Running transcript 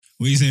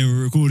What you saying?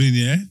 We're recording,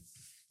 yeah?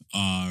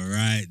 All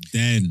right,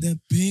 then.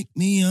 That pick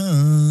me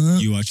up.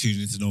 You are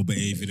tuning into No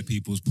Behavior, the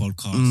People's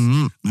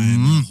Podcast. I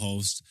am your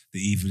host, the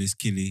evilest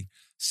Killy,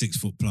 6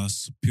 foot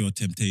plus, pure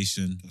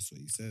temptation. That's what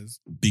he says.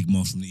 Big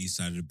Moss from the east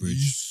side of the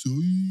bridge. Say.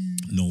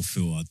 No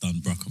filter. Done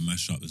Bruck and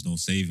mash up. There's no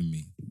saving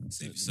me.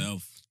 Save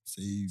yourself.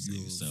 Save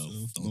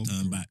yourself. Don't No turn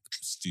problem. back.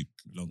 Stupid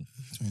long.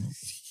 Turn up.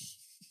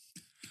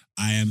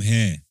 I am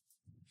here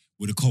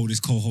with the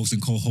coldest co-host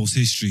in co-host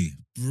history.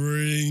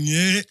 Bring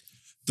it.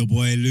 The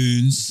boy The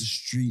Loons.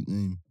 street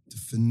name. The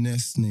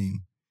finesse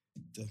name.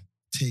 The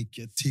take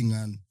your thing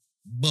and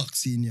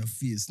box in your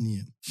face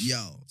name.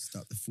 Yo,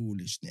 stop the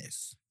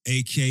foolishness.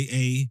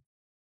 A.K.A.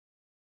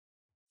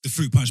 the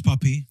Fruit Punch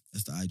Puppy.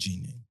 That's the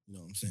IG name. You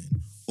know what I'm saying?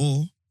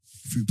 Or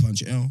Fruit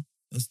Punch L.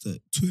 That's the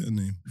Twitter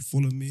name.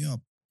 Follow me up.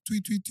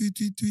 Tweet. You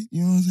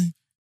know what I'm saying?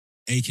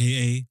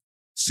 A.K.A.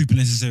 Super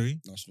Necessary.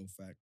 National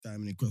fact.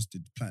 Diamond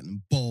encrusted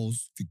platinum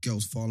balls. If your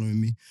girl's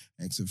following me,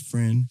 ask a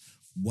friend.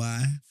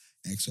 Why?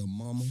 Ask her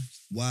mama.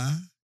 Why?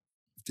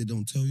 If they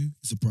don't tell you,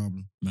 it's a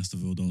problem.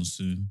 Masterville don't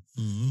sue.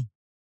 Mm-hmm.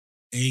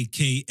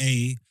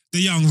 A.K.A.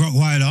 the Young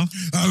Rottweiler.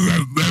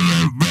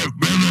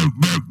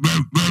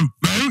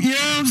 You know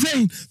what I'm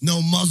saying? No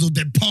muzzle,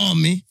 they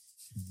palm me.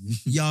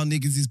 Y'all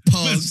niggas is I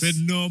pugs. said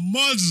no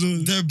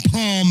muzzle. They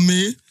palm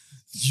me.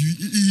 You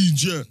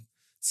idiot.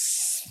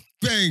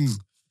 Bang.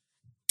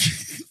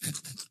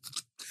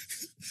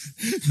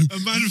 A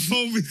man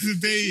phoned me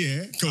today,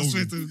 yeah? Go I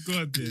swear on. to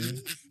God, yeah?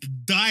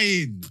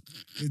 Dying.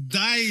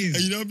 Dying.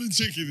 And you know, I've been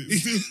checking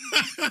it.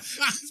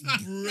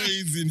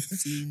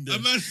 Braziness in there. A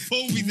man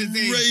phoned me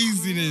today.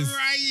 Braziness.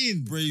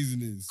 Crying.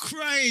 Braziness.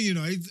 Crying, you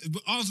know. He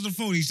answered the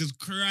phone, he's just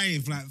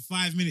crying for like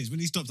 5 minutes. When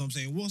he stopped, I'm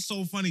saying, what's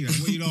so funny? Like,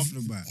 what are you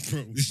laughing about?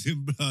 Bro. It's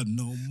in blood,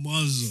 no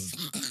muzzle.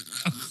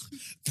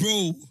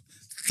 Bro,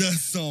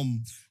 that's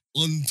some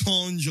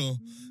entendre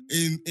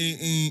in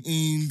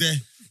there.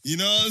 You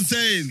know what I'm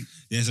saying?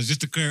 Yeah, so just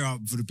to clear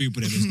up for the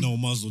people that there's no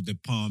muzzle, they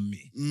palm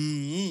me.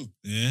 Mm-hmm.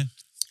 Yeah?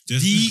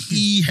 Just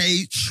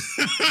DEHPONME.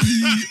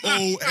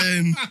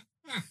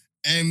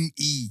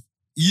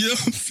 You know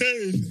what I'm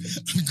saying?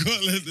 I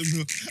can't let them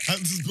know. I'm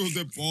just going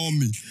to palm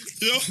me.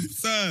 You know what I'm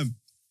saying?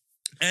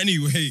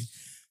 Anyway,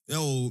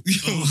 yo,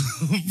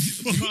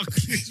 fuck.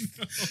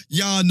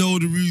 y'all know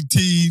the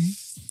routine.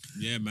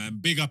 Yeah, man.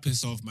 Big up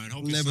yourself, man.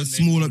 Hope your Never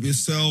Sunday small up morning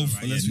is yourself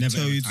better, unless we never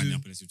tell ever you tighten to.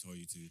 up unless we tell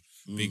you to.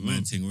 Big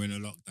man thing. We're in a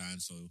lockdown,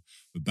 so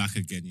we're back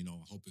again. You know,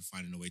 I hope you're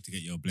finding a way to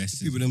get your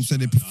blessings. People them say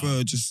they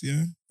prefer just,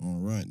 yeah? All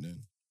right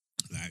then.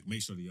 Like,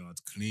 make sure the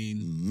yard's clean.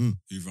 Mm-hmm.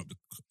 Hoover up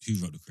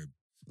the crib.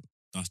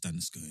 Dust down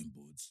the skirting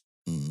boards.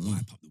 Mm-hmm.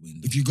 Wipe up the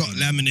window. If you got clean.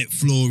 laminate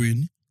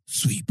flooring,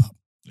 sweep up.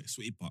 Like,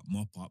 sweep up,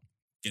 mop up,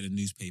 get a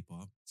newspaper,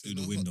 do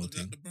the window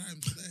thing.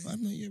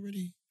 I'm not yet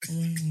ready. All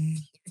right.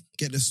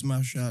 Get the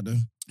smash out there.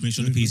 Make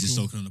sure the peas is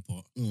Cool. soaking on the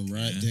pot. All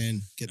right Yeah.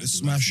 then. Get the That's the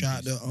smash right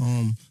out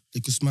the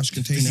liquid smash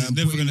container This is and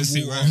never put it in gonna the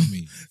sit water. right with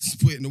me. Just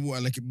put it in the water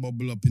and let it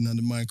bubble up in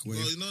the microwave.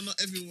 Well, you know, not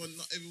everyone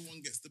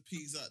gets the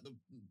peas out the.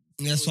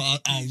 That's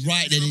what I'll peas.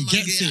 right then. Some He man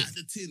gets get it. out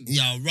the tin.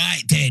 Yeah,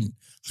 right then.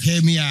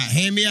 Hear me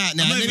out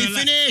now. I'm not Let me even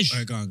like- finish. All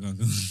right, go on.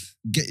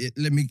 Get it.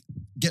 Let me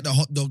get the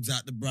hot dogs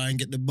out the brine.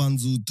 Get the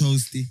buns all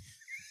toasty.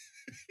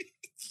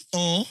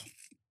 Or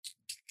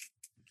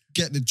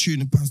get the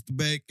tuna pasta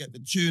bake. Get the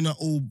tuna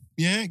all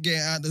get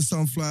it out the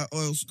sunflower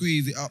oil.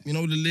 Squeeze it up. You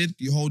know the lid.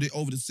 You hold it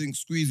over the sink.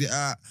 Squeeze it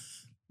out.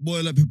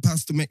 Boil up your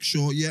pasta. Make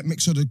sure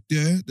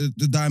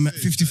the diamond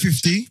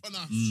 50-50.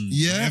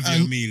 Yeah, Whatever and-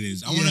 your meal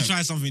is. I want yeah. to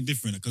try something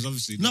different because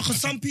obviously. No, because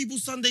some people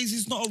Sundays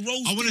is not a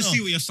roast. I want to dinner.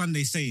 see what your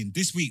Sunday's saying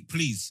this week.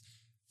 Please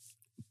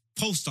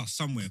post us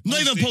somewhere.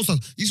 Not even it. post us.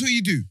 This is what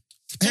you do.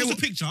 Post Hey, a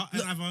picture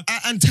and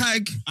and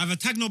tag. either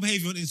tag No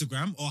Behavior on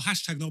Instagram or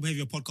hashtag No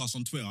Behavior Podcast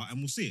on Twitter, and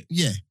we'll see it.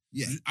 Yeah.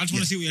 I just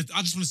want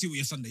to see what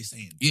your Sunday's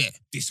saying. Yeah.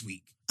 This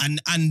week. And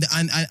the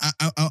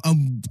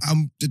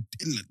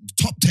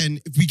top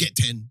 10, if we get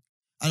 10,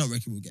 I don't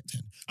reckon we'll get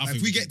 10. I Like, think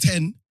if we get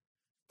 10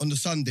 on the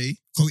Sunday,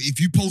 'cause if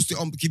you post it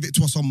on, give it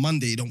to us on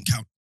Monday, it don't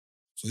count.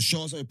 So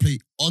show us how to play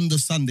on the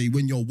Sunday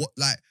when you're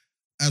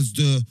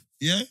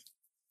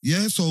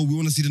yeah. So we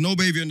want to see the No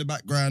Baby in the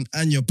background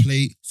and your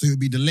plate. So it'll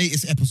be the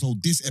latest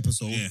episode, this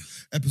episode, Yeah.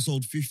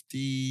 episode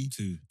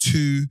 52.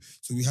 2.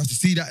 So we have to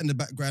see that in the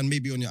background,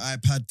 maybe on your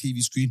iPad,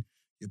 TV screen,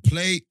 your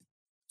plate.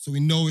 So we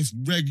know it's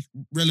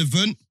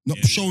relevant, not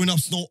Yeah. showing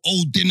us no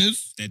old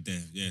dinners. Dead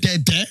there. Yeah.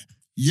 Dead there.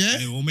 Yeah.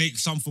 And we'll make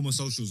some form of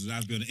socials. It'll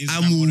have to be on Instagram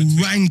And or we'll on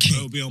Twitter. rank it.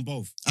 It'll be on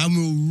both. And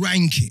we'll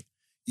rank it.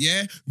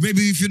 Yeah.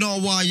 Maybe if you know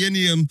why you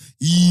name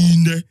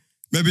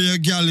maybe your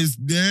gal is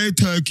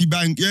turkey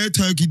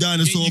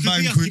dinosaur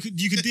banquet.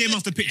 You could DM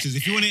us the pictures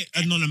if you want it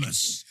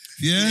anonymous.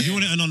 Yeah. If you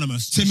want it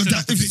anonymous. Say send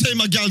us the if you say picture.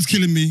 my gal's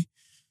killing me.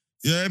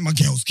 Yeah, my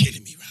girl's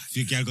killing me, right? If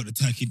your gal got the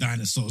turkey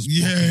dinosaurs.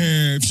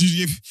 Yeah.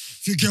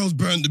 If your girl's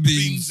burnt the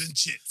beans. Beans and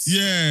chips.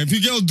 Yeah, if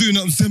your girl's doing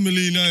up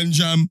semolina and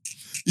jam.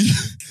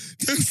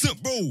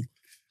 Bro,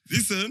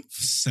 listen.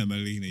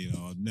 Semolina, you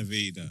know, I'd never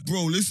eat that.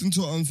 Bro, listen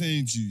to what I'm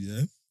saying to you,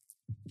 yeah?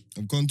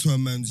 I've gone to a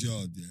man's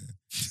yard, yeah?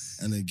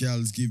 And the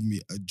gal's giving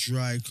me a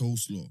dry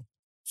coleslaw.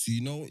 So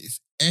you know it's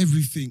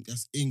everything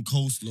that's in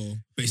coleslaw.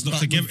 But it's not But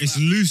together. with It's that-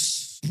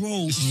 loose.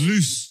 Bro, It's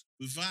loose.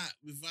 Without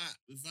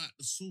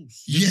the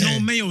sauce. There's Yeah. no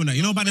mayo in that.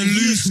 You know about the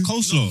loose No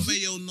coleslaw?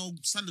 mayo, no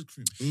salad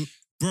cream.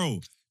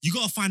 Bro, you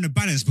gotta find the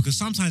balance because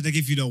sometimes they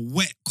give you the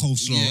wet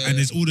coleslaw Yeah. and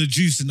there's all the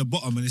juice in the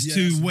bottom and it's yeah,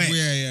 too that's- wet.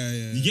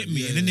 Yeah. You get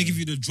me? Yeah, And then they yeah. give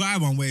you the dry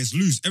one where it's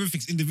loose.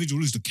 Everything's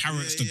individual loose. The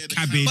carrots, Yeah, the yeah, the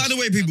cabbage. By the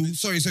way, people,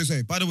 sorry.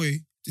 By the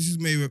way, this is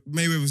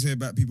Mayweather's here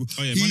about people.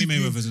 Oh, yeah, Money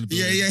Mayweather's in the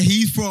building. Yeah,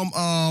 he's from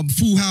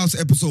Full House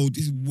episode.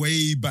 This is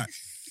way back.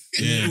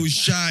 Yeah. It was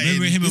shy.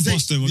 Remember him and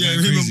Boston were Yeah,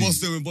 going him and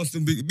crazy.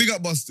 Boston. Big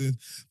up Boston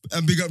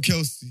and big up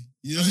Kelsey.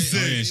 You know what I'm Oh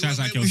saying? yeah, shouts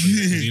out Yeah.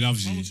 Kelsey. He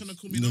loves Mama you. trying to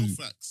call me no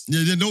facts.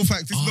 Yeah, no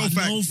facts. It's Oh, no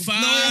facts. no No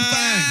facts.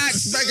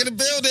 facts. Back in the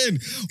building.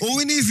 All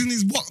we need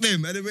is walk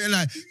them. And then we're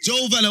like,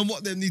 Joe Val and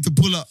what them need to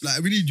pull up.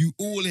 Like, we need you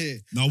all here.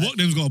 Now, what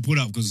them's got to put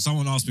up because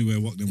someone asked me where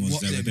what them was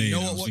What the other them, day. you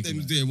know and I was what thinking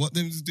them's like, doing? What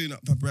them's doing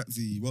at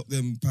paparazzi? What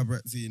them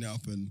paparazziing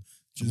up and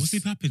What's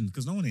he papping?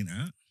 Because no one ain't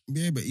out.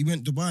 Yeah, but he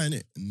went to Dubai,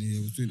 innit? And he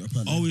was doing it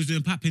apparently. Oh, he was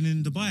doing papping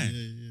in Dubai.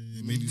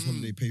 Yeah. Made his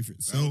holiday pay for Well,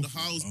 itself. the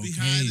house Okay,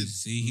 behind it.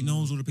 see, he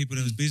knows all the people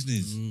in his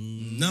business.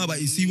 No,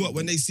 but you see what?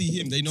 When they see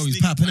him, they know he's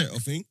Sneak pap, innit, back. I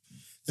think.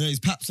 They know he's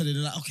pap, so they're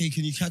like, okay,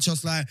 can you catch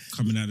us? Like,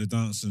 Coming out the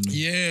dance and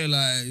yeah,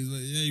 like, he's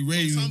like, yeah, he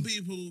raised. Some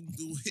people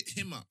will hit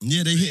him up.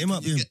 Yeah, they hit him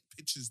up, You yeah. get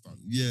pictures done.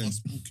 Yeah.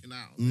 Us walking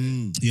out.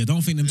 yeah,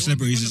 don't think them They won't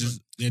be celebrities. Is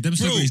relevant. just, them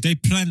celebrities. They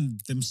plan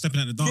them stepping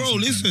out the dance. Bro,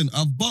 sometimes. listen,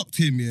 I've bucked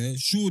him, yeah,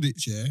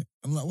 Shoreditch, yeah.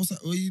 I'm like, what's that?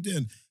 What are you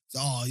doing? He's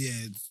like, oh, yeah,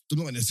 I'm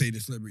not going to say the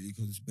celebrity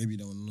because maybe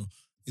they don't want to know.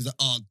 He's like,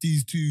 oh,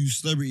 these two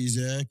celebrities,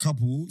 yeah,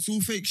 couple, it's all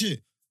fake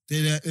shit.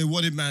 They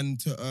wanted man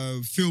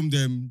to film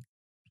them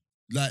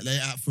like they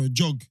out for a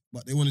jog,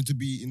 but they wanted to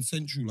be in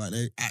Central, like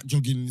they at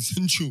jogging in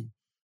Central.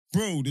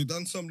 Bro, they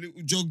done some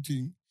little jog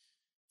thing.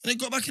 And they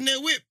got back in their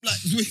whip, like,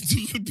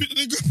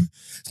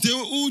 they were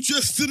all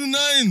dressed to the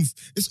nines.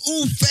 It's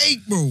all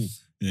fake, bro.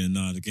 Yeah,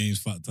 nah, the game's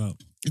fucked up.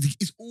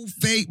 It's all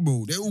fake,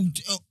 bro. They're all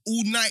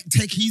Nike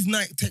Tech. He's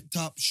Nike Tech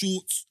top,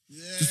 shorts,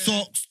 Yeah. the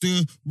socks,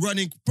 the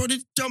running. Bro, they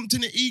jumped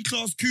in the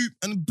E-Class coupe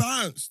and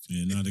bounced.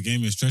 Yeah, nah, the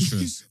game is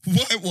treacherous.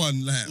 White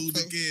one, like. All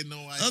the gear, no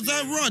idea. I was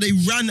like, right, they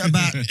ran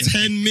about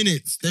 10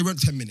 minutes. They ran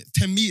 10 minutes,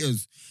 10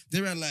 meters.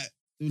 They ran like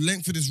the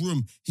length of this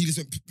room. He just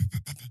went,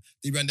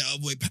 they ran the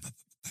other way.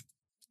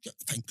 Yeah,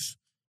 thanks.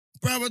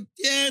 Bro,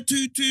 yeah,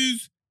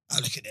 tutus. I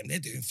look at them, they're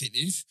doing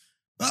fitness.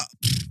 But,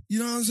 you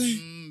know what I'm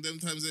saying? Them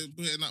times they're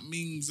putting up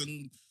memes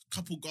and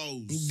couple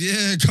goals.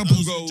 Yeah, couple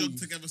Those who goals. jog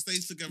together, stay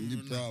together. and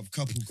that. Bruv,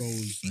 couple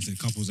goals. I said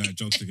couples that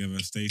jog together,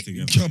 stay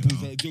together. Couples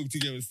you know? that joke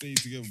together, stay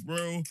together,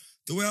 bro.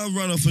 The way I'd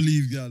run off and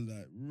leave, gal,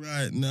 like,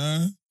 right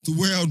now, the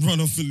way I'd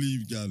run off and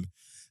leave, gal.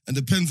 And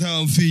depends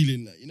how I'm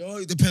feeling. Like, you know,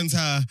 it depends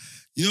how,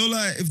 you know,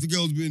 like, if the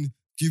girl's been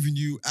giving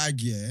you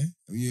ag, yeah,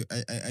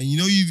 and you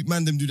know, you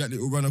man them do that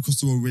little run across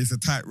the road where it's a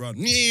tight run,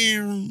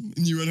 and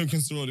you run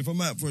across the road. If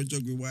I'm out for a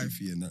jog with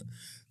wifey and that,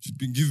 she's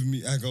been giving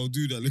me ag, I'll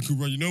do that little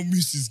run. You know,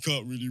 missus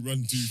can't really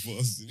run too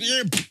fast.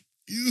 Yeah,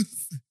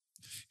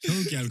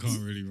 No gal can't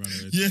really run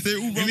already. yeah, they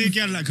all run. Any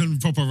gal that can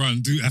proper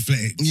run, do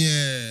athletics.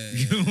 Yeah,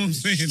 You know what I'm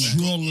saying? Like,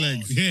 strong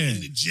legs. yeah. In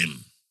the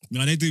gym.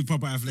 No, they do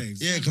proper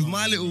athletics. Yeah, because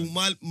my little,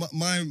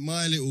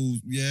 my little,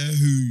 yeah,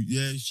 who,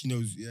 yeah, she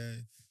knows, yeah,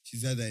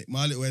 she's headache.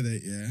 My little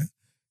headache,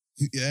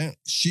 yeah,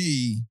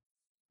 she,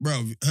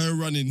 bro, her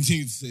running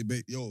needs to say,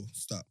 babe, yo,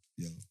 stop,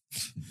 yo.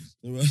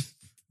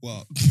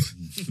 What?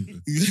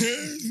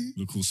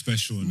 Look all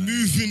special and that.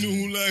 Moving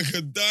all like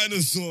a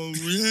dinosaur,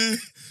 yeah?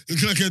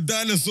 Look like a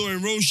dinosaur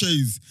in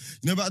Roches.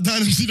 You know about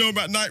dinosaurs? You know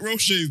about Nike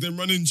Roches, them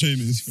running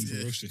trainers?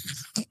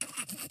 Yeah.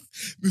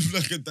 Move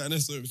like a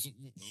dinosaur.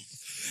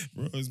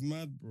 Bro, it's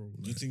mad, bro.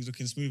 Your thing's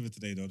looking smoother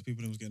today, though. The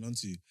people that was getting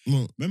onto you.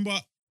 What? Remember,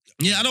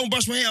 Yeah, I don't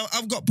brush my hair.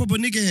 I've got proper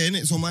nigga hair in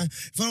it, so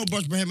if I don't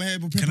brush my hair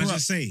will pepper can I up.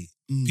 just say,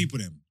 Mm. people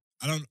them,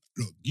 I don't,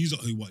 look, you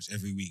lot who watch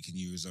every week and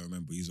you don't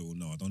remember, you all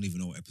know, I don't even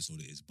know what episode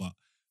it is, but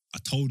I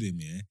told him,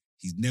 yeah,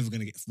 he's never going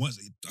to get, once,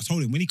 I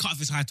told him, when he cut off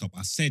his high top,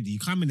 I said, you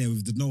come in there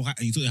with the no hat,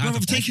 and you took your high Bro,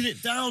 top I'm off, taking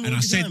it down and all I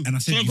the said, time. and I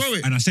said, Shall I grow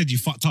it? and I said, you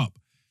fucked up.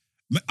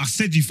 I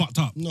said you fucked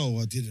up. No,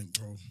 I didn't,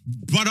 bro.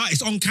 Brother,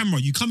 it's on camera.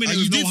 You come in there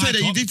You with did no say high that.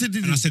 top, You did say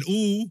that. and I said,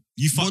 oh,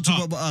 you fucked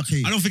up.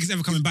 Okay. I don't think it's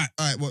ever coming back.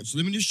 All right, watch.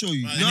 Let me just show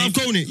you. Right, You know and I've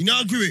grown it. You know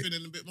I grew it.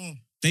 Feeling a bit more.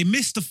 They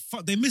missed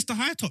the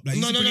high top. Like,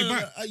 No, you no, should bring no,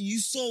 it no. back. You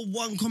saw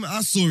one comment. I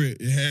saw it.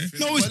 Yeah.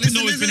 No, it's But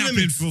been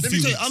happening for a let me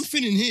few tell you, weeks. I'm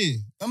thinning here.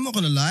 I'm not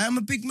gonna lie. I'm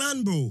a big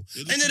man, bro.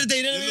 You're End of the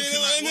day, you're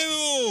looking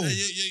like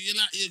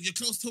Hey, you're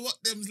close to what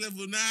them's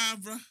level now,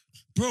 bro.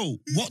 bro,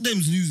 what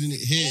them's losing it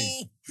here.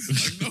 Oh,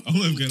 I'm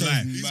not even gonna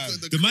lie. He's Man.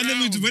 got The man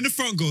crown. that when the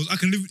front goes, I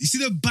can live. You see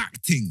the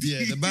back thing.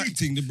 Yeah, the back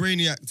thing, the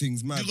brainiac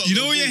thing's mad. You got- You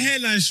know when your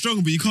hairline's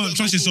strong, but you can't gotta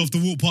trust go yourself to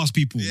walk past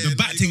people. Yeah, the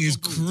back you thing gotta is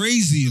go bald.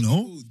 crazy, you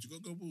know. You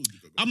gotta go bald.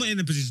 I'm not in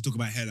a position to talk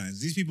about hairlines.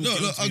 These people. No,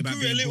 get look, on I to me about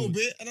grew it a being little bald.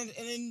 bit,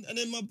 and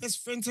then my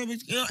best friend told me,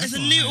 you know, it's That's a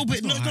not little high- bit.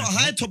 that's No, it's not not a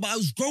high high top, but I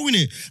was growing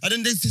it, and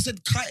then they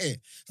said cut it.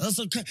 That's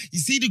okay. You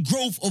see the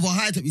growth of a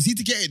high top. You see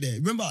to get it there.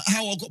 Remember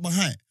how I got my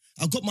height?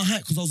 I got my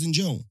height because I was in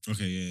jail.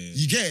 Okay, yeah.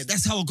 You get it?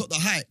 That's how I got the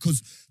height,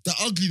 because the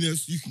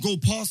ugliness, you can go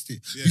past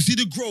it. Yeah. You see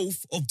the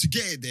growth of to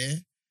get it there,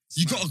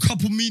 You got a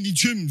couple mini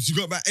trims. You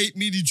got about 8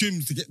 mini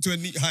trims to get to a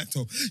neat high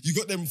top. You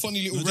got them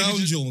funny little round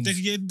jones.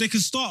 They can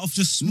start off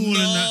just small No,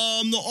 and that.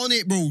 I'm not on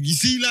it, bro. You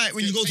see, like,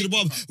 when you go to the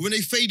barber, when they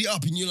fade it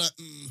up and you're like,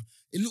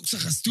 it looks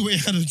like I still ain't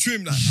had a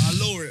trim. Like, I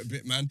lower it a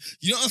bit, man.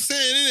 You know what I'm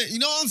saying, innit? You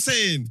know what I'm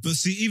saying? But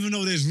see, even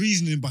though there's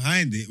reasoning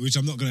behind it, which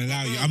I'm not going to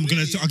allow you,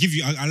 I'll give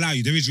you, I'll allow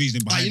you. There is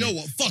reasoning behind it. You know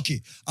what? Fuck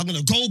it. I'm going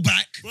to go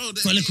back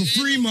for a little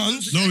 3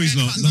 months. No, he's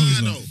not. No,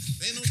 he's not.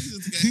 There ain't no reason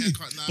to get a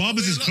haircut now.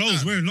 Barbers is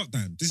closed. We're in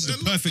lockdown. This is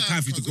the perfect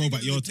time for you to grow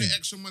back your thing. thing.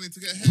 Extra money to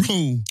get a haircut.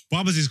 Bro.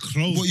 Barbers is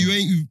closed.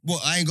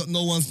 What, I ain't got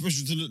no one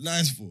special to look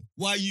nice for.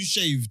 Why you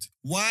shaved?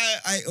 Why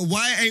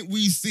ain't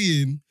we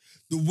seeing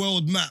the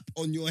world map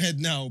on your head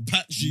now,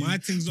 patchy? My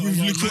thing's not with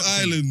a world little map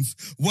islands.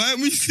 Why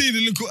aren't we seeing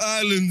the little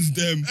islands,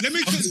 them? Let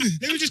me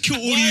just kill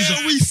all Why you.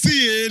 aren't we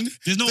seeing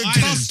There's no the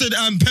islands. custard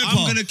and pepper?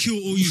 I'm gonna kill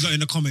all you in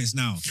the comments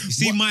now. You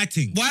see my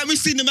thing. Why aren't we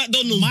seeing the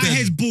McDonald's? My then?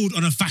 head's bald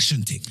on a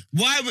fashion thing.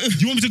 Why?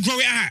 You want me to grow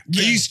it out?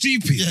 Yeah. Are you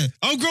stupid? Yeah.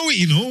 I'll grow it,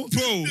 you know.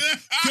 Bro,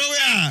 grow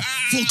it out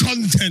for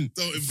content.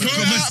 Don't Grow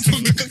it out for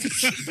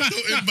content.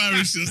 Don't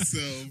embarrass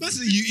yourself. That's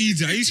what you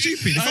idiot. Are you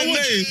stupid? If I want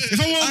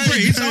Hey,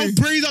 braids, hey. I'll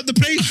braid up the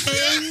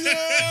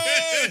place.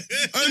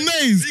 Hey,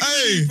 Maze,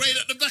 hey. Braid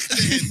up the back of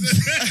the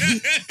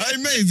head. Hey,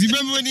 Maze, you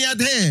remember when he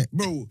had hair?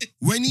 Bro,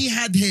 when he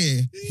had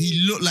hair,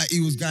 he looked like he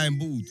was going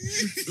bald.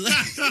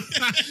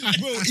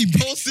 Bro, he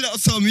posted up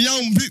some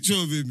young picture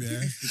of him,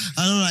 yeah?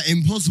 I know, like,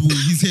 impossible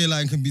his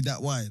hairline can be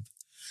that wide.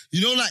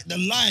 You know, like, the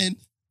line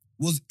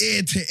was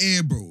ear to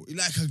ear, bro.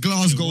 Like a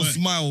Glasgow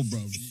smile, bro.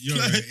 You're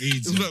like, an idiot.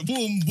 It was like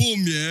boom,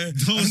 boom, yeah.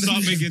 Don't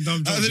start making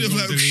dumb jokes. And then it It's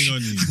was going to lean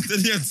on you. Then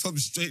he had some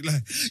straight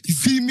like, you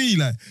see me,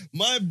 like,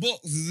 my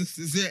box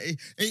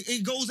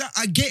it goes out.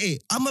 I get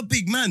it. I'm a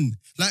big man.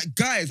 Like,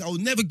 guys, I will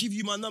never give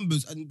you my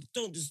numbers. And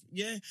don't just,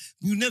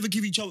 we'll never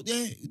give each other,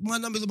 my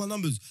numbers are my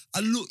numbers. I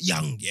look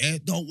young,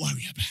 don't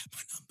worry about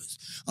my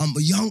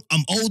numbers.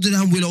 I'm older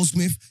than Willow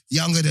Smith,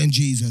 younger than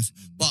Jesus.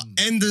 But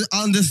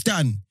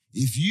understand,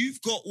 if you've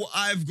got what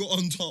I've got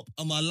on top,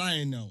 am I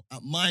lying now?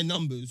 At my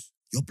numbers,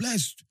 you're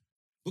blessed.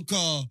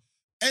 Because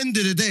end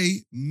of the day,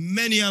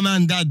 many a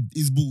man dad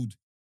is bald.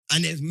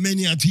 And there's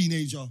many a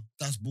teenager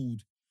that's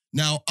bald.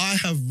 Now, I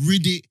have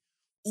rid it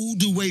all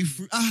the way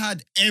through. I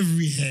had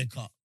every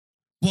haircut.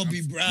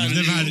 Bobby Brown.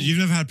 You've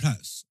never had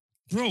plaits?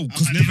 Bro,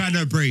 I've never had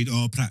a braid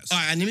or plaits.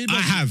 I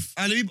have.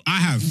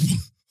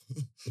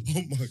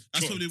 Oh my God.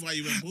 That's probably why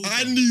you went bald.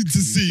 I need to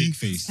see. Big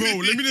face. Bro,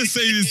 let me just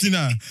say this, you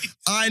know.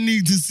 I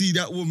need to see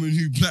that woman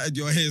who plaited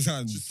your hair's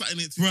hands. Just plaiting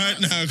it Right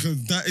now,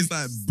 because that is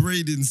like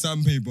braiding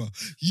sandpaper.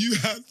 You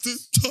had the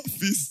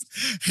toughest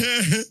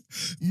hair.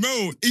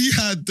 Bro, he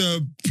had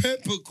the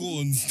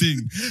peppercorns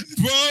thing.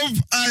 Bro,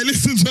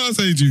 listen to what I'm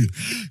saying to you.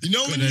 You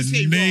know when you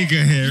say,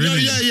 nigger hair,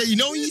 yeah. You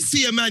know when you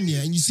see a man,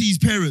 and you see his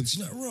parents,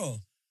 you're like, raw.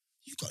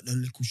 You got the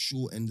little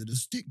short end of the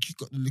stick. You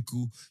got the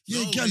little,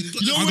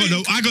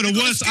 I got the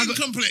worst. I got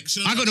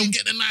complexion. I got the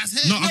get the nice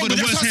hair. No, I got the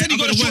worst hair. I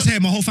got the worst hair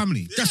in my whole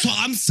family. That's what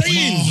I'm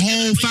saying. My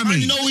whole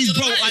family. I know he's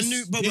bro. I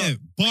knew, bro. Yeah,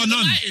 bar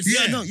none.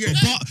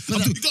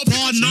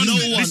 Bar none. No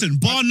one. Listen,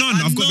 bar none.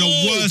 I've got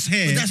the worst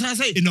hair. But that's what I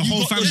say. In the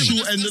whole family.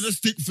 You got the short end of the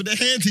stick for the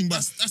hair thing,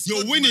 but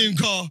you're winning,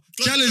 car.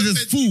 Gal is God just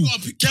said fool. you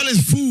gotta pick- Gal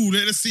is fool.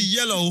 They see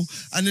yellow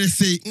and they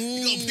say,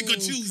 You gotta pick or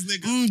choose,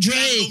 nigga. Drake.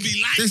 You gotta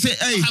be light. They say,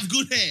 hey. I have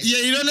good hair. Yeah,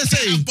 you know what they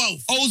say? have both.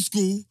 Old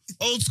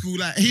school.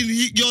 Like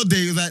your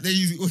day was like they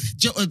use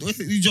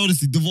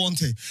Jodeci,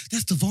 Devontae.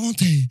 That's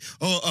Devontae.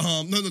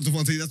 Oh, no, not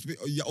Devontae. That's a bit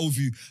old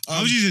view.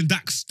 I was using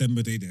Dax them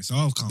day there, so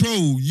I'll come.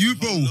 Bro, you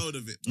A load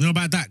of it. You know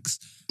about Dax?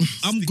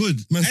 I'm good.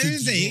 Man, At the end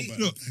of the day, you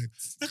know look,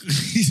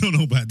 you don't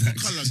know about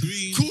Dax. Colour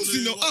green. Of course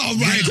he blue, know. what- Oh,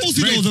 right. Of course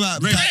he knows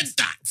about red. Red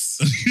Dax.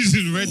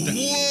 Using red Dax.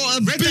 Whoa,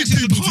 a Red big Dax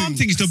is the people palm thing.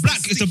 thing. It's the black.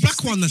 It's the Sticky,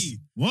 black one. That's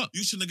sticky. what,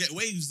 You shouldn't get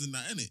waves in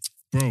that, innit?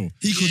 bro.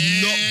 He could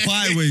not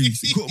buy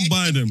waves. He couldn't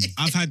buy them.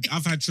 I've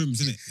had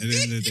trims in it. At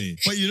the end of the day,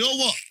 But you know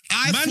what?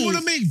 I man thought want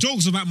to make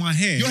jokes about my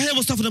hair. your hair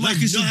was tougher than Like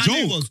mine. it's You know a how I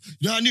knew it joke. was?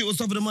 You know how I knew it was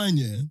tougher than mine,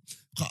 yeah?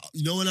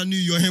 You know when I knew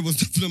your hair was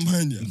tougher than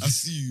mine, yeah? I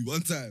see you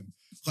one time.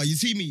 You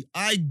see me,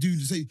 I do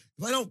the same.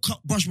 If I don't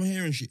brush my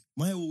hair and shit,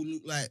 my hair will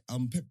look like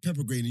I'm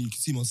pepper grain and you can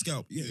see my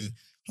scalp. Yeah.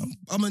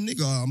 I'm a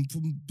nigga. I'm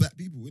from black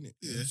people, innit?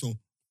 Yeah. So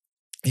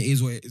it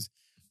is what it is.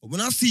 But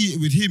when I see it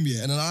with him,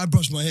 yeah, and then I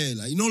brush my hair,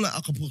 like, you know, like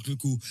I can put a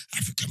little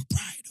African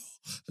pride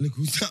or a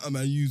little something,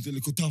 I use a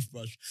little tough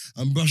brush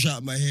and brush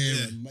out my hair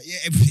and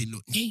everything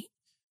look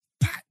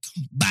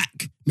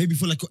back. Maybe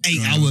for like 8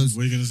 hours.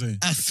 What are you gonna say?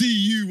 I see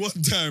you one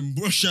time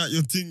brush out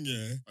your thing,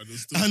 yeah,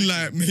 and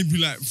like maybe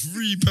like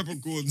 3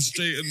 peppercorns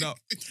straightened up.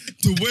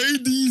 The way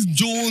these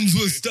Jones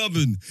were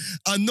stubborn,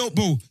 I know,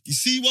 bro. You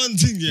see one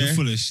thing, yeah. You're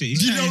full of shit.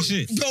 He's You know,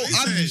 shit. bro,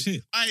 Saying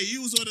shit. Hey,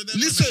 you was one of them.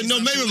 Listen, no,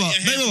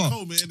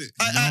 Mayweather.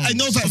 I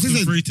know that. Fucking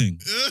Listen, free thing.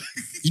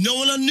 you know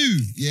when I knew,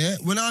 yeah,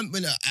 when I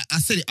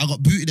said it, I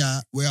got booted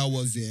out where I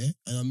was, yeah,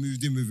 and I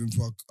moved in with him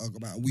for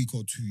about a week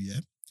or 2, yeah.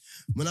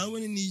 When I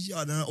went in his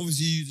yard, and I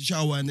obviously used the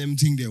shower and them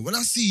thing there, when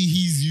I see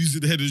he's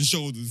using Head and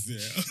Shoulders, yeah,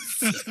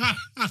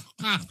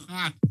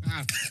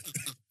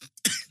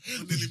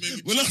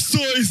 When I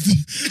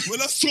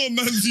saw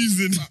man's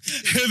using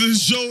Head and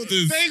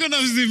Shoulders. They ain't got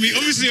nothing to do with me.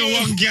 Obviously,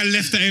 one girl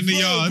left that in the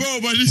yard. Bro,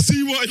 but you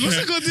see what? What's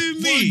that got to do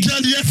with One me?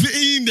 girl, you have it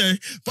in there.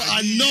 But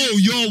I know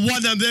you're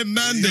one of them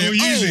man there. They'll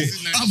use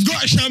it. I've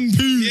got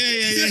shampoo.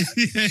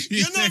 Yeah.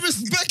 You're not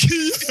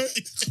respecting.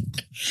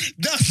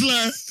 That's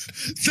like,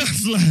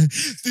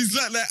 it's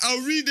like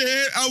I'll read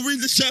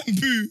the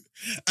shampoo,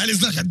 and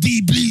it's like a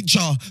de-bleacher,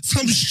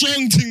 some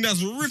strong thing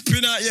that's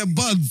ripping out your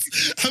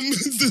buds, and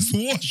man's just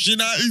washing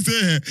out his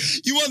hair.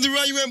 You wonder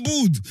why you went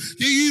bald?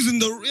 You're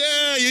using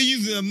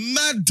a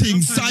mad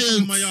thing, science.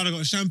 In my yard, I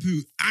got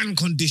shampoo and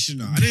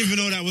conditioner. I didn't even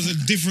know that was a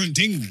different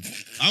thing.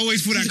 I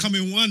always thought that come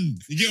in one.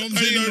 You get what I'm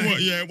saying? You know like?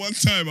 what? Yeah, one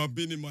time I've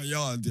been in my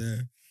yard. Yeah.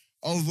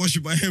 I was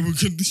washing my hair with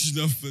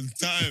conditioner for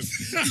time.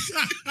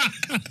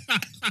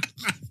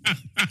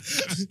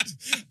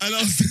 And I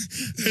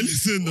was, hey,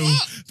 listen though,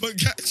 but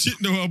catch it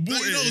though, I bought But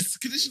you know, it.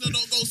 conditioner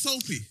don't go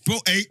soapy. Bro,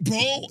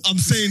 I'm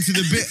saying to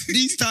the bit,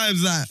 these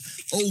times like,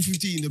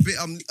 15, the bit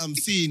I'm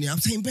seeing it, I'm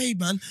saying, babe,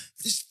 man,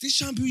 this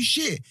shampoo is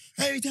shit.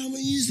 Every time I'm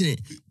using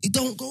it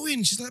don't go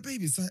in. She's like,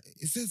 baby, it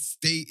says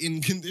stay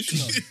in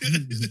conditioner.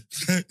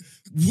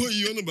 What are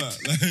you on about?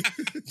 Like,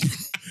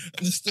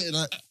 and they're staying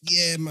like,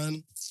 yeah,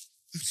 man.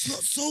 It's not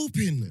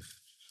soaping.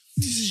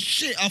 This is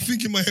shit. I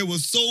think in my head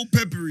was so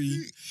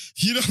peppery.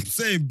 You know what I'm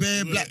saying?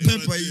 Bare black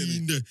pepper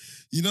in there.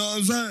 You know what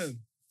I'm saying?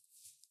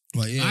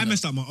 But yeah, I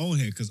messed up my own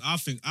hair because I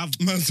think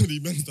man said he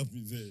messed up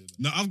his hair.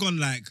 No, I've gone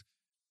like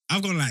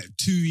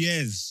 2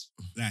 years,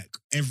 like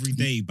every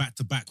day, back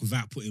to back,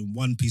 without putting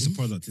one piece of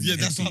product in. Yeah,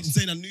 the that's what I'm headpiece.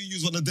 saying. I knew you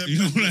was one of them. You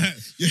know, like,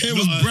 your hair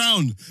was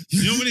brown.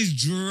 You know when it's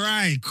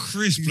dry,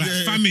 crisp, like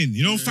Yeah. famine.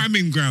 You know,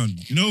 famine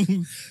ground. You know,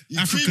 You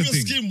Africa cream your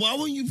thing. skin. Why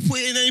won't you put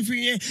in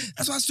anything in?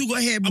 That's why I still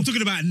got hair, bro. I'm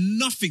talking about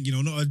nothing. You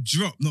know, not a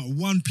drop, not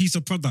one piece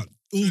of product.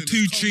 All Doing 2-3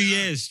 the comb out.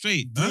 years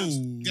straight, Bro, huh?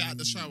 Get out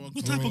the shower.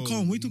 What type of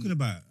comb? What are you talking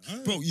about?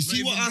 Bro, you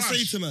see Not what even I say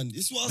brush. to man?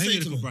 This is what I Maybe say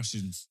to little man.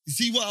 brushings. You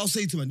see what I'll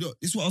say to man? Look,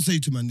 this is what I'll say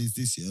to man is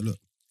this, yeah, look.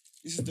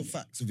 This is the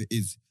facts of it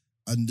is.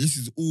 And this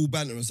is all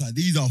banter aside.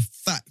 These are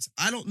facts.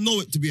 I don't know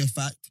it to be a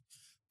fact,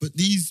 but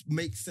these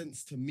make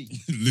sense to me.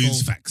 Loose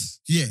So, facts.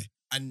 Yeah.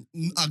 And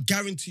I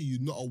guarantee you,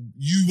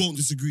 you won't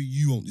disagree,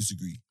 you won't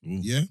disagree. Ooh.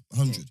 Yeah?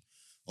 100.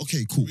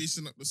 Okay, cool.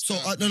 Greasing up the So,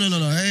 scalp. no.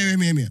 Hey,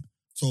 hear me.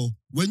 So,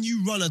 when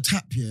you run a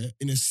tap here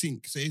in a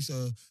sink, say it's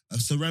a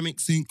ceramic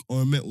sink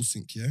or a metal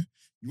sink, yeah?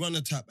 You run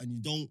a tap and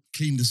you don't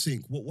clean the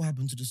sink. What will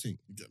happen to the sink?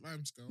 You get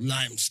lime scale.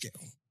 Lime scale.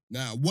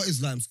 Now, what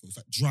is lime scale? It's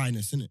like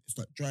dryness, isn't it? It's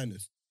like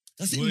dryness.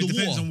 That's Well, in it the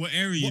depends water. on what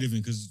area you What? live in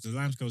because the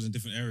lime scale's in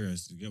different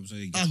areas. You get what I'm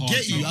saying? I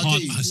get you.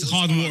 It's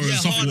hard water and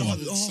soft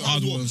water.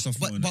 Hard water and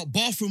soft water. But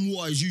bathroom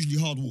water is usually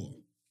hard water.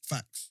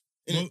 Facts.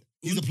 Well,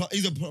 He's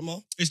a plumber.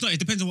 It's not. It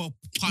depends on what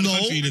part of the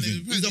country you live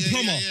in. He's a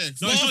plumber. No,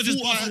 it's not just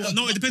Water-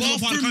 no. It depends on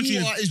what part of the country.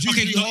 bathroom water is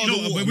Okay, usually no, harder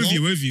water, we're with no?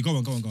 you. We're with you. Go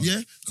on.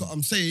 Yeah, 'cause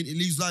I'm saying it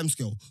leaves lime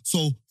scale.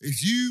 So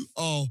if you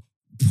are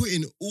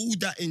putting all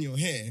that in your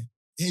hair,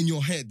 in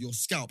your head, your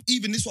scalp,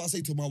 even this is what I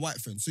say to my white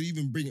friends, so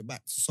even bring it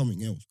back to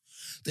something else.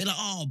 They're like,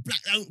 oh,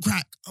 black don't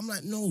crack. I'm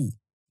like, no,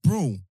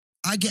 bro,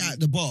 I get out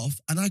the bath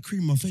and I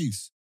cream my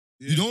face.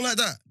 You don't like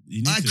that?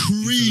 You need I to-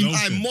 cream, it's a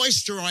I lotion.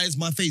 moisturize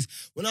my face.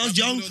 When I was White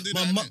young, people don't do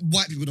that, innit?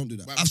 white people don't do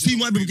that. White I've people seen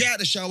don't white people cream. get out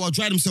the shower,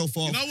 dry themselves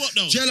off, You know what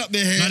though? gel up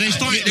their hair. No, they're and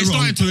starting. hit They're the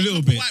starting road. to a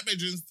little bit. White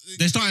bedrooms,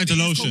 They're starting to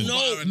lotion.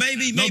 No,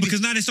 maybe. No, because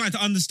now they're starting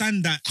to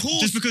understand that. Course.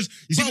 Just because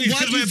you see, But because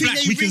why do you we're think black,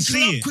 they we can wrinkle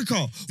see up it.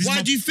 quicker? This Why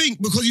is do you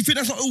think? Because you think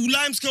that's like,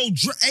 lime scale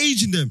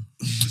aging them.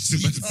 It's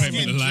about to pay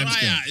me the lime dry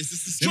scale. out. It's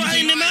just the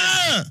Drying them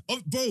out. Oh,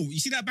 bro, you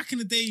see that back in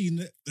the day,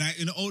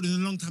 in a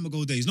long time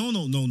ago days. No,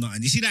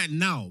 nothing. You see that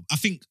now. I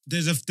think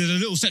there's a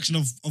little section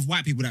of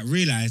white people that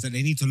realize that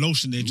they need to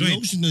lotion their joint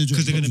Lotion their joint,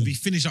 because they're going to lotion. be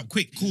finished up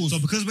quick. Course. So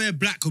because we're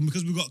black and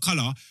because we got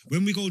color,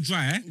 when we go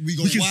dry, We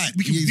go can, white.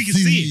 We can Yeah,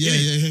 see it. yeah,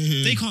 innit?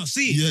 yeah. They can't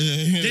see it.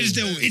 Yeah. They're just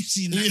there all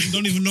itchy and that,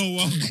 don't even know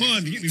what's going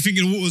on. You get me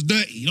thinking the water's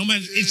dirty. You know,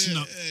 man's itching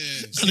up.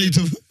 I need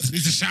to.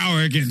 Need to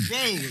shower again.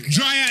 Bro,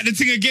 Dry out the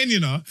thing again, you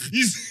know.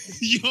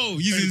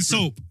 Using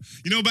soap.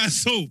 You know about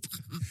soap?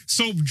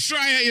 Soap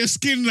dry out your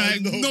skin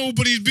like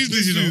nobody's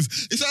business, you know.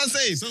 It's what I'm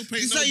saying. Soap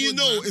ain't It's no how you good,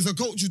 know man. it's a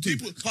culture thing.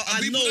 People- But and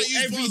I people know that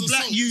use every bars of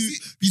black soap,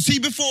 you see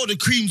before the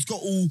creams got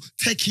all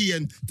techie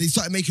and they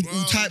started making all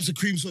Bro. types of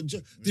creams for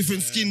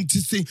different skin to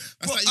thing.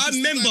 But like you I just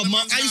look remember like the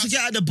man's I used to house.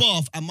 get out of the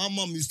bath and my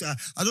mum used to,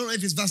 I don't know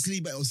if it's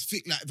Vaseline, but it was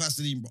thick like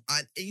Vaseline, bro.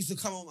 And it used to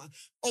come on my,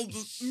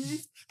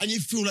 and you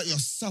feel like you're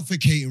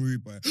suffocating,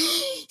 rude boy.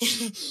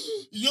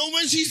 You know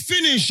when she's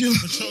finished, you're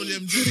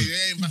petroleum jelly.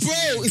 It ain't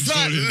bro, it's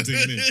like, Petroleum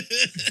thing,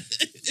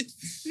 innit?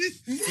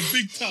 a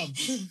big tub.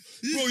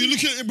 bro, you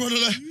look at it, brother,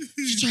 like,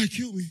 she's trying to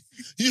kill me.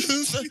 You know what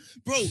I'm saying?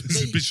 Bro,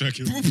 This is bitch trying to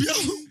kill bro, me. yo,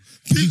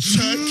 bitch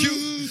trying to kill.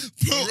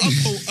 Bro,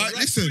 The rough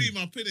listen, cream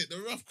up in it. The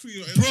rough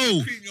cream.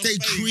 bro, cream your they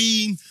face.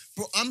 cream.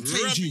 Bro, I'm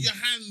telling Rub you. your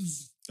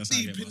hands That's how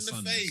I deep get in my the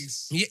son.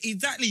 face. Yeah,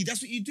 exactly.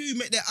 That's what you do.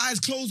 Make their eyes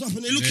close up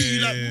and they look at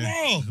you like,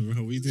 bro,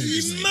 Bro, we do are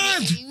this, you mate.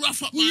 mad?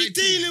 Rough up What are my you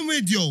dealing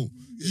with, yo?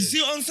 You Yeah.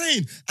 see what I'm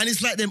saying? And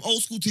it's like them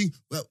old school thing.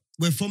 Well,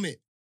 we're from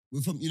it.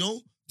 We're from, you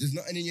know, there's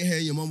nothing in your hair.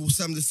 Your mum will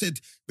Sam the said,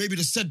 baby,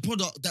 the said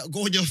product that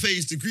go on your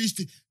face, the grease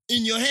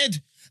in your head,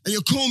 and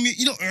you comb it,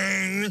 you know,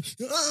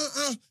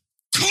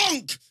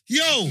 conk,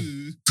 yo,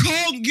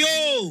 conk,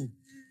 yo.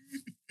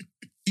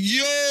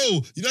 Yo,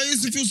 you know what I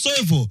used to feel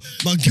sorry for?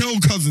 My girl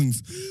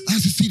cousins. I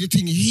used to see the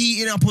thing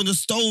heating up on the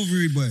stove,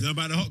 boy. You know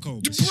about the hot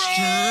comb? Bro!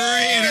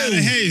 Straight out of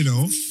the hair, you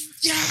know?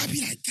 Yeah, I'd be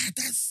like, God,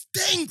 that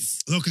stinks.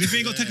 No, because if you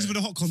ain't got techers for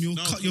the hot comb, you'll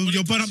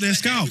burn up their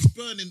scalp.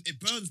 It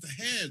burns the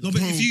hair. No, but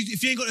Bro.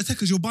 if you ain't got the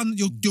techers, you'll burn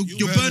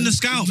the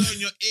scalp. You burn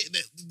your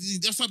ear.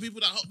 That's why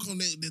people that hot comb,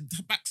 the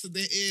backs of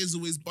their ears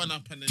always burn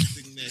up and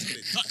everything there.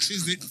 It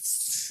touches it.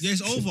 Yeah,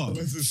 it's over.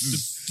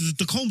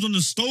 The comb's on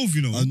the stove,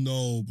 you know. I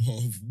know, bro.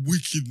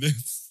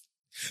 Wickedness.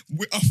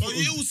 Oh,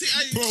 you all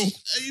see, Bro.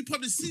 you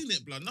probably seen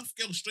it, blood. Enough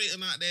girls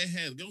straighten out their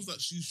hair. Girls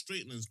that use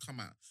straighteners come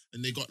out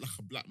and they got like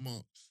a black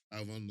mark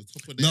on the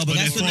top of their No, but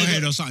Their that's when they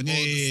forehead got- or something. Yeah,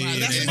 Oh, the yeah, side. yeah.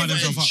 That's They when burn they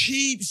themselves up.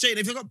 cheap straight.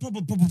 If you got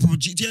proper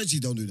GHD,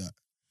 don't do that.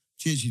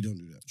 GHD don't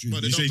do that. True.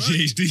 But You say don't burn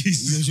you.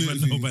 GHDs, Yeah,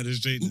 but no better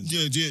straighteners.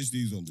 Yeah,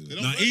 GHDs don't do They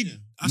that. don't Nah, burn you.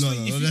 That's No, what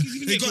no, you no, think you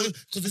can they get got- caught. 'cause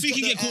I it's think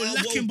you got get caught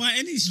the, lacking by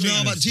any No,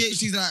 straighteners. but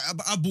GHD's like,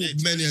 I bought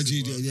Expensive, many a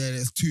GHD. bro. Yeah,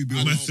 there's two I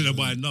bills. must have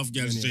buy enough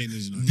gas Yeah.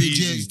 straighteners. You know. Big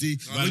Easy. GHD.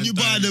 When Valentine's. you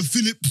buy the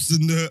Philips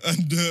and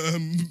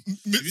the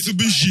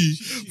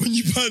Mitsubishi, when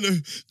you buy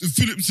the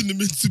Philips and the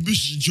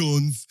Mitsubishi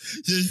Johns,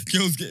 yeah,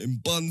 girls getting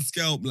bun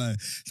scalp like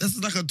that's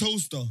like a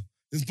toaster.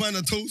 It's buying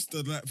a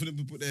toaster like for them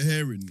to put their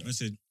hair in. I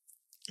said,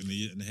 and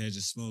the hair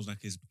just smells like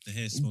the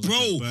hair smells Bro,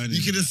 like it's burning.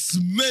 you can just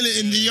smell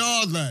it in the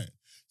yard like.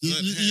 Burnt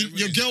hair,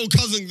 Your innit? girl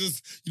cousin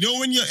just, you know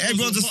when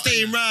everyone's just hot in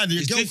staying that. round,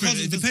 your It's girl different.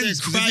 cousin It just depends.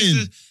 there 'cause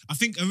crying. I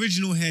think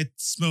original hair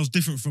smells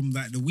different from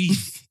like the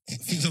weave. I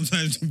think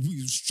sometimes the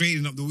weave,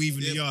 straightening up the weave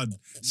in the Yeah. yard,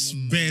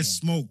 bare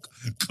smoke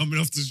coming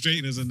off the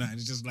straighteners and that. And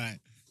it's just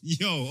like,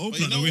 yo, But open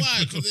you up know the why?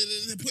 window.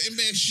 Because they're putting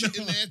their shit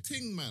in their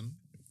thing, man.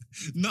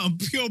 No,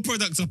 pure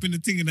products up in the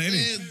thing and that, Yeah,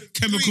 innit?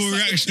 Chemical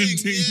grease up the reaction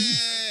thing.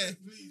 Yeah.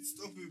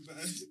 Stop it,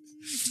 man.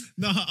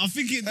 No, I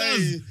think it does.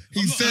 Hey, he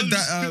I'm not- said I'm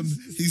that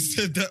just- he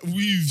said that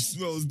weave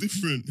smells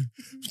different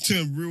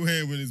to real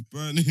hair when it's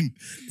burning.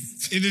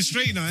 in the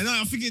straightener. No,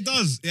 I think it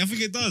does. Yeah, I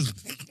think it does.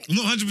 I'm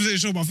not 100%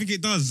 sure, but I think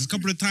it does. There's a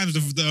couple of times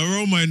the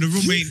aroma in the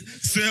room ain't.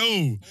 Say,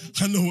 oh,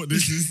 I know what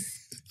this is.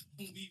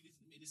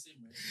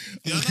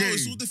 Yeah, I Okay. know,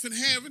 it's all different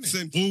hair, innit?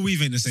 Same. All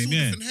weave ain't the It's same, all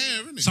yeah. different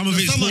hair, innit? Some of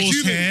it's Some are horse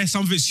human. hair,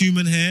 some of it's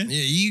human hair.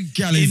 Yeah, you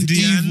gal is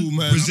Indian, evil,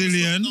 man.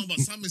 Brazilian. No, but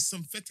some is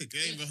synthetic.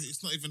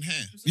 It's not even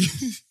hair.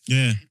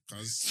 Yeah.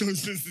 Cause So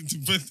it's listening to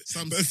best.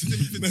 some That's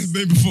synthetic.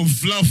 maybe from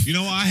fluff. You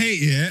know what I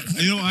hate, yeah?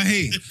 You know what I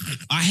hate?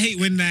 I hate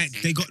when like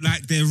they got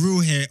like their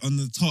real hair on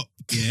the top,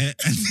 yeah,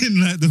 and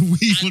then like the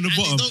weave on the And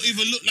bottom. it don't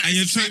even look like And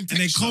you're it's the trying, same and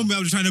they texture. comb me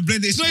up trying to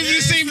blend it. It's not even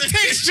the same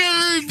texture,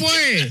 rude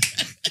boy.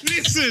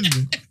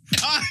 Listen,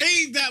 I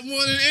hate that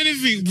more than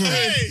anything, bro.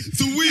 Hey,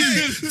 The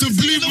weave, the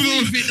bleep the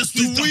weave bit, just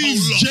the with the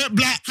weave's whole lot. jet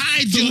black.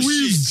 Hide The your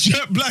weave's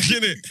jet black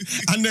in it,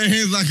 and their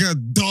hair's like a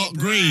dark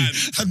grey,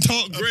 a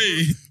dark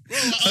grey, Bro,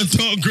 a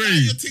dark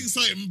grey. Your thing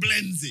so it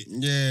blends it.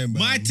 Yeah, man.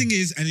 My thing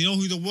is, and you know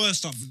who the worst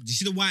stuff? You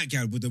see the white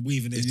gal with the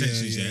weave in their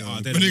textures, yeah?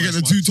 Oh, they're when the they get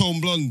the worst ones. two-tone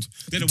blonde,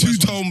 They're the the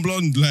worst two-tone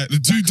blonde, like the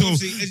two-tone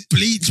obviously, it's-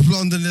 bleach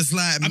blonde, and it's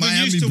like I've been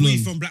Miami used to blonde.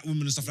 weave from black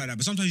women and stuff like that,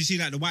 but sometimes you see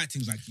like the white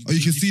things, like Oh,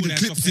 you can see pull the their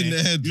clips soft in hair.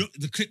 their head. You don't,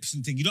 the clips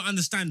and thing. You don't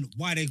understand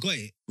why they got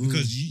it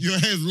because Your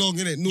hair's long,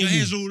 innit? Normal. your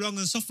hair's all long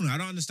and soft. I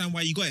don't understand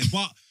why you got it,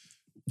 but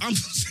I'm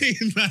saying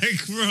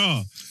like,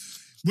 bro,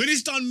 when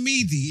it's done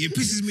meaty, it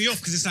pisses me off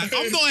because it's like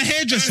I'm not a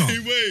hairdresser. Hey,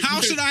 wait, How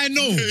wait, should I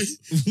know?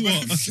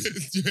 Man What?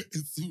 says your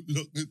hair's too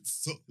long and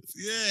soft.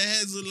 Yeah,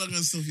 hair's all long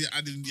and stuff. Yeah, I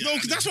didn't. No,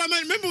 because that's what I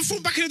meant. Remember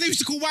from back in the day, we used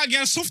to call white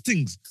guys soft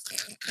things.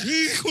 We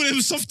used to call them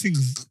soft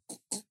things.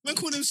 Man,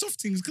 call them soft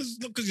things because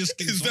not because your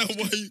skin Is soft. that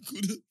why you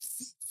couldn't?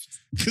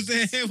 Because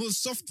their hair was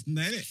soft and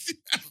that, innit?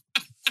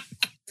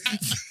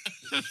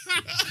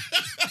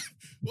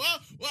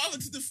 What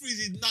happened to the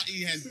freezing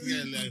nutty head?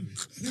 Yeah,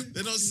 like,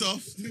 they're not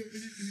soft.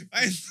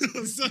 I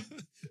know, so,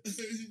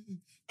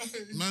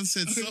 Man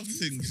said soft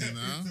things, you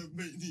know.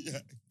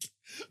 Maniac.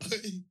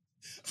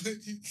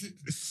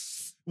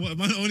 what,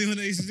 am I the only one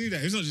that used to do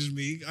that? It's not just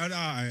me. I've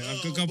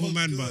got a couple Oh,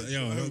 man, God. but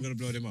yo, I'm not going to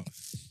blow them up.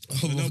 Oh,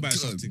 I know my about God.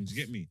 soft things,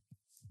 you get me?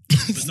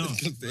 But no,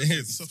 The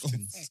hair's Soft soft.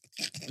 things.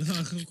 no,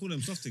 I can call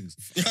them soft things.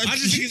 I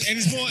just think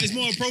it's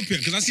more appropriate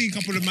because I see a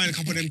couple of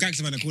them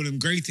gangster man that call them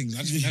grey things.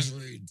 I just think that's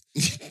rude.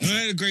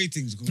 No, the grey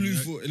things. Blue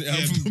foot in it.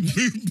 Yeah,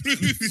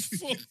 blue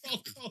foot.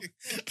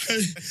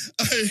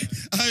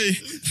 Hey,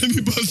 let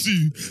me bust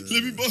you.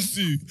 Let me bust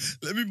you.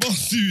 Let me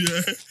bust you,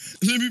 yeah.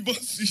 Let me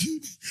bust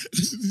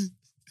you.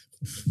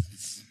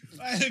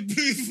 I had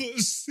blue foot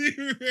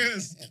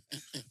serious.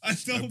 I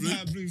know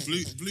about blue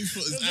foot. Blue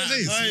foot is That's what out. it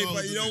is. Hey,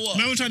 but you know what?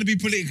 Man, we're trying to be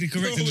politically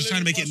correct Bro, and just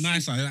trying to make it let me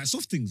nicer. Like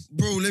soft things.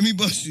 Bro, let me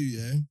bust you,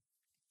 yeah.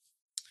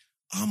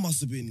 I must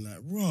have been like,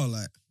 raw,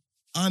 like,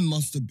 I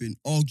must have been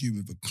arguing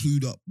with a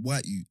clued up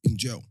white youth in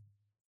jail.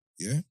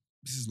 Yeah?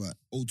 This is like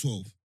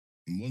 012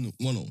 in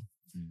 1-0.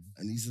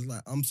 And he's just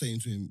like, I'm saying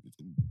to him,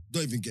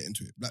 don't even get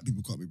into it. Black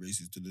people can't be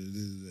racist.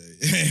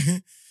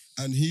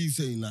 And he's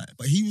saying like,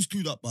 but he was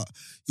screwed up, but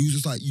he was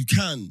just like, you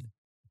can,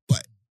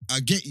 but I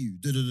get you,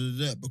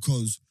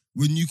 because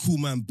when you call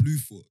man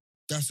Bluefoot,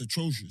 that's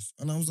atrocious.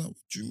 And I was like, what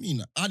do you mean?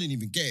 Like, I didn't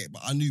even get it,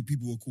 but I knew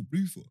people were called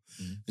Bluefoot.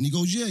 And he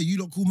goes, yeah, you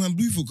don't call man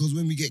Bluefoot because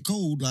when we get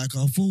cold, like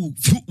our foot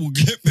will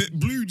get a bit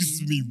blue. This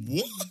is me,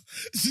 what?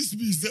 This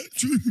is that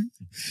true?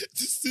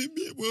 Just say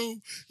me, well,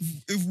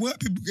 if white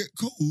people get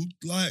cold,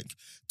 like,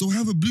 they'll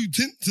have a blue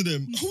tint to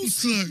them. I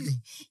was like,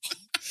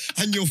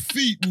 and your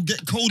feet will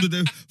get colder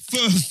than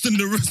first than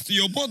the rest of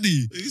your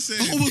body. He said,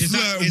 I was Is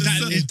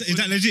like,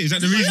 that legit? Is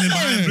that the reasoning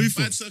behind bad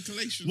Bluefoot?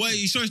 circulation. Well,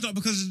 you sure it's not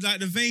because of like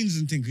the veins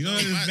and things? You know, No,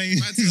 the bad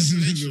veins.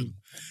 circulation.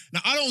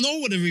 Now I don't know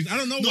what the reason. I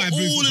don't know why Not all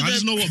Bluefoots. of I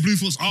just them- know what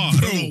Bluefoots are. I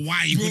don't know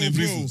why you call them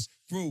Bluefoots.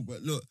 Bro,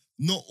 but look,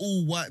 not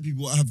all white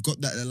people have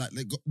got that. They're like,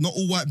 not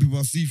all white people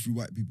are see-through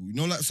white people. You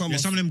know, like some Yeah,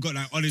 of some of them got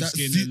like olive that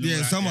skin. see- and all yeah,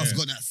 that, some of us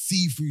got that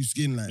see-through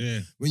skin, like Yeah,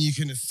 when you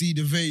can see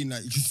the vein,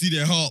 like you can see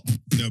their heart.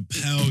 the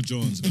pale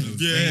Johns. The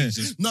Yeah, veins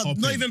just not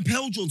popping. even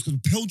pale Johns, because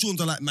pale Johns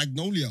are like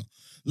Magnolia.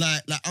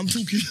 Like I'm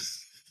talking.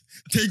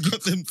 They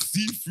got them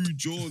see-through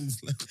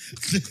Johns. Like,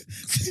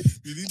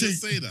 Did he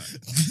just say that?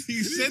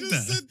 He said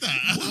that. Said that.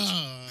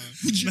 Ah.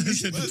 Man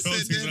said the Man pale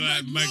said things they're are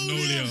like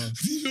Magnolia.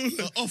 you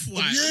know, like,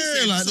 Off-white.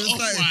 yeah, like it's it's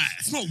like off-white.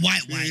 it's not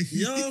white.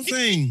 You know what I'm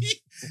saying?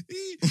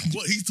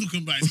 What he's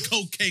talking about is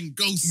cocaine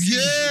ghosts.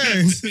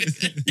 Yeah,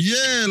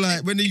 yeah.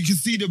 Like when you can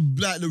see the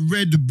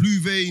red, the blue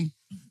vein.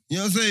 You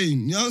know what I'm saying?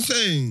 You know what I'm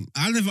saying?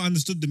 I never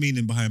understood the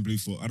meaning behind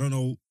Bluefoot. I don't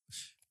know.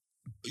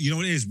 You know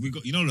what it is? We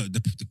got, you know, look,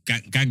 the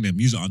gang them.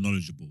 Users are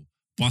knowledgeable.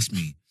 Bust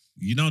me.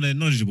 You know they're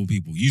knowledgeable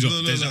people.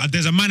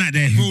 There's a man out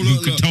there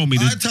who could tell me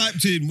I that.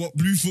 typed in what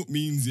Bluefoot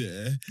means,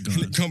 yeah. Go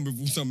And on. it come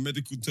with some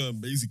medical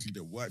term, basically,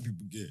 that white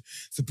people get.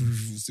 It's a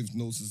peripheral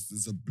symptosis.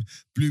 There's a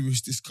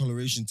bluish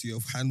discoloration to your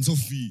hands or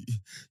feet,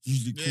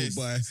 usually caused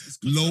by it's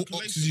called low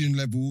circulation. oxygen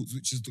levels,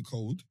 which is the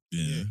cold.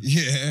 Yeah.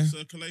 Yeah.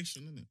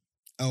 Circulation, isn't it?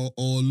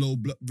 Or low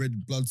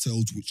red blood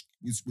cells, which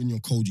is when you're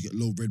cold, you get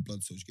low red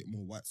blood cells. You get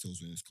more white cells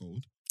when it's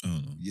cold. I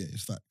don't know. Yeah,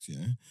 it's facts,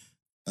 yeah.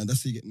 And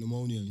that's how you get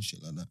pneumonia and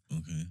shit like that.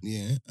 Okay.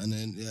 Yeah. And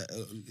then,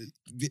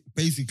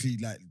 basically,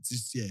 like,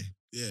 just, yeah.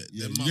 Yeah.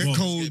 Yeah, their you mouths get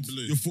cold, get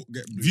blue. your foot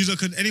get blue. Views,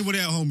 can anybody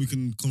at home who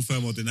can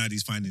confirm or deny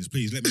these findings?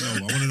 Please let me know.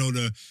 I want to know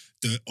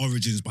the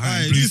origins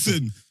behind Hey, Bluefoot.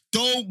 listen,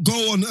 don't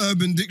go on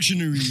Urban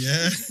Dictionary,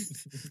 yeah?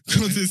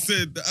 Because it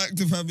said the act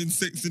of having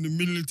sex in the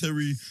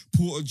military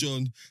porta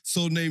john,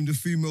 so named the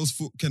female's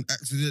foot can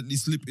accidentally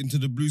slip into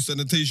the blue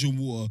sanitation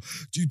water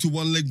due to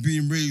one leg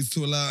being raised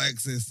to allow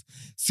access.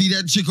 See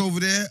that chick over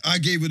there? I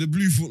gave her the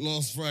blue foot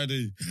last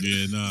Friday.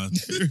 Yeah, nah.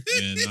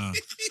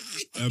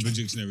 Urban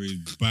Dictionary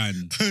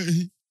ban.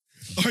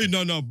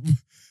 Oh, no.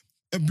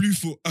 A blue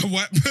foot, a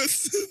white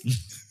person.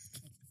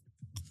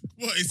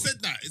 What? It said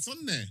that. It's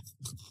on there.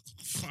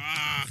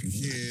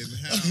 Fucking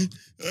hell.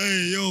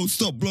 Hey, yo,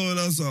 stop blowing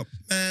us up.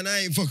 Man, I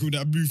ain't fucking with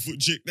that blue foot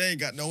chick. They ain't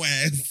got no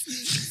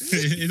ass.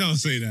 It don't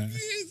say that.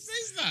 It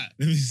says that.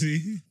 Let me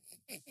see.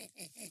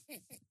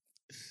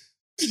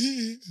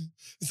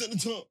 It's at the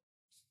top.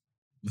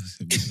 I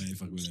ain't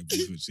fucking with that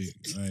Bluefoot chick.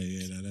 Oh,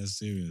 yeah, that's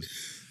serious.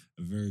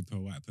 A very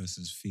pale white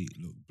person's feet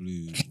look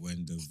blue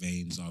when the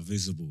veins are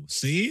visible.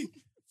 See?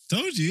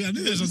 Told you. I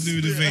knew there was something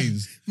to do with the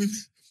veins.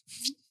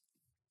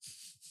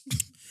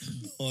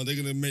 Oh, they're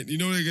gonna make. You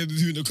know what they're gonna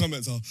do in the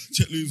comments?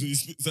 Chet Lewis when he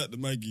spits out the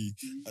Maggie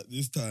at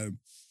this time.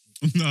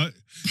 No,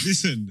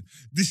 listen.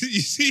 You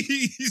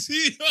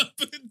see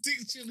Urban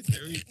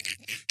Dictionary.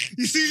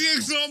 You see the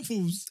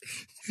examples.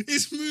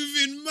 It's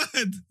moving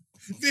mad.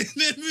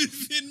 They're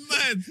moving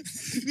mad.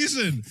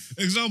 Listen,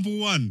 example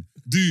 1.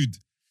 Dude,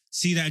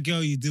 see that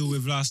girl you deal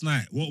with last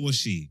night? What was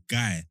she?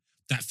 Guy.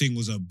 That thing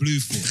was a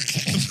Bluefoot.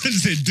 I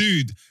said,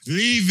 dude,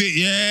 leave it,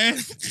 yeah?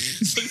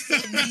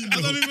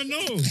 I don't even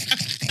know.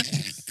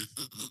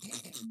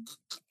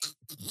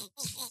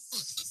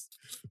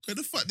 Where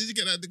the fuck did you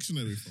get that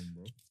dictionary from,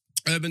 bro?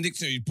 Urban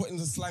Dictionary, put in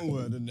the slang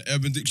word, and the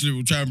Urban Dictionary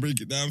will try and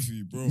break it down for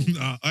you, bro.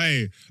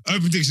 Hey,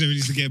 Urban Dictionary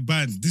needs to get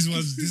banned. This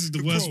is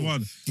the worst Bro,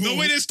 one. bro. No,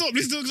 wait, then stop.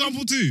 Listen to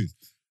example 2.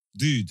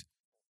 Dude,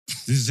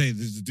 this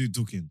is the dude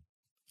talking.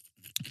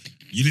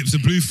 Your lips are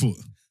Bluefoot.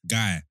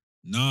 Guy,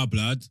 nah,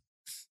 blood.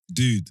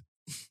 Dude,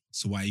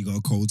 so why you got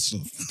a cold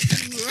sock?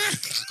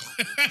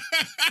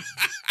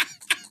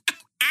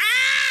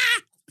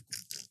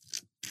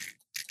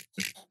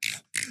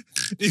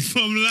 If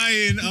I'm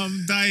lying,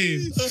 I'm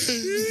dying. This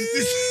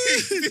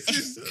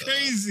is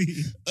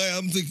crazy. Hey,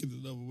 I'm thinking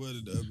another word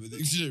in the Urban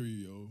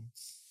Dictionary, yo.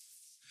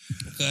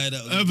 Okay,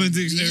 that was- Urban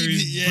Dictionary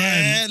Leave is it,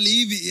 banned.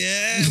 leave it,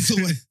 yeah. So,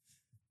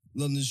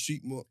 London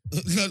Street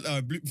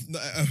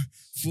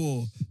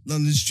for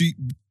London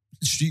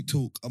Street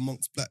talk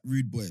amongst black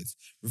rude boys,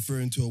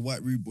 referring to a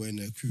white rude boy in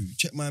their crew.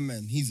 Check my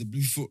man, he's a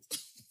Bluefoot.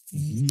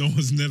 No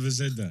one's never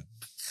said that.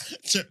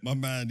 Check my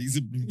man, he's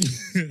a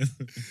Bluefoot.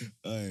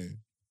 Aye.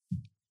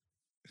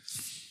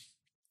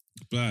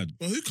 Blood.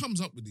 But who comes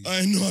up with these? No,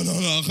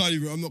 I can't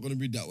even. I'm not gonna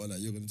read that one out.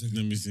 You're gonna take it.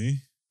 Let me see.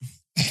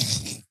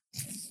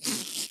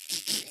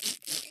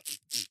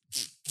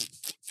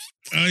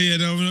 Oh yeah,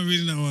 no, I'm not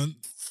reading that one.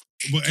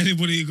 But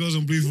anybody who goes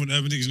on Bluefoot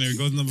Urban Dictionary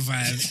goes number 5.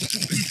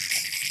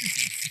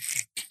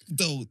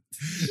 Don't.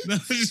 No,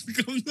 just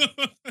come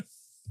on.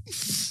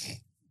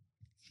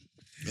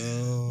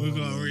 We're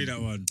gonna read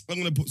that one. I'm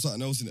gonna put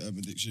something else in the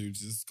Urban Dictionary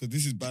just because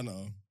this is banner.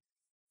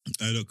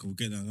 Hey, look, we'll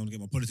get that. I'm gonna get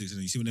my politics in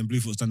it. You see when them blue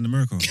foot's done in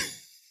America?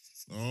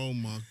 Oh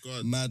my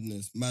God.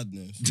 Madness.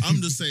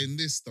 I'm just saying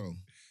this though.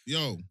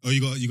 Yo. Oh,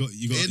 you got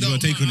a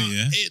take on it,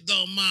 yeah? It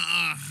don't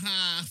matter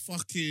how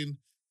fucking.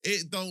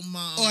 It don't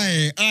matter.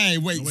 Wait, Oh,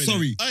 wait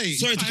sorry. Hey,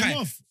 Sorry to cut him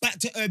cut. off. Back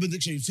to Urban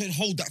Dictionary. So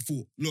hold that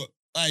thought. Look,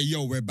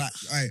 yo, we're back.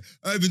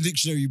 Urban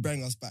Dictionary,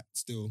 bring us back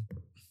still.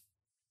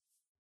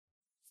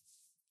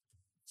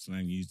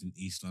 Slang used in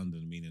East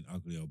London, meaning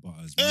ugly or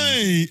butters.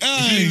 Hey, It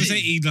doesn't even say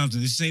East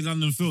London. It say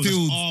London Fields. That's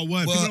Fields. our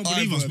word. Well, People don't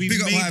believe us. We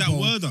big up made that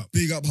Hypo. word up.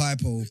 Big up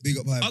Hypo.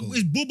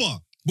 It's Bubba.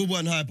 Bubba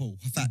and Hypo.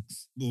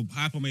 Facts. Well,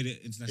 Hypo made it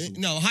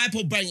international. No,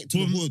 Hypo bang it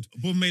to the wood.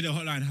 Bubba made it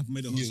hotline. Hypo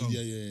made it hot Yeah, song.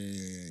 yeah.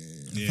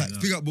 Yeah, Facts. no.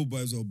 Big up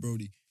Bubba as well,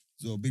 Brody.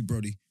 So big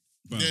Brody.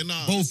 Bro. Yeah,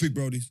 nah. Both big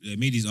Brodies. Yeah,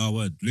 Meady's our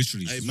word,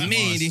 literally. Hey, from,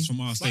 Meaty.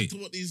 from our Back state. to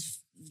what these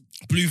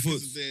Bluefoot.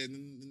 is there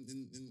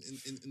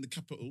in the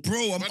capital.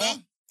 Bro, I'm Brother, up.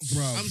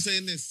 Bro. I'm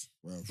saying this,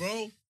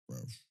 bro.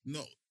 Bro.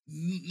 Not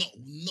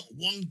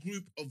one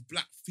group of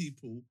black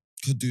people.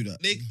 Could do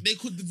that. They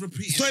could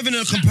repeat. It's not even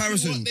a exactly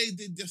comparison. What they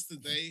did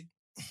yesterday,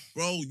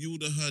 bro. You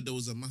would have heard there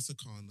was a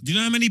massacre. Do you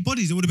know how many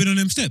bodies there would have been on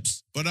them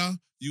steps? Brother,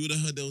 you would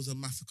have heard there was a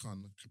massacre.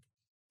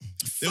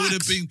 There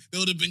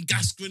would have been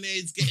gas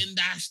grenades getting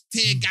dashed,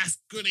 tear gas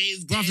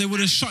grenades. Bruv, they getting would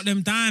have dashed. shot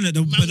them down at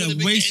the, Man the would've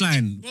been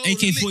waistline. getting- bro,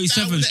 licked down with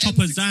AK-47s, the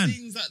choppers down.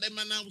 M16s that them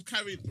man now was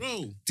carrying,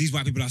 bro. These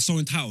white people are so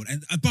entitled.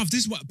 And bruv,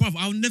 this is what, bruv,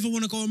 I'll never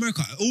want to go to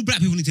America. All black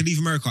people need to leave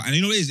America. And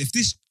you know what it is? If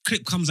this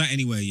clip comes out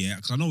anywhere, yeah,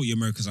 because I know what you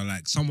Americans are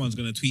like, someone's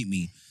going to tweet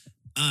me,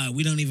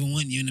 we don't even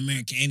want you in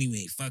America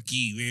anyway. Fuck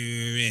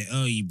you.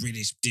 Oh, you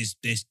British, this,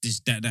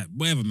 that.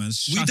 Whatever, man. We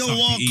Shut don't up,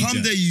 want you to come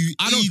idiot. there, you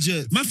I don't-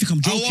 Egypt. Man, think I'm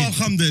I joking. want to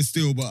come there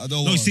still, but I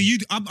don't No, want. see,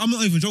 I'm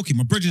not even joking.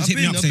 My brethren's hit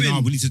me up saying,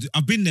 been. we need to do,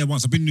 I've been there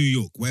once. I've been in New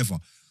York, whatever.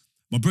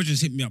 My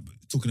brethren's hit me up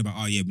talking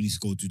about, we need to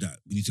go do that.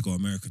 We need to go to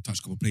America, touch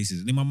a couple of places.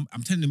 And then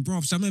I'm telling them, bro,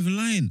 I'm not even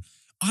lying.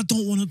 I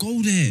don't want to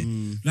go there.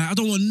 Like, I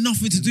don't want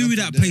nothing to do with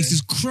that Nothing place. there.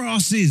 It's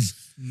crosses.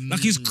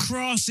 Like, it's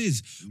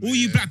crosses. All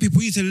you black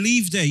people need to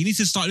leave there. You need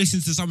to start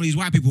listening to some of these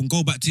white people and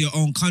go back to your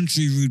own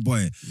country, rude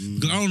boy.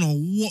 Because I don't know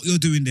what you're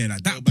doing there.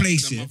 Like, Go that back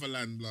place, to the yeah,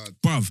 motherland, blood.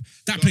 bruv,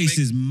 that Stop place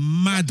make- is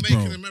mad, Stop bro.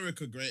 making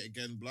America great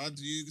again, blood.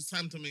 It's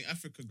time to make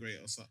Africa great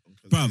or something.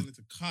 'Cause Bruv, you need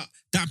to cut.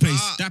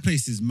 That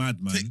place is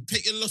mad, man.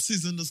 Take your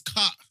losses and just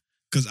cut.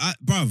 Because,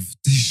 bruv,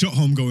 they shot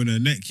homegirl in her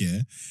neck,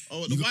 yeah?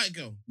 Oh, the white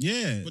girl.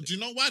 Yeah. But do you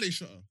know why they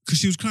shot her? Because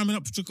she was climbing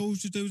up to go,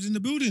 they was in the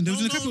building. They was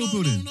in the Capitol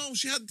building. No.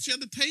 She had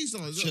the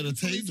taser. She had a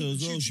taser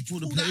as well. She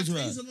pulled the taser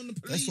out. on the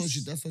That's police. what she.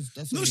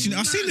 That's No, what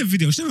I've seen the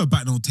video. She never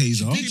backed no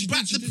taser. She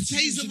backed the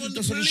taser on the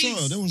That's what they shot her.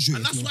 police. They won't shoot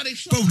And us, that's no. why they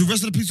shot Bro, her. the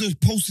rest of the people was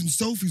posting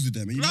selfies with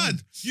them. Are you Blood,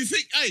 mad? you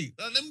think, hey,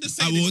 let me just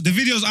say Well, this.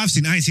 the videos I've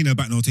seen, I ain't seen her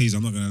back no taser.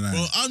 I'm not going to lie.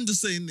 Bro, I'm just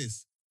saying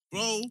this.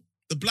 Bro,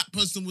 the black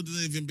person wouldn't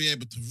even be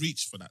able to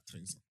reach for that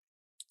taser.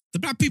 The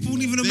black people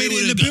wouldn't even have They made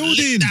it in would've the got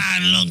building. licked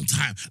down a long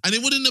time. And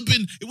it wouldn't have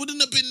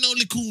been no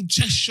little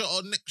chest shot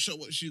or neck shot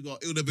what she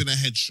got. It would have been a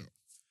headshot.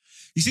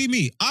 You see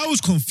me? I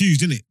was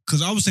confused, innit?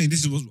 Because I was saying,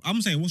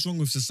 I'm saying, what's wrong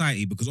with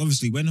society? Because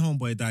obviously, when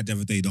Homeboy died the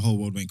other day, the whole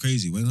world went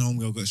crazy. When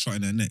Homegirl got shot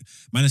in her neck,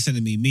 man is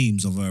sending me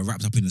memes of her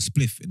wrapped up in a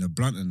spliff, in a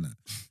blunt and that.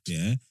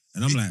 Yeah?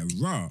 And I'm like,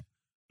 raw.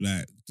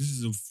 Like, this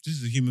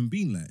is a human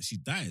being. Like, she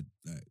died.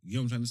 Like, you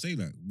know what I'm trying to say?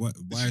 Like, why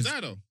She is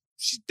died though.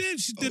 she's dead?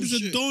 She's Oh, dead as a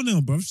shit.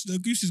 doornail, bro. The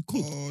goose is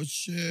cooked. Oh You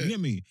shit! get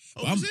me?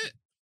 Oh, But was I'm- it?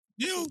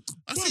 Yeah,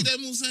 I bruv. see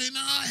them all saying,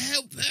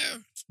 help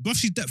her. Bruv,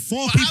 she's dead.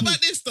 Four But how people.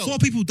 about this though? 4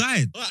 people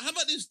died. All right, how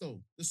about this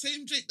though? The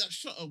same Jake that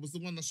shot her was the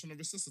one that's trying to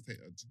resuscitate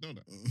her. Did you know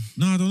that?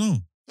 No, I don't know.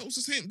 That was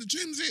the same. The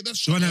same Jake that The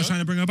shot one that her. was trying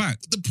to bring her back.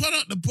 The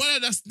brother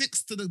that's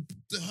next to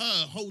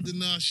her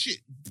holding her shit,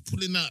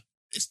 pulling her.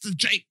 It's the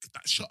Jake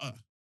that shot her.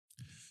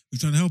 Who's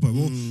trying to help her?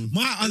 Well, And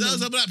that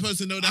was a black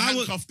person though that I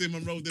was- handcuffed him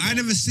and rolled him. I over.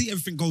 never see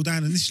everything go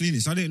down initially,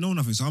 innit? So I didn't know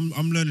nothing. So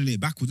I'm learning it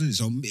backwards, innit?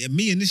 So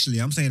me initially,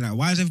 I'm saying like,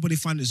 why does everybody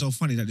find it so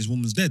funny that this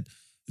woman's dead?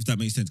 If that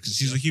makes sense, because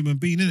she's a human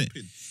being, innit?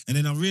 Pin. And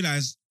then I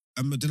realised,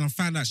 then I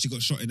found out she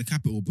got shot in the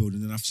Capitol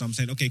building, and so I'm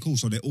saying, okay, cool.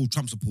 So they're all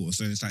Trump supporters.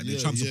 So it's like they're Yeah,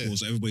 Trump yeah.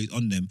 supporters, so everybody's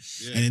on them.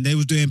 Yeah. And then they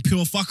was doing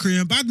pure fuckery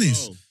and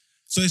badness. Bro,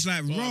 So it's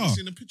like bro, have raw you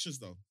seen the pictures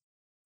though?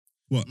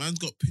 What? Man's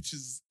got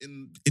pictures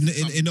in in the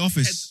some in the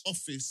office. head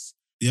office.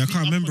 Yeah, I feet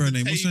can't up remember on her the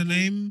name. What's her table.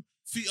 name?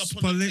 Feet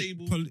up on the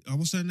table.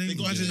 What's her name? They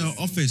got Imagine her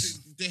office,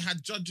 They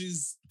had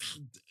judges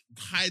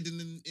hiding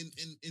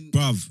in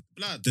bruv.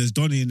 blood. There's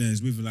Donnie in there.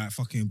 He's moving like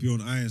fucking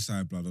Bjorn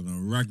Ironside blood on a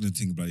Ragnar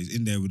thing blood. He's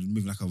in there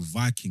moving like a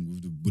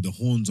Viking with the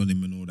horns on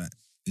him and all that.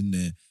 In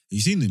there,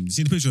 you seen him? You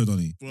seen the picture of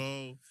Donnie?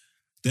 Bro,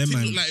 Them it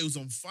man, looked like it was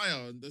on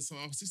fire. And there's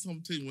I see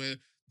something where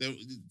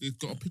they've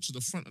got a picture of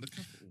the front of the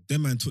Capitol.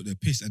 them man took their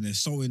piss and they're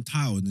so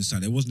entitled and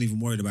stuff. They wasn't even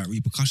worried about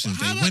repercussions.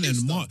 But how They about went this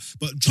and though? marched.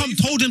 But Trump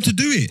told them to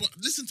do it. But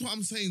listen to what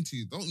I'm saying to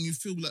you. Don't you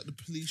feel like the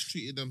police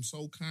treated them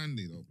so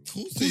kindly though? Bro? Of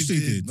course Of course they they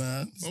did, did.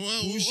 man. Well,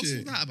 what's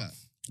Bullshit. that about?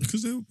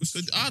 Because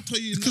I'll tell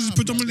you, because now, it's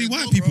predominantly bro,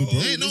 white people, bro.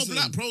 There ain't no Listen.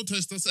 black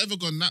protest that's ever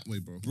gone that way,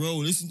 bro. Bro,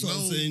 listen to what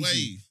I'm No saying. to way.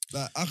 you.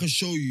 Like, I can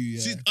show you, yeah.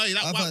 See, hey,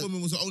 that I've white had-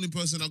 woman was the only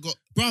person I got.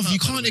 Bruv, hurt, you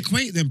by can't the way.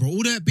 equate them, bro.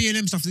 All that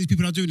B&M stuff that these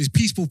people are doing is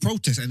peaceful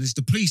protest, and it's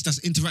the police that's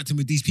interacting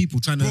with these people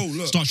trying to Bro,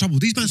 look. start trouble.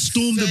 These men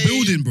stormed the Same-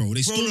 building, bro.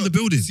 They Bro, stormed look, the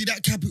building. See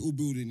that Capitol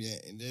building, yeah?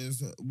 And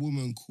there's a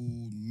woman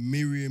called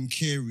Miriam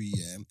Carey,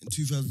 yeah? In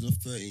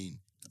 2013,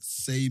 that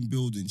same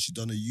building, she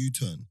done a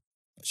U-turn.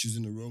 Like, she was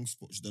in the wrong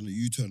spot. She done a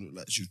U-turn, looked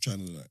like she was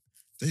trying to, like,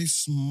 they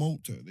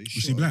smoked her. They Was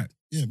shot she her. black?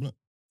 Yeah, black.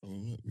 Oh,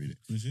 look, read it.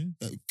 Was she?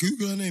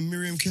 Google her name,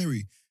 Miriam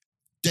Carey.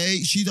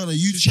 She done a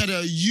U. She had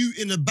a U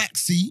in the back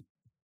seat,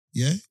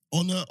 yeah,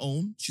 on her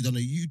own. She done a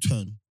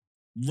U-turn,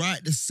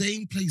 right the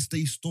same place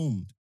they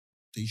stormed.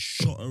 They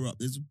shot her up.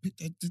 There's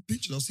a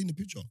picture. I've seen the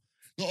picture,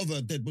 not of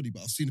her dead body,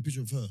 but I've seen a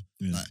picture of her.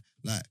 Yeah.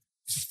 Like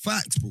it's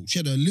facts, bro. She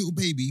had a little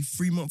baby,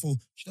 3-month old.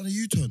 She done a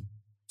U-turn,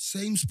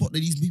 same spot that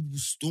these people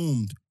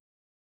stormed.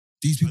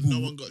 These And people,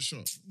 no one got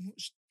shot.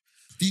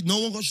 no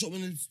one got shot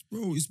when it's,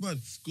 bro. It's mad.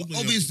 good when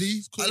Obviously, you're-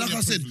 it's good when like I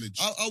you're said,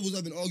 privileged. I was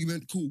having an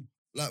argument, cool,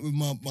 like with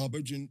my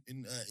brethren,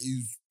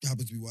 he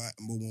happened to be white,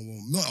 and blah, blah,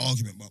 blah. Not an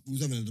argument, but we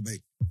was having a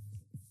debate.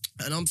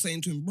 And I'm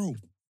saying to him, bro,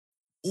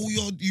 all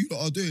you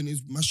lot are doing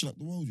is mashing up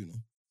the world, you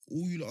know.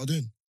 All you lot are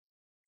doing,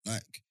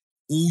 like,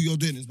 all you're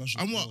doing is mashing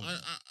up And the what?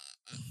 world.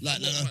 Like,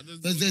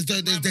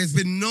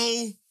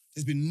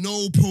 There's been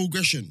no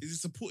progression. Is he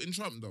supporting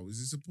Trump though? Is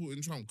he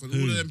supporting Trump? Because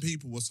Who? all of them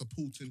people were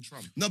supporting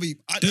Trump. No, but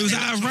There was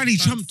at a rally.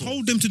 Trump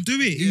told them to do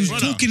it. He was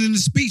Brother. talking in the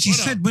speech. He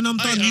Brother. said, "When I'm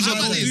done, Hey, you how lot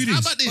about go this? do How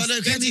this." about this? But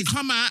the Then he kids-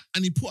 come out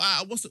and he put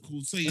out what's it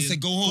called? Saying, They said,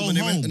 "Go home," and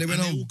they went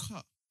home. all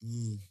cut.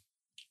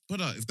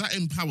 Brother, if that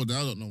empowered,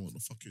 I don't know what the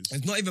fuck is.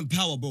 It's not even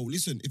power, bro.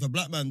 Listen, if a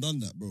black man done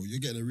that, bro, you're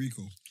getting a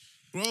RICO.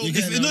 Bro, You're If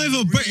getting not a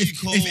even- but if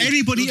RICO.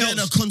 anybody You're getting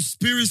else- a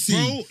conspiracy.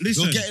 Bro,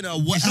 listen. You're getting a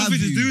what It's have nothing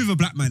to you. do with a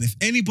black man. If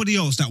anybody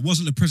else that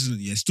wasn't the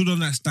president yet stood on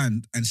that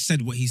stand and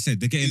said what he said,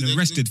 they're getting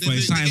arrested for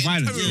inciting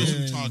violence.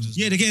 terrorism Yeah. charges.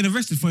 Yeah, they're getting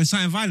arrested for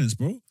inciting violence,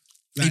 bro.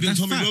 Like, Even that's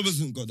Tommy facts.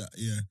 Robertson got that,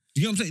 yeah.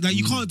 You get what I'm saying? Like,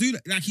 you can't do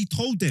that. Like, he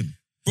told them.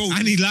 Bro,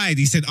 And he lied.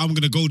 He said, I'm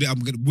going to go there.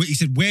 He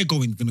said, we're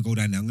going to go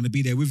down there. I'm going to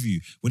be there with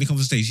you. When he comes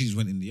to stage, he just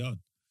went in the yard.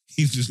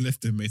 He just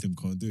left them, made them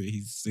can't do it.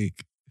 He's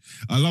sick.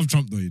 I love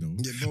Trump though, you know.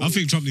 Yeah, bro. I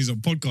think Trump needs a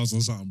podcast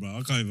or something, bro.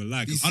 I can't even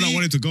lie. 'Cause You I don't see-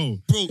 want it to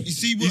go. bro, you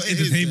see what It's it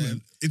is,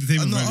 entertainment. I'm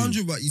Entertainment not value.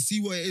 100, but you see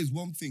what it is.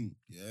 One thing,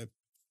 yeah.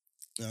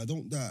 I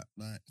don't that.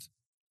 Like,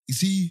 you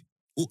see,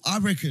 I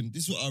reckon,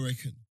 this is what I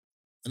reckon.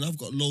 And I've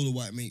got a load of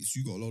white mates.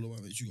 You got a load of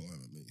white mates. You got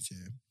white mates,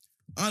 yeah.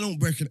 I don't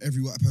reckon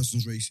every white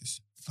person's racist.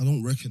 I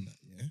don't reckon that,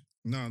 yeah.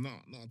 No,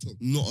 not at all.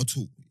 Not at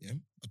all, yeah.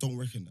 I don't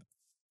reckon that,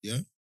 yeah.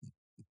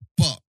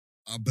 But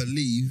I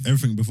believe.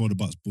 Everything before the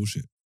butt's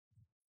bullshit.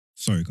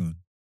 Sorry, go on.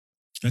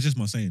 That's just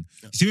my saying.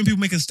 Yeah. See, when people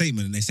make a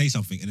statement and they say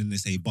something and then they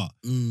say but,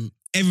 Mm,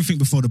 everything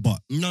before the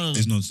but no.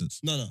 is nonsense.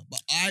 No.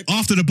 But I.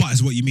 After the but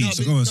is what you mean. No,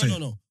 So but- go on and no, say no, it.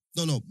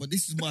 no. No, but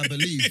this is my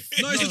belief.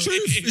 No, it's the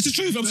truth. It's the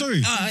truth. I'm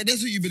sorry.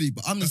 That's what you believe,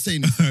 but I'm just saying.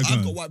 Go I've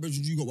on. got white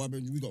brethren, you got white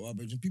brethren, we got white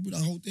brethren. People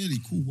that hold daily,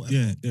 cool, whatever.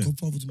 Yeah, yeah.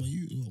 Godfather to my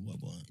youth,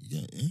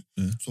 yeah.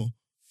 Yeah. So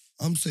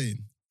I'm saying,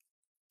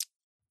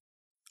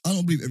 I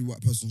don't believe every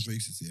white person's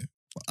racist, yeah,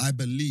 but I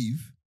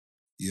believe,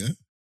 yeah,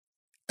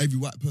 every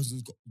white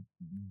person's got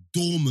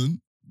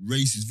dormant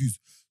racist views.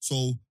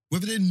 So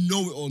whether they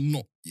know it or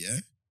not, yeah,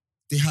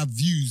 they have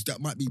views that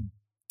might be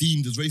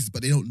deemed as racist,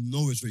 but they don't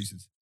know it's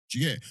racist. Do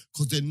you get it?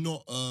 Because they're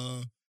not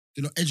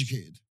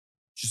educated.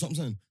 Do you see what I'm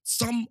saying?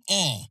 Some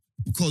are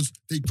because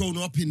they've grown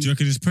up in. Do you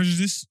reckon it's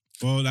prejudice?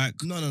 Or like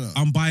No.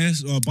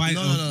 unbiased or bias,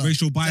 No.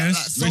 racial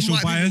bias? Some Racial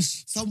white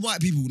bias?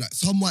 People,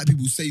 some white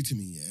people say to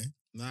me, yeah.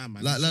 Nah,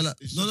 man. Like,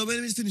 It's no, just- wait,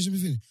 let me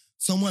finish.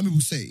 Some white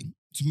people say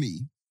to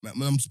me, like,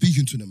 when I'm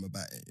speaking to them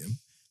about it, yeah,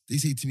 they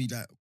say to me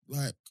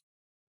like,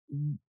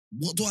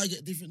 what do I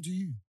get different to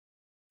you?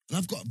 And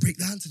I've got to break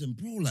down to them,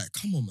 bro. Like,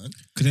 come on, man.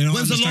 Because they don't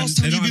When's the understand, last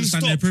time they don't you've been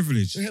understand their stopped?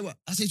 privilege. You hear what?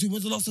 I say to him,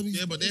 when's the last time you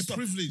Yeah, but they're stopped?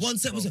 privileged. One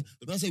second. bro.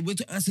 When I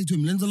say to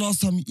him, when's the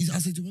last time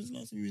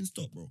you been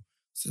stopped, bro?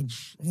 I said,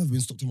 I've never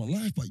been stopped in my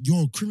life, but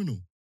you're a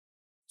criminal.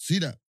 See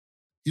that?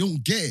 You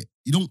don't get it.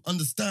 You don't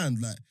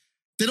understand. Like,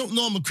 they don't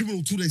know I'm a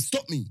criminal till they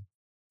stop me.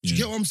 Do you Yeah.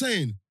 get what I'm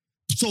saying?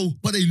 So,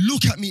 but they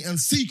look at me and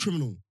see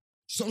criminal.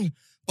 So,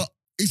 but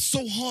it's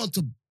so hard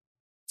to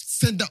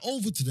send that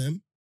over to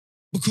them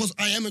because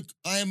I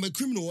am a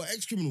criminal or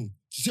ex-criminal. Do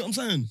you see what I'm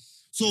saying?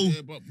 So,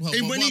 Yeah, but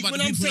and what when about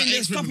the I'm people saying that they're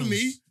ain't stopping me,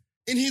 criminals?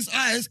 in his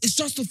eyes, it's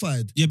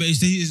justified. Yeah, but it's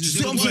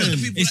See what I'm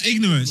saying? It's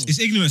ignorance. It's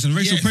ignorance and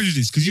racial Yes.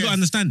 prejudice. Because you got to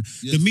Yes. understand,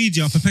 Yes. the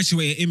media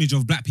perpetuate an image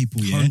of black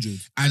people, yeah? 100.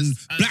 And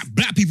As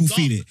black people dark,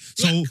 feel it.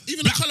 So,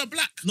 even black, the color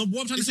black. no,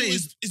 what I'm trying to say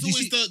is, It's you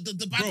always see,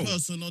 the bad bro,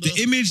 person or the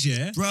image,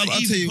 yeah? Bro, the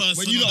I'll evil tell you, person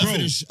when you or lot the- Bro,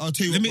 finish, I'll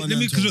tell you Let what me, my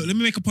let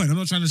me make a point. I'm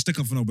not trying to stick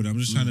up for nobody. I'm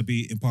just trying to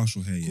be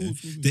impartial here, yeah?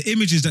 Cool. The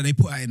images that they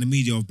put out in the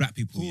media of black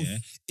people, Course. yeah,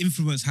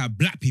 influence how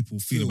black people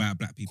feel Cool. about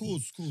black people.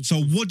 Course.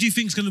 So what do you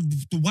think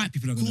the white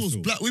people are Of going to course,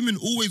 feel? black women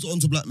always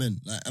onto black men.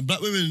 Like, and black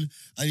women,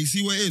 and you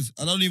see what it is.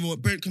 I don't even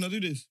want, Brent, can I do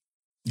this?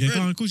 Yeah, go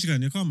on, of course you can.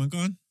 Yeah, come on, man, go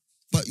on.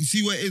 But you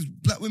see what it is.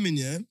 Black women,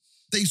 yeah,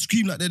 they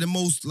scream like they're the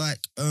most, like,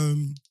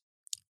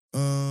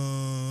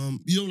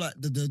 You know, like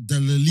the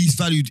least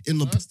valued in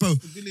the That's bro.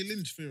 the Billy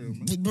Lynch theorem,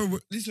 man. Bro,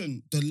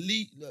 listen, the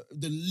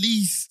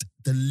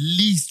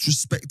least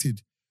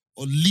respected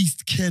or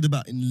least cared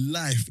about in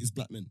life is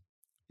black men.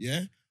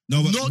 Yeah.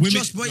 No, but Not women.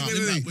 just wait.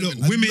 Look,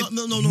 women. women.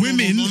 No,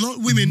 women. not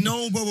women.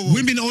 No, bro.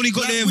 Women only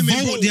got Black their women,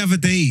 vote bro. the other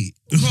day,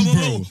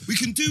 Bro. We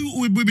can do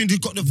with women who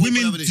got the vote.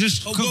 Women whatever they-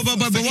 just bro, come but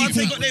for once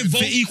they equal- got their for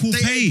vote, equal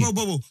pay. Bro.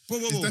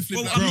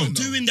 definitely black I'm women, not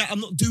though. doing that. I'm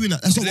not doing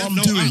that. That's not what I'm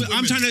No, doing.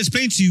 I'm trying to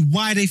explain to you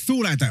why they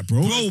feel like that,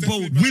 bro.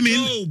 Bro.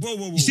 Women.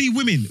 Bro. You see,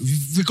 women,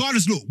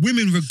 regardless of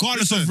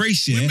Listen,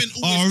 race, yeah, women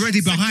always are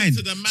already come second behind.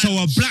 to the man. So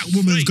a black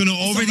woman's Straight. gonna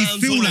It's a already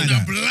man's feel vote. like And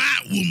that. a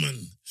black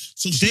woman.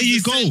 So she's There you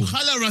the same go.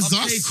 colour as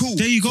Okay, us. cool.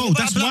 There you go. What about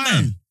That's a black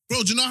why. man?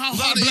 Bro, do you know how What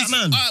hard about it a is?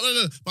 black man?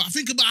 Alright, but I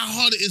think about how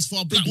hard it is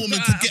for a black woman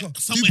to I get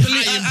somewhere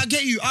high. I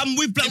get you. I'm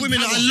with black in women.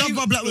 I power. love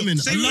my black women.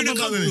 Say I you're love in my a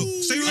black company.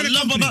 women. Say you're in I a love my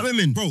company. black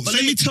women. Bro, But say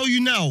let me you- tell you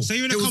now, say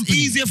you're in a it was company.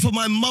 easier for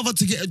my mother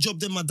to get a job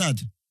than my dad.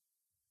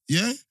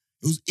 Yeah? It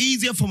was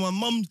easier for my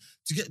mum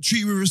to get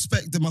treated with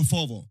respect than my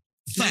father.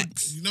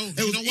 Facts. You know It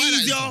was why that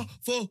is, easier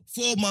though?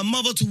 for my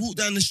mother to walk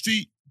down the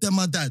street than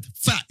my dad.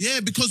 Facts. Yeah,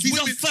 because These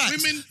women, are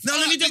facts. women. Now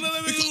let me because- wait,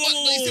 because-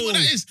 you see what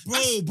that is?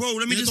 Bro,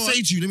 let me Yeah, just go say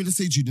on. to you. Let me just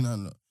say to you,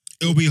 Dinan.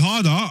 It'll be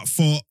harder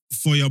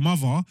for your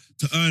mother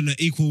to earn an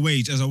equal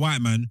wage as a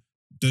white man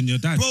than your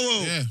dad.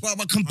 Bro, Yeah. but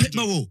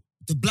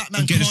the black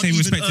man And get the can't same even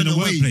respect in earn the a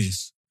wage.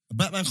 workplace. A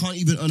black man can't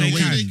even earn They a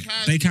wage.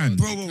 can. They can.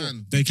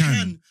 Bro. They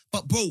can.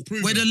 But bro,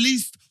 Prove we're it. the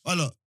least. Oh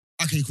look,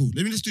 okay, cool.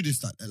 Let me just do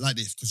this like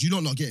this, because you're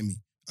not getting me.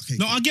 Okay.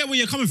 No, cool. I get where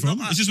you're coming from.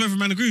 No, It's just whether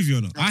man agree with you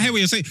or not. I hear what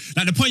you're saying.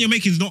 Like the point you're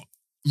making is not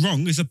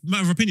wrong. It's a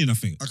matter of opinion, I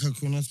think. Okay,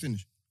 cool. Let's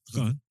finish.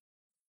 Go on.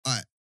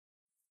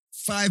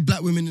 5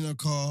 black women in a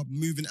car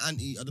moving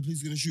anti. Are the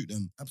police going to shoot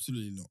them?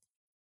 Absolutely not.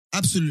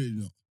 Absolutely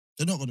not.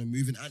 They're not going to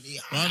move in anti.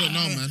 I don't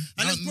know, man.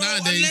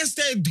 Unless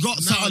they've got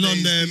something on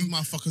Nowadays, them. these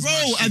motherfuckers Bro,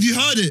 might have shoot you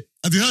heard it?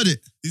 Have you heard it?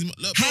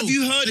 Look, Have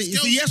you heard it? there's It's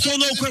a girls- yes or no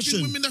there's been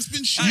question. Women that's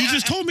been shot. You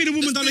just told me the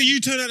woman There's done a been-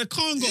 U-turn at the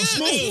car and got Yeah,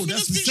 smoked. Bro, women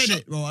that's that's the been said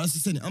it, bro. That's the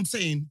said it. I'm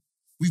saying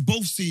we've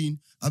both seen.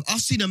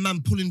 I've seen a man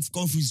going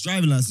through his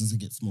driving license and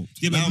get smoked.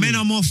 Yeah, but Now men me.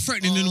 are more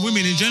threatening than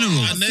women in general.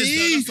 And there's-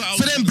 See? that's what I was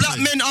So then gonna black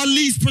say. men are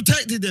least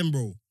protected then,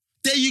 bro.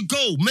 There you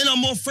go. Men are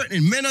more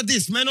threatening. Men are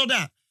this, men are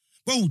that.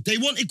 Bro, they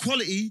want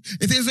equality.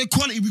 If there's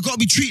equality, we got to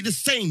be treated the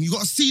same. You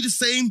got to see the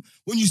same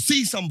when you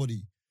see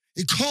somebody.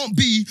 It can't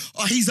be,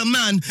 oh, he's a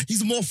man,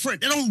 he's more threat.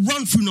 They don't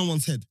run through no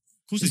one's head.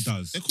 Of course it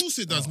does. Of course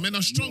it does. Men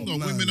are stronger,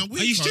 man. women are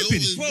weaker. Are you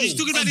stupid? It- Bro, You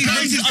talking about a these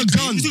gun's racist a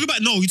gun.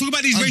 You talking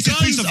about these A racist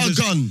police gun's a officers.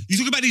 gun. You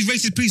talk about these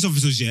racist police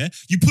officers, yeah?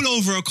 You pull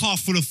over a car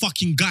full of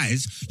fucking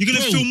guys, you're gonna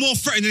Bro. feel more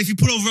threatened than if you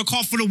pull over a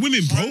car full of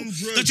women, bro.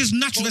 100. That's just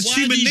natural. But That's why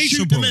do human you nature,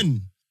 shoot bro. the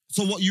men?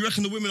 So what, you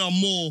reckon the women are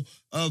more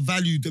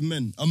valued than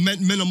men?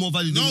 Men are more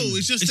valued than No, women?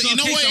 it's just It's that, you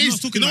not know a what case, it I'm is.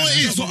 not talking You know about what that.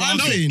 it is. That's what I'm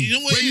No, saying. you know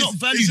what We're it is. not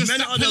valued. It's just Men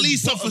that are the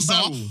police bottom officer.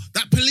 barrel.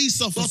 That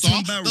police officer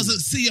Bottom barrel. doesn't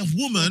see a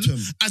woman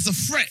Bottom. as a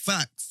threat.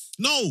 Facts.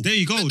 No. There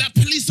you go. That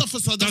police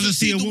officer Doesn't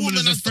see a the woman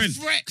as a the friend.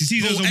 threat. Because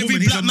he's Bro, as a every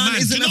woman, he's black a man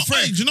man. isn't Do you a know,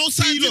 threat. do you know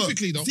See, look,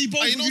 scientifically though? see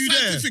both you know of you there.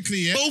 scientifically,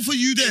 yeah. Both of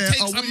you there It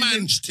takes are a Willie man.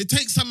 Lynched. It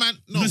takes a man.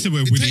 No. Listen,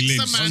 we're It Willie takes a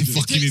Lynched. man. I'm It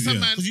fucking takes a idiot.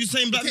 man. Because you're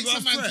saying black It takes people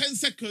a are man threat. 10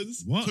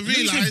 seconds What? to They don't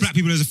say realise. black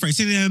people as a threat.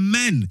 They say they're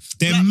men.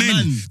 They're Black men.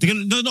 men. They're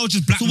gonna not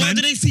just black So men. why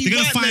do they see They're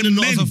gonna white find men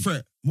not men. as a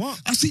threat?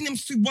 What? I've seen them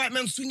see white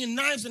men swinging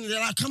knives and they're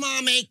like, come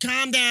on, mate,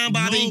 calm down,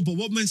 Bobby. No, but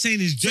what men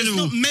saying is So it's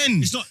general. not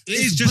men. It's not.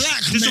 It's It's just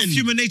black just men. of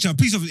human nature.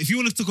 Police officer. If you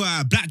want to talk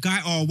about a black guy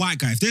or a white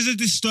guy, if there's a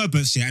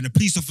disturbance here and a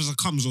police officer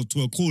comes or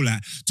to a call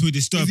out to a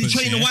disturbance,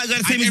 treating the yeah, white guy the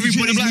and same as he's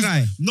treating the everybody's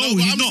black guy? No, No,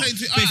 but he's I'm not. saying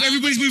to- But if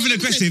everybody's moving let me say-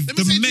 aggressive, let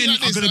the me say to you men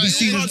like are this, going to be right?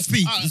 seen You Yeah. can't as.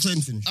 speak. Ah, Just let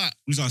him finish.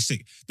 These are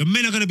sick. The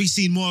men are going to be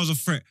seen more as a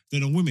threat than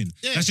the women.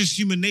 Yeah. That's just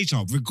human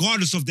nature,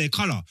 regardless of their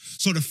color.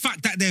 So the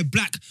fact that they're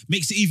black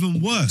makes it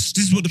even worse.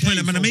 This is what the point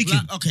that man are making.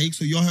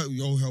 So you're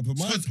helping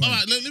my point. All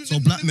right, So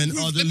black men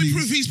are the Let me least.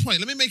 prove his point.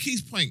 Let me make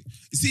his point.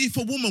 You see, if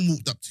a woman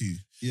walked up to you,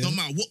 Yeah. no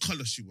matter what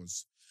color she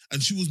was,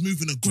 and she was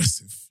moving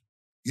aggressive,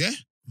 yeah?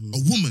 Mm.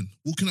 A woman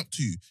walking up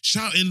to you,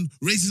 shouting,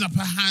 raising up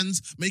her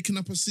hands, making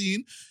up a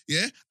scene,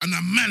 yeah? And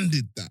a man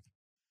did that.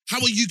 How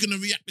are you going to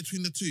react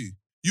between the two?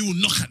 You will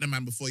knock at the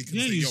man before you can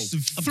Yeah, say, you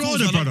yo. floor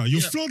the brother.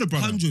 You floor the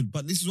brother. 100,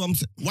 but this is what I'm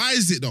saying. Why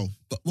is it though?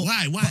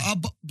 Why?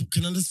 But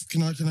can I just,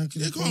 can I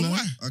Yeah, go on, now?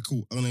 why? Alright,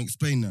 cool. I'm going to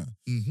explain now.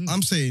 Mhm.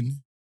 I'm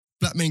saying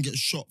black men get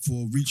shot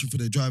for reaching for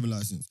their driving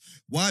license.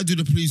 Why do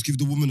the police give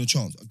the woman a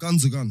chance? A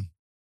gun's a gun.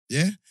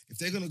 Yeah? If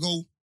they're going to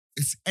go,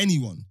 it's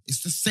anyone.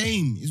 It's the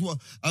same. It's what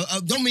I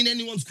don't mean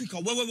anyone's quicker.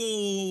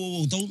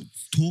 Whoa. Don't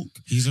talk.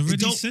 He's already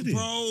Don't- said it.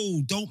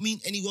 Bro, don't mean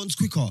anyone's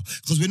quicker.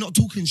 Because we're not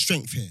talking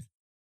strength here.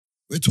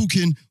 We're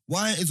talking,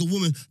 why is a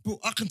woman, bro,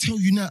 I can tell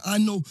you now, I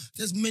know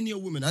there's many a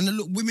women. And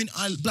look,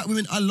 black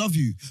women, I love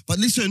you. But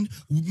listen,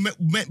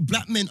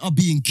 black men are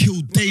being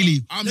killed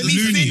daily. I'm Let the me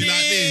loony finish,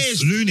 like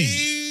this. Loony.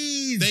 please.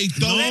 They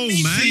don't No,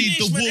 see man.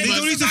 the woman. They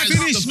don't need to as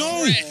finish. the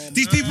No, threat.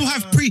 these people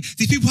have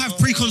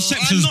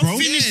preconceptions, I'm not bro.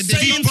 finished Yeah,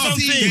 saying they don't something.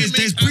 see women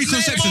There's as Mom,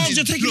 preconceptions.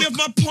 you're taking me Look,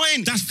 off my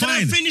point. that's Can I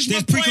fine. finish my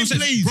There's point,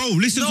 preconceptions. please. Bro,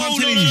 listen to what I'm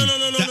telling you.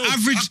 No. The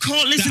average, I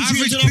can't listen the to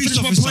you average until I police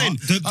finish my officer, point.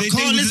 they I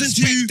can't would listen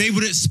to expect, you. they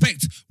would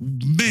expect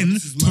men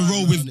This is to mad,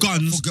 roll man. with I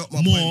guns forgot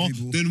my more point,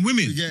 people. than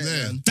women. Forget it,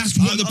 Yeah. man. That's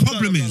what the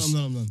problem is. I'm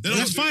done. They don't-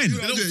 That's fine. They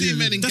don't see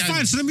men in That's gangs.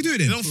 fine. So let me do it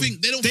then. They don't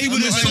think. They don't. They think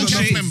would I'm not even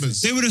associate.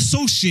 members. They would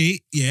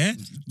associate, yeah,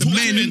 the Talk to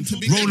men him to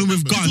be rolling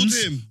with members. guns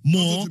Talk to him.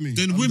 more Talk to me.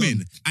 than I'm women,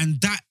 done.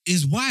 and that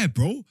is why,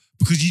 bro.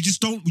 Because you just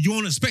don't, you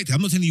won't expect it.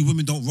 I'm not telling you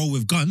women don't roll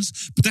with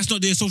guns, but that's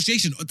not the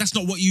association. That's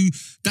not what you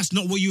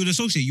would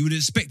associate. You would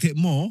expect it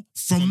more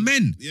from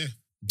men. Yeah.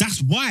 That's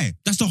why.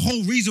 That's the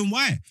whole reason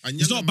why. And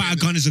It's younger not about men,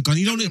 a gun is a gun.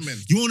 You younger don't. men.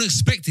 You won't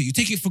expect it. You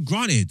take it for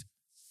granted.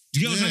 Do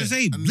you get what I'm trying to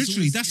say? And it's Literally,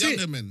 always that's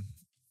younger it. Men.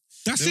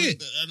 That's They-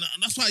 it. And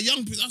that's why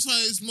young people. That's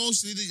why it's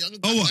mostly the young.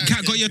 Oh, what? guys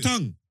Cat got get your it.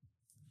 tongue.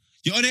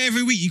 You're on it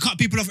every week. You cut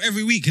people off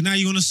every week, and now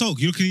you're on a sulk.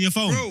 You're looking in your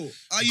phone. Bro,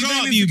 you Grow made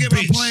up, me you forget my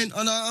bitch. point,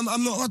 and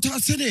I'm not. I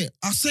said it.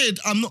 I said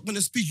I'm not going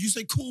to speak. You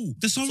said cool.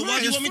 That's all so right, why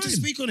do you that's want me to fine.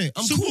 speak on it?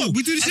 I'm So cool. what?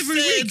 We do this I every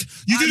said, week.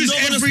 You do I'm this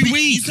not gonna every speak.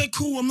 week. You said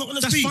cool. I'm not going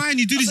to That's speak. fine.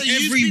 You do I this said, you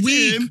every speak to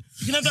week. him.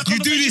 You can have that You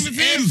do conversation this with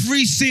him.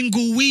 every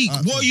single week.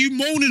 Alright, What cool. are you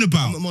moaning I'm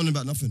about? not moaning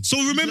about nothing. So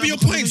remember You your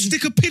can have a point. conversation.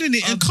 Stick a pin in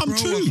it and come Bro,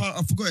 true.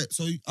 I forgot it.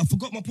 So I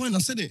forgot my point. I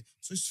said it.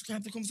 So you can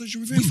have the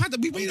conversation with him.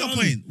 We made I'm our done.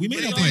 point. We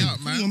made our Cool,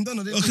 point. man. Cool, I'm done.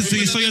 I didn't-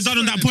 Okay, I so you're done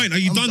on that point. Are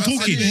you done I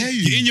talking? didn't hear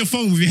you. You're in your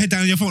phone with your head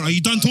down on your phone. Are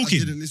you done I talking?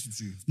 didn't listen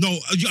to you. No.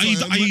 Are you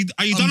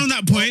Sorry, done on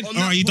that point, or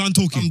are you done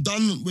talking? I'm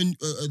done when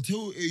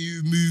until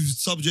you move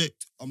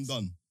subject. I'm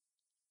done.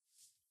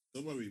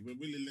 Don't worry, we're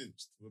really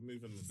lynched. We're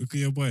moving on. Look at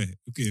your boy.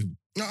 Look at him.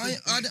 No, I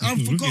Look at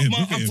him, look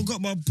at I him.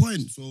 forgot my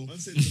point. So I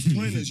said the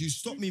point is, you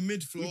stopped me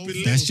mid flow.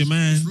 That's your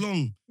man. It's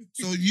long.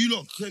 So you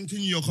lot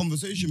continue your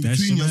conversation That's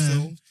between your man.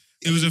 yourself.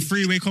 It was a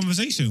three-way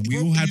conversation. We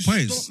Bro, all had you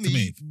points stopped to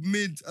me make.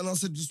 mid, and I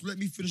said, just let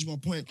me finish my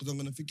point because I'm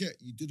gonna forget.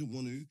 You didn't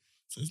want to,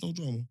 so it's no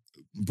drama.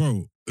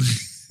 Bro.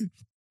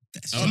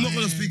 That's I'm not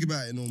your gonna man. speak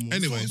about it no more.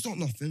 Anyway. So it's not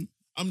nothing.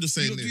 I'm just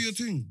You saying lot do this.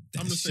 your thing.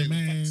 I'm just That's saying your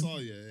the man. facts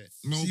are, yeah.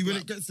 No See, when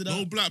black, it gets to that,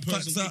 no black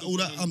person. facts out, could've all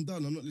that, gone on- I'm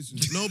done. I'm not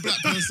listening. No black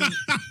person.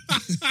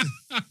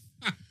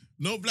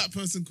 No black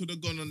person could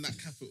have gone on that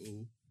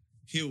Capitol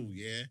Hill,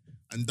 yeah,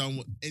 and done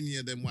what any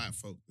of them white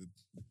folk did.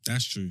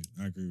 That's true.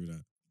 I agree with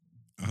that.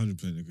 I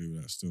 100% agree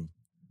with that still.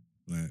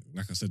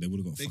 Like I said, they would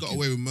have got They got fucking-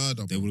 away with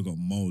murder. They bro. would have got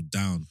mowed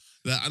down.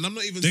 Like, and I'm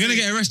not even. They're gonna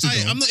saying- get arrested,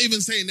 Aye, though. I'm not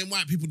even saying them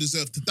white people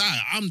deserve to die.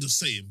 I'm just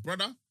saying,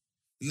 brother,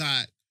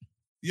 like,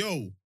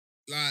 yo,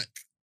 like,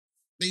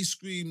 they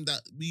scream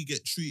that we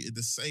get treated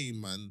the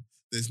same, man.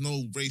 There's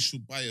no racial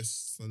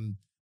bias and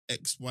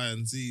X, Y,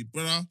 and Z,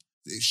 brother.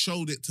 It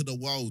showed it to the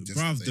world. Bruv,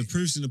 yesterday. the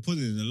proof's in the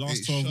pudding. In the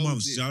last It 12 shows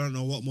months, it. I don't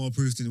know what more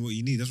proof than what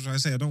you need. That's what I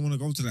say. I don't want to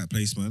go to that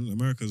place, man.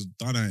 America's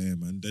done out here,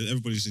 man.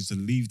 Everybody just needs to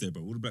leave there,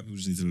 bro. All the black people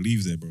just need to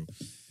leave there, bro.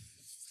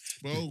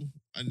 Bro,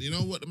 and you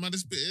know what the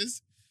maddest bit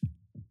is?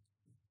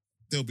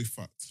 They'll be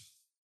fucked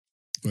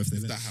What if they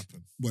if that left?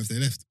 happened. What if they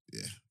left?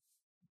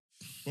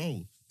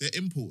 Bro, they're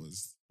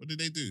importers. What did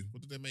they do? What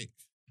did they make?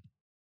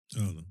 I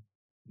don't know.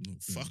 I'm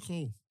not, Fuck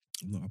all.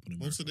 I'm not up on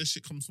America. Most of their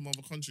shit comes from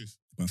other countries.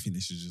 But I think they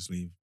should just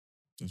leave.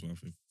 That's what I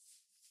think.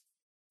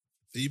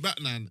 Are you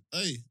back, Nan?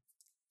 Hey,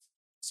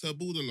 Sir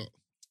Borderlot.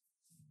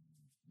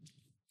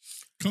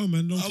 Come on,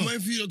 man. Don't I'm talk.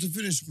 waiting for you lot to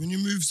finish. When you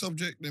move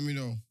subject, let me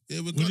know. Yeah,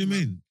 we're What good, do you man.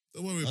 mean?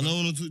 Don't worry I about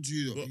don't want to talk to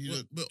you. Lot. But, You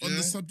lot- but on yeah?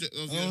 the subject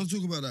of I don't want to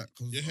talk about that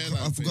because Your I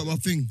hairline forgot thing. my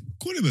thing.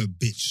 Call him a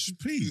bitch,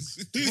 please.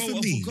 Do it Bro, for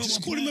I me. forgot Just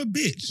my call him a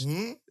bitch.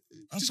 Huh?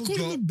 I Just call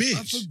him a bitch.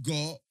 I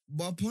forgot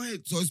my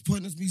point. So it's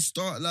pointless me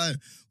start like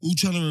all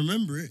trying to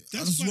remember it.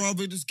 That's I just fine.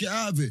 rather just get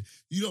out of it.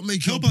 You don't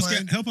make Help your us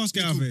point. get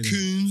out of Little it. then.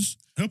 coons.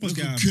 Help us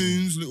get Little out of it.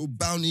 coons, little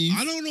bounties.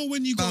 I don't know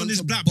when you got on Bunch this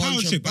of- black bunch power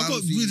of trip.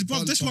 bounties,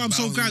 Bruv, that's bunch why I'm of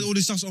so glad all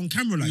this stuff's on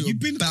camera. Like, Little you've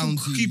been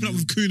bounty, keeping up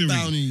with coonery.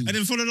 bounty. And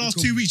then for the last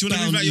Little 2 weeks, you want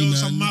to live like bounty, you're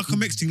some man.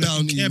 Malcolm X thing, like you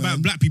Bounty, care about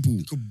man. black people.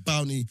 Little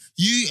bounty.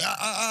 You, look,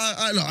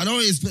 I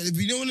don't expect. If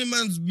you know when a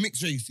man's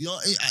mixed race, you know,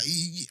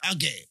 I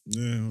get it.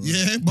 Yeah, all right.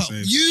 Yeah, but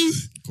Same. you,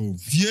 Cool.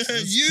 yeah,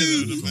 The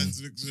you.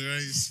 man's mixed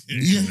race.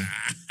 Yeah.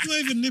 Not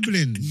even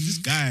nibbling.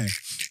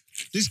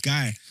 This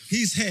guy,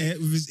 his hair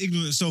with his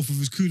ignorant self, with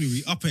his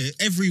coonery, up here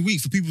every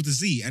week for people to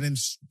see, and then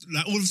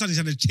like all of a sudden he's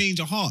had a change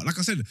of heart. Like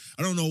I said,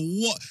 I don't know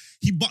what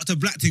he bucked a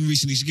black thing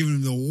recently. She's giving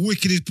him the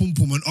wickedest pum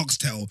pum and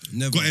oxtail.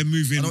 Never. Got him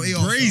moving I don't eat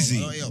crazy,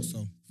 I don't eat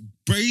oxtail.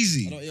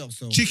 crazy. I don't eat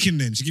oxtail. Chicken.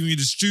 Then she giving you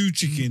the stew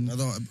chicken. I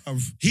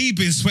don't. He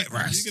been sweat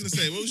What raced. you gonna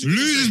say? What was you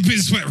gonna Loser's say?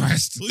 been sweat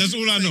raced. What That's you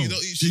all gonna I say? know. You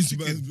don't eat This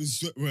chicken? man's been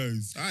sweat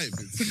raised. I ain't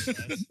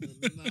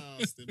been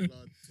nasty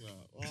blood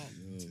clot. Oh,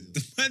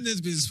 The man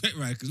that's been sweat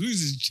raced because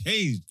Loser's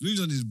changed. Loser's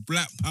on his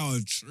black power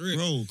trip.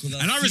 Bro,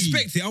 And I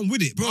respect it. I'm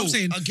with it. But Bro, I'm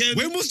saying, again,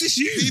 when was this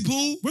you?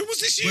 people. When was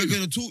this We're you?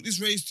 gonna talk this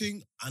race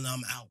thing, and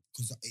I'm out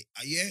because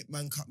yeah,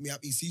 man, cut me up.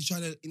 He's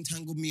trying to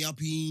entangle me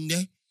up in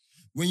there.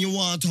 When you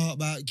want to talk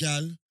about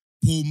gal,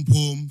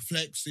 pum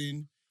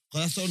flexing,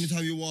 because that's the only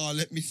time you want to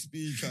let me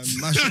speak and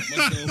mash up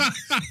myself.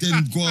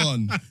 Then go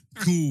on,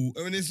 cool.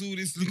 And when it's all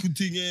this little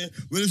thing here,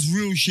 when it's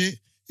real shit,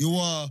 You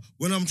are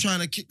when I'm trying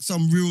to kick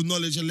some real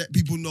knowledge and let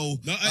people know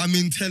No, I'm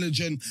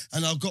intelligent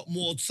and I've got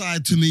more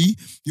side to me.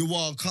 You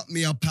are cut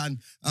me up and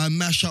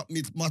mash up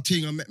my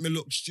thing and make me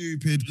look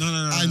stupid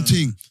No. and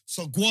thing.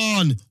 So go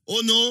on.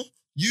 Oh no,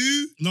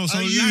 you. No, so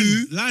and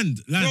you.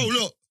 land. Bro,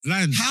 look.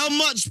 Land. How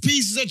much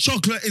pieces of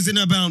chocolate is in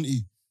a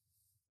bounty?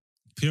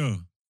 Pure.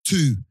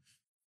 2.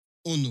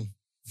 Oh no.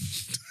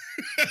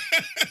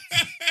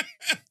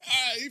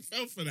 He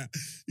fell for that.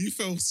 He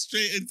fell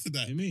straight into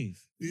that. You mean?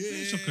 Yeah,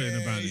 There's chocolate in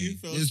the bounty. he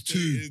fell There's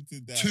straight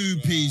into that, 2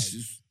 bruh.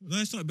 pieces. No,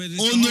 it's not. But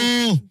Oh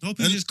no. The whole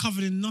page is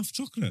covered in enough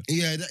chocolate.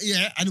 Yeah,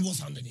 and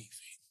what's underneath?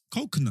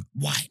 Coconut.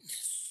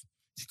 Whiteness.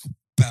 It's a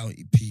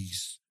bounty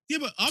piece. Yeah,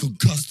 but Cooked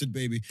custard,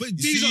 baby. But You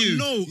these see are you.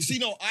 no. You see,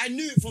 no, I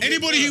knew it from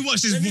Anybody who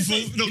watched this Let me before,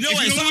 say- look, you know if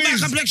what? you It's know not what about it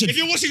is, complexion. if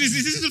you're watching this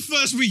is the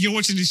first week you're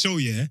watching this show,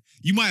 yeah,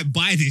 you might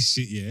buy this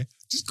shit, yeah.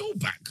 Just go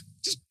back.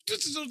 Just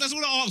that's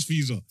all I ask for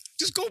you, sir.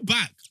 Just go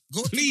back,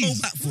 please.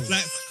 Go back for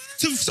Like,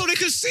 so they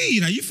can see.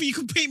 Like, you think you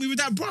can paint me with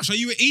that brush? Are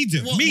you an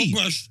idiot? What, Me,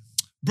 what brush?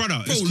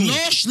 brother. Bro, It's cool.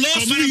 last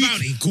Oh, man week.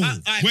 about it, cool.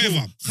 Alright, Whatever,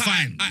 cool.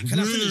 fine. Alright, can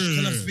I finish?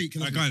 Can I speak?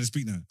 Can I Alright, go ahead and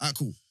speak now. Alright,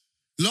 cool.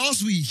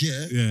 Last week,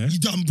 Yeah. you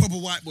done proper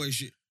white boy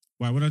shit.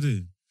 Why? What I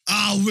do?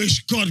 I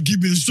wish God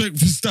give me the strength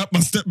to stab my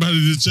stepman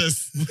in the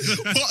chest.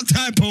 What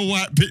type of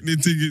white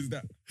picnic thing is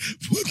that?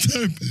 What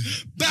type?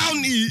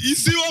 Bounty. You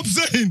see what I'm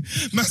saying?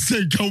 Man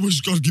said, I wish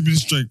God give me the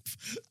strength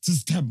to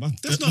stab my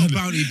That's stepman not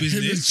bounty in the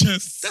business.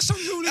 chest. That's some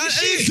real nigga And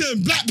shit.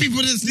 listen, black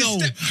people just know.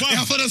 Bro,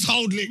 Yeah, for this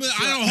hold licks.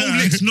 I don't hold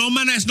licks. No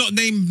man that's not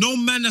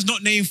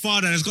named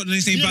father that's got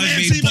the same Yeah, bounty man,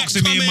 is see, man,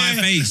 boxing me come in my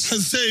here face.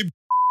 and say,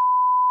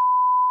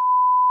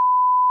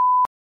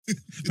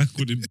 Man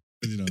called him,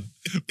 you know.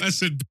 I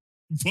said,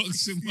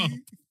 box him up.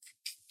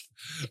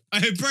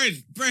 Hey, Brent,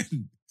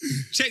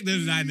 check the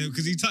line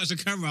because he touched the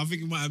camera. I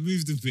think he might have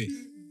moved a bit.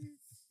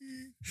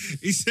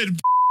 He said,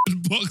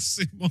 box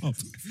him up.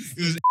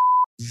 It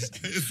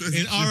was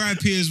in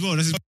RIP as well.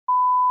 That's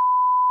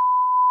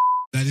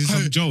that is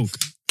some joke.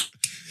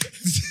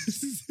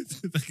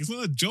 Like, it's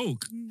not a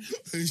joke.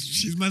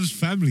 She's man's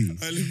family.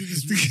 Let me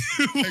just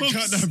I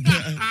cut that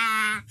bit.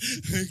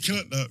 I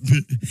cut that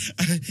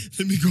bit.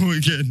 Let me go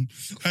again.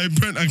 Hey,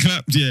 Brent, I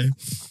clapped, yeah.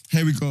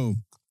 Here we go.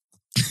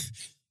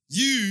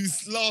 You,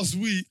 last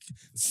week,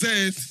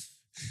 said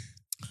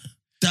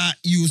that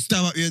you would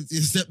stab up your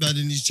stepdad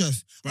in his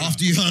chest Bruh.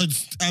 after you heard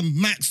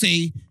Max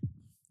say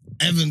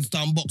Evans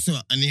done boxing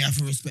up, and you have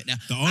to respect that.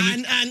 The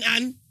only-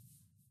 And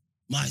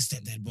my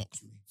stepdad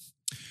boxed me.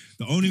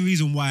 The only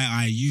reason why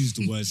I use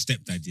the word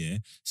stepdad, yeah,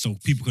 so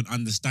people can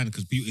understand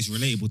because it's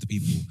relatable to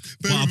people.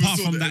 But Very apart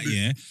saw from that, that,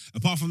 yeah,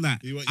 apart from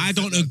that, You want your I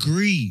don't stepdad?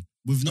 agree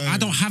with. I Oh.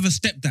 don't have a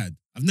stepdad.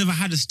 I've never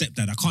had a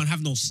stepdad. I can't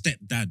have no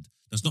stepdad.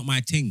 That's not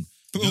my thing.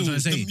 You know what I'm trying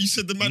to say? You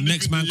said the man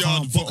Next lived in man the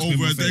yard can't for box me in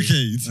over my a face.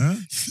 decade.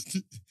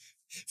 Huh?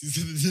 You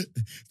said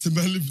the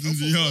man lived in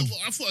the yard.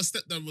 I thought a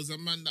stepdad was a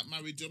man that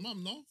married your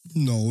mum, no?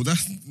 No,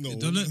 that's Don't it-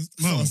 that's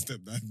Well, not a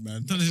stepdad,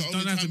 man. Don't, That's the don't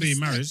only have to time be it's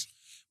marriage.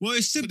 Well,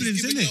 it's But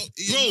siblings, even isn't though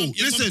it? your Bro, mum-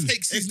 your mum listen,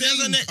 takes his if there's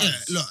a name,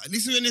 cuz. look,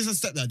 this is when there's a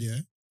stepdad, yeah?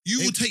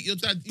 You will take your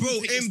dad. you Bro,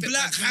 will take your in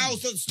Black stepdad's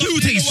House, name. stop Who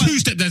being takes the two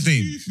white- stepdad's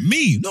name?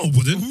 Me? No,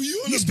 wouldn't. Who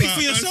You speak for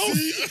yourself.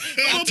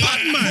 I'm a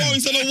bad man. Bro,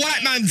 it's on a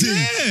white man team.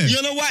 Yeah. You're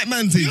on a white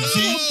man team. You're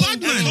see? a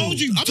bad man. I told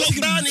you, I'm top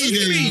thinking- bounty what do you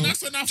game, mean? you know.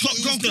 That's when I Top thought it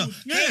was conqueror. cool.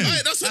 Yeah.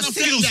 Hey, that's when I That's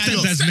thought it your was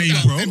stepdad's stepdad.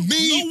 name, bro. And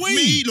me, No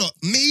way.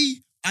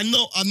 me, I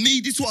know,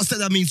 this is what I said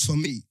that means for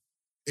me.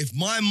 If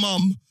my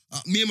mum,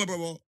 me and my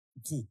brother,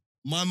 cool.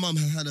 My mum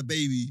had a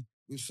baby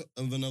with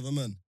another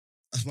man.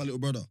 That's my little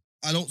brother.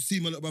 I don't see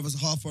my little brother as a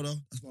half brother.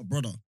 That's my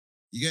brother.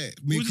 You get it?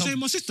 Me What did you come- say?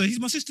 My sister. He's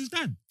my sister's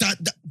dad.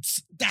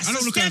 That's I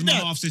don't a look at her as my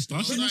stepdad. half sister. I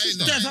No, said no, my ain't sister.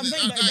 no. That's what I'm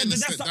saying, I ain't but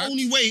that's the stepdad.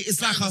 only way.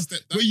 It's I like ain't a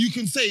stepdad. where you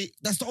can say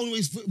that's the only way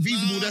it's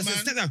feasible. Nah, That's a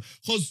man. stepdad.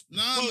 Cause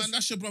Nah, man,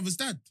 that's your brother's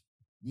dad.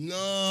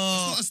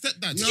 no, It's not a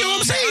stepdad. You get what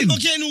I'm saying? I'm not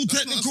getting all That's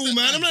not a technical, stepdad.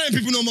 man. I'm not letting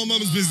people know my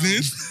mum's Nah.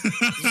 business.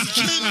 Nah,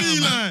 Shit me,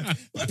 man. like,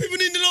 what people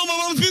need to know my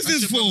mum's That's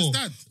business your brother's for?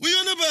 dad. What you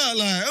on about,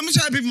 like? I'm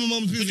trying to people my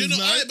mum's But business, you're not,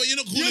 man. aye, but you're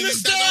not You calling him dad.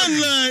 understand, are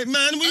you? like,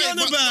 man? What you Aye, on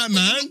but- about, but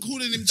man? You're not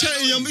calling him dad.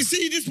 Chatting, are you? you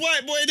see this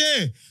white boy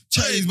there? Aye,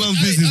 Chatting his but- mum's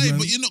aye, business, aye, man.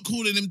 But you're not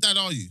calling him dad,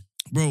 are you?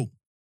 Bro,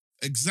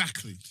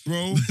 Exactly.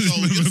 bro. So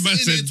you're Man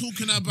sitting there said-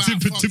 talking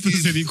about Tipper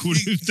said he called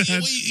him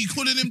dad. You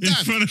calling him In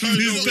dad? front of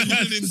You're his not dad.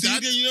 calling him See,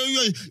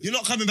 dad. you're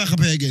not coming back up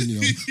here again, you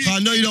know. 'Cause I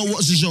know you don't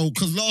watch the show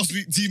because last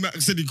week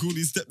T-Mac said he called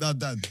his stepdad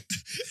dad.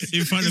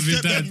 In front of his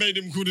stepdad dad. made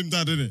him call him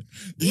dad, innit?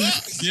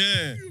 What?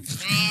 Yeah.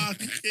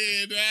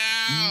 Fucking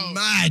hell.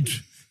 Mad.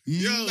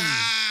 Yo,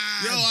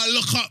 Mad. yo, I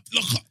look up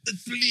the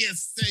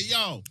police. Say,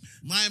 yo,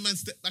 my man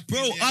step back.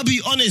 Bro, in here. I'll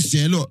be honest,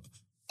 yeah. Look,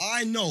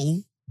 I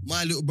know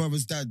my little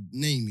brother's dad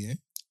name, yeah?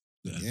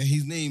 Yeah. Yeah,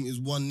 his name is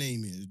one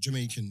name, yeah,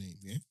 Jamaican name,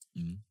 yeah?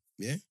 Mhm.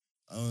 Yeah?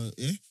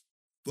 Yeah?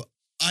 But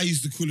I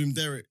used to call him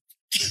Derek.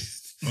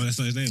 Oh, that's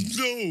not his name.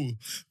 No.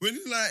 When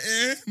he's like,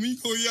 when you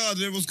go yard,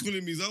 everyone's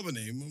calling me his other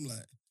name. I'm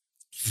like,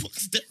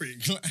 fuck's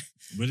Derek? Like,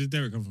 Where did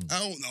Derek come from? I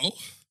don't know.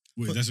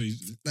 Wait, that's what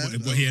he's.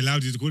 That- What he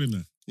allowed you to call him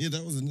that? Yeah,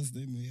 that was in his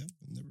name, yeah.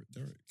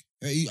 Derek.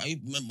 I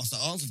must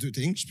have answered to it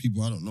to English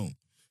people, I don't know.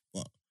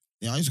 But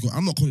Yeah, I used to call.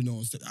 I'm not calling no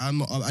one.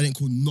 I didn't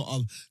call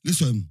not.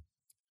 Listen,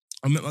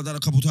 I met my dad a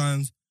couple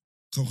times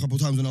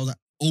when I was like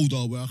older,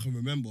 where I can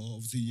remember.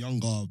 Obviously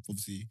younger,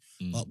 obviously,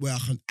 but where I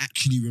can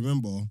actually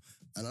remember.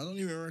 And I don't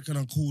even reckon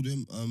I called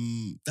him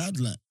dad.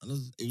 Like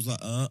it was like,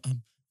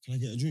 can I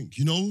get a drink?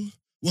 You know,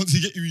 once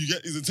you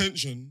get his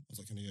attention. I was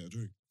like, can I get a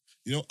drink?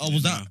 You know, I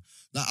was that.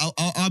 Like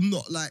I'm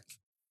not like.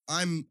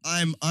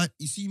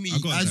 You see me,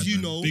 as you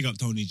know. Big up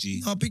Tony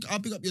G. I'll pick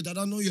up your dad.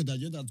 I know your dad.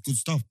 Your dad's good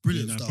stuff.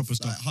 Brilliant stuff. Proper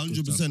stuff. Like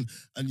 100%.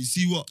 And you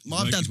see what?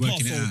 My dad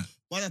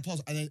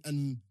passed.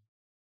 And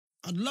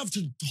I'd love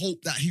to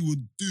hope that he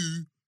would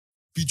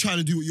be trying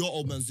to do what your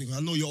old man's doing.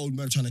 I know your old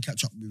man trying to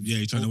catch up with. Yeah,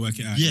 he's trying to work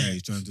it out. Yeah,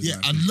 he's trying to do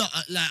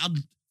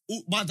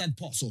my dad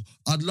passed, so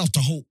I'd love to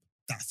hope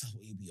that's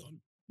what he'll be on.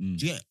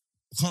 Do you get?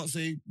 I can't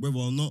say whether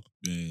or not.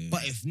 Yeah.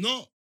 But if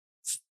not,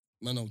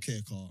 man, I don't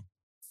care, car.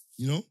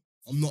 You know?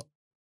 I'm not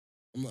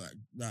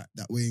like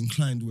that way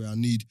inclined where I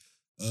need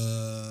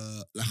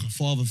like a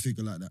father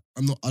figure like that.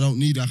 I don't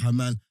need like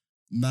a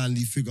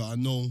manly figure. I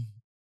know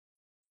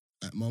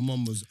like my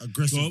mum was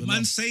aggressive. Well,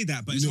 man say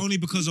that, but it's only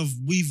because of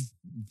we've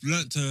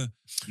learnt to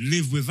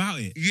live without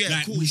it. Yeah,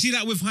 like, cool. We see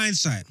that with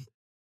hindsight.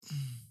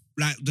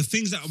 Like the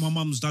things that my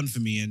mum's done for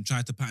me and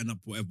tried to pattern up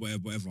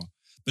whatever.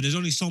 But there's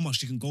only so much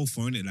she can go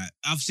for, innit? Like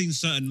I've seen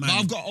certain man. But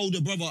I've got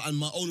older brother, and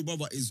my older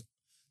brother is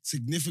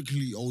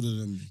significantly older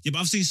than me. Yeah, but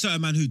I've seen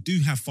certain men who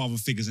do have father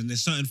figures, and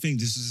there's certain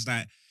things. It's just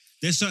like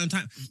there's certain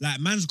time, like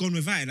man's gone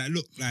without it. Like,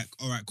 look, like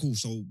all right, cool.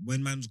 So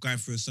when man's going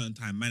through a certain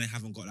time, man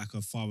haven't got like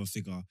a father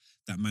figure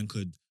that man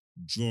could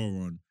draw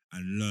on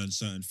and learn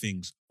certain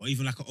things, or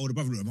even like an older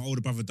brother. Look, my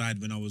older brother died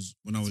when I was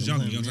young. You know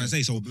what I'm trying to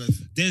say? So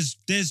there's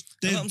That's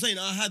what I'm saying.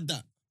 I had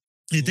that.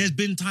 Yeah, there's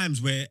been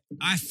times where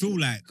I feel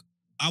like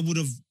I would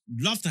have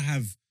loved to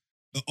have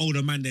an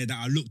older man there that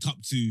I looked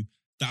up to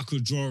that I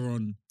could draw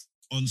on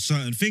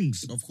certain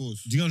things. Of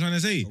course. Do you know what I'm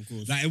trying to say? Of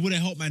course. Like, it would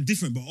have helped man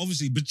different, but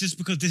obviously, just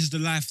because this is the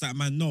life that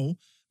man know,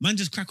 man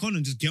just crack on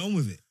and just get on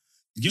with it.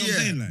 You know what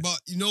I'm saying? Like, but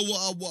you know what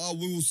I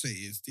will say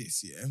is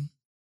this, yeah?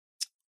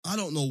 I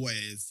don't know what it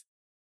is,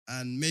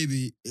 and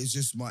maybe it's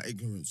just my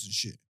ignorance and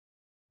shit,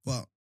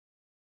 but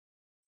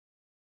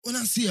when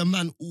I see a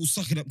man all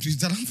sucking up to his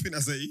dad, I think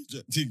that's an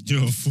Egypt thing.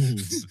 you're a fool.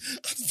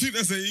 I think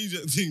that's an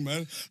Egypt thing,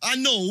 man. I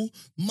know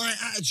my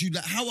attitude,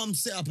 like how I'm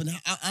set up, and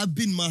I've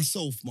been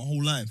myself my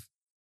whole life.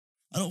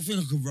 I don't think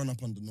I could run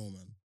up under no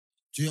man.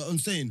 Do you know what I'm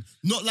saying?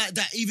 Not like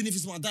that, even if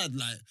it's my dad.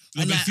 Like,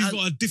 No, but if you've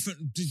got a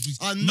different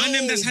man,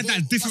 them that's had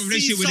that different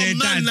relationship with their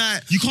dad.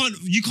 Like, you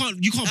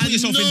can't put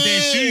yourself in their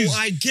shoes.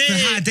 I get to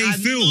how they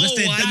feel. That's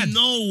their dad. I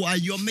know.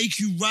 You'll make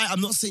you right. I'm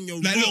not saying you're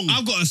like, wrong. look,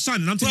 I've got a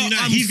son, and I'm telling you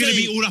now, he's gonna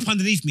be all up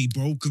underneath me,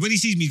 bro. Because when he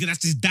sees me,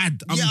 that's his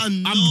dad.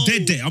 I'm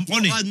dead there. I'm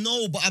on it. I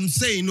know, but I'm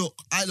saying, look.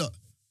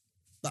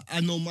 But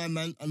I know my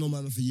man. I know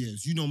my man for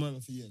years. You know my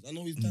man for years. I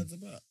know his dad's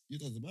about. Your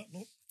dad's about,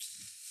 no?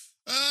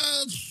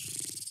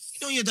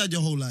 You know your dad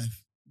your whole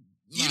life.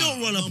 You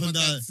don't run up and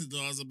down. Since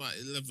I was about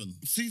 11.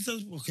 See,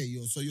 okay,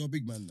 so you're a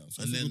big man now.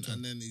 So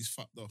And then he's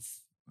fucked off.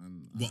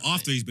 And Well,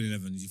 after he's been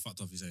 11, you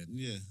fucked off his head.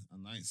 Yeah,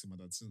 and I ain't seen my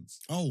dad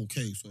since. Oh,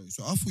 okay.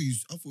 So I thought you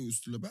was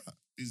still about.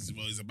 He's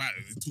about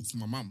it. He talks to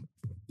my mum.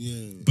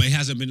 Yeah. But he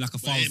hasn't been like a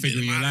But father he ain't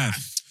figure been in your my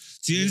life.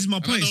 See, this is my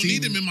And point. I don't See,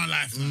 need him in my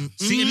life. Now.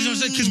 see, and this is what I'm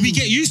saying, because we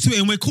get used to it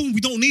and we're cool.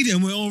 We don't need it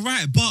and we're all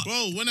right. But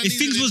Bro, when I if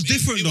things was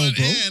different though,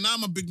 bro. Yeah, and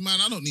I'm a big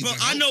man. I don't need. But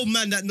I know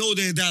man that know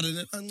their dad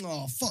and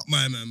oh fuck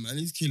my man,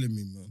 he's killing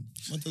me, man.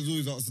 My dad's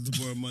always asking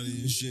to borrow money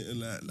and shit and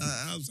like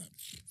I was like,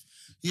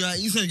 yeah,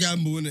 you said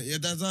gamble, innit? Yeah,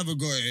 dad's either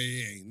got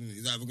it,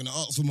 he's either gonna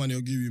ask for money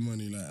or give you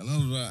money, like. And I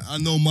was like, I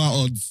know my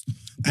odds.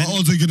 My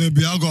odds are gonna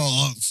be I got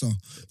an answer.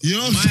 You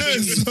know what I'm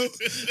saying? So,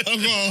 I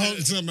got an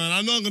answer, man.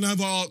 I know I'm gonna have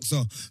an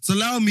answer. So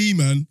allow me,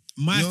 man.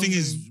 My You know thing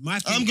what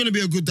is, I'm gonna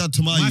be a good dad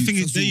to my my youth, thing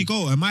is, that's there all. you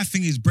go. And my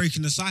thing is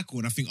breaking the cycle.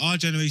 And I think our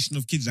generation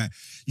of kids, like,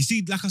 you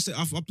see, like I said,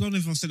 I don't know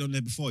if I've said it on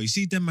there before. You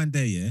see them man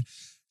there, yeah?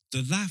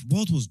 The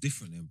world was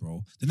different then,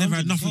 bro. They never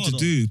had nothing to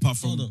do apart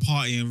from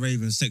partying,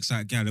 raving, sex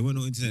like gal. There weren't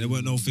no internet. There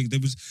weren't no thing. They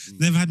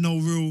never had no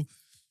real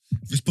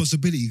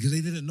responsibility because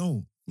they didn't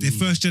know. They're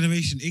first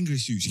generation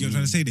English youths. You know what I'm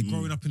trying to say? They're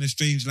growing up in a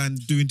strange land,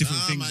 doing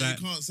different things. Man, like,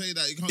 you can't say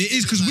that. You can't it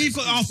is because we've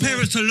got our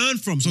parents to learn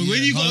from. So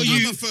when you got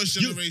I'm a first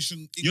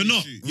generation. you're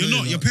not. English You're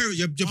not.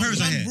 youth. Your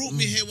parents are Man here. brought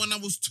me here when I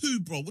was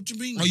 2, bro. What do you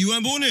mean? Oh, you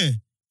weren't born here?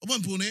 I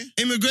wasn't born here.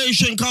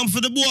 Immigration come for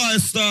the boy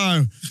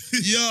star.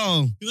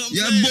 Yo. You know what I'm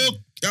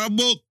saying? Yeah,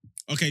 book.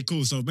 Okay,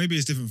 cool. So maybe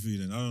it's different for you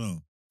then. I don't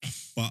know.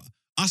 But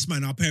us,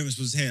 man, our parents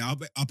was here.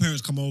 Our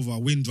parents come over,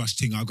 Windrush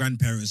thing, our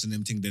grandparents and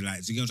them thing they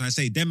like. So you know what I'm trying to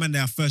say? Them man, they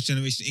are first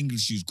generation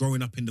English youths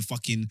growing up in the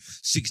fucking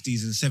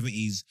 60s and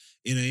 70s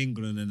in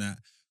England and that.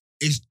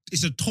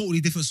 It's a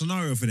totally different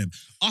scenario for them.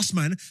 Us,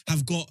 man,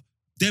 have got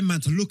them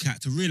man to look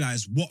at to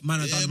realise what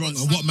man have done wrong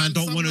and what man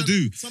don't want to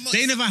do.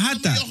 They never had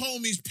that. Some of your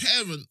homies'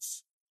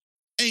 parents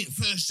ain't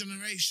first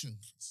generation.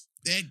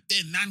 Their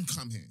nan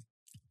come here.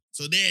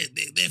 So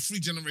they're 3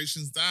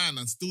 generations down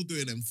and still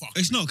doing them fuck.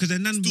 It's not because their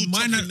nan. Still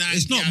My nan. chopping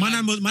It's not. yeah, My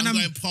nan was. My I'm nan.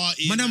 going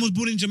partying My nan and- was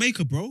born in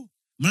Jamaica, bro.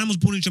 My nan was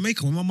born in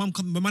Jamaica. When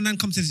my nan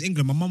comes to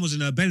England, my mum was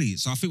in her belly.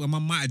 So I think my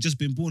mum might have just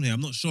been born here.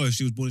 I'm not sure if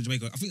she was born in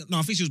Jamaica. I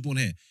think she was born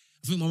here.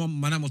 I think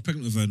my nan was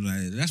pregnant with her.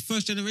 And that's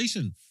first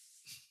generation.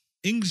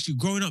 English, you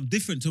growing up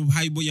different to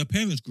what your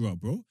parents grew up,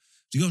 bro.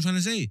 Do you know what I'm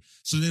trying to say?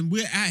 So then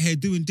we're out here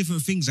doing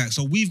different things. Like,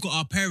 so we've got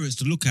our parents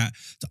to look at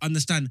to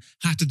understand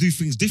how to do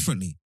things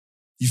differently.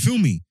 You feel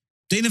me?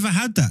 They never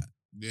had that.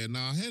 Yeah,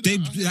 I hear that. They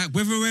I hear, like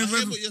whether I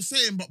hear what you're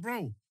saying, but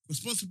bro,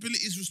 responsibility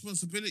is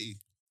responsibility.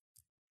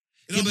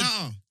 It don't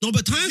matter. No,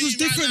 but times was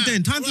different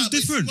then. Times was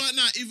different. Right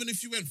now, even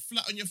if you went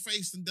flat on your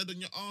face and dead on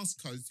your ass,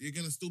 cuz you're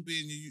gonna still be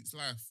in your youth's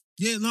life.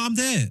 Yeah, no, I'm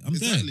there. I'm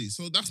there. Exactly.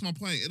 So that's my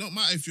point. It don't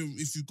matter if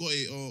you got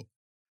it or.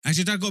 Has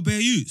your dad got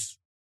bare use?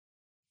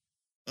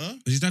 Huh?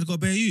 Has your dad got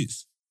bare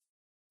use?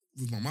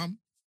 With my mum.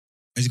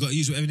 Has he got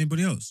use with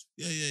everybody else?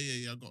 Yeah.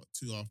 I got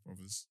 2 half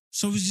brothers.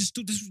 So it's just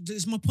this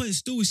is my point. It's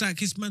still it's like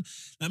his man,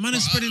 like man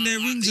is spreading their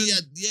rings.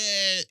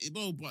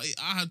 Bro, but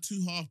I had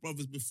 2 half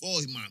brothers before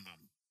my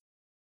mum.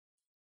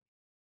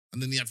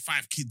 And then he had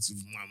 5 kids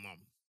with my mum.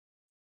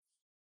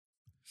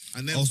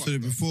 And then also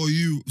before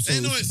you, so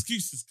ain't no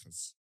excuses,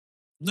 cuz.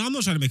 No, I'm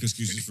not trying to make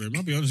excuses for him.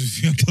 I'll be honest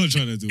with you. I'm not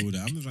trying to do all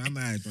that. I'm not trying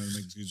to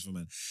make excuses for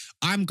man.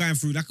 I'm going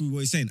through, like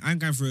what he's saying, I'm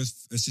going through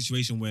a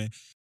situation where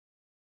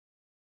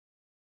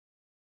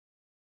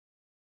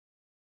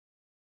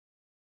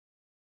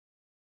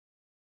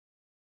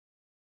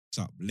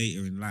up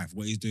later in life,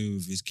 what he's doing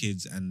with his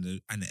kids and the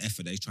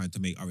effort that he's trying to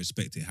make, I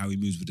respect it. How he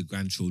moves with the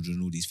grandchildren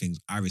and all these things,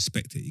 I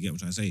respect it. You get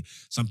what I'm trying to say?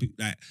 Some people,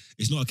 like,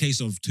 it's not a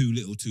case of too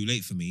little, too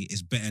late for me.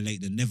 It's better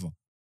late than never.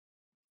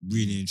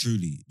 Really and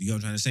truly. You get what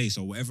I'm trying to say?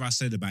 So whatever I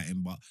said about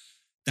him, but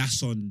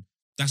that's on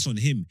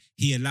him.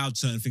 He allowed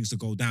certain things to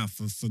go down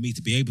for me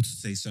to be able to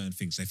say certain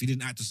things. So if he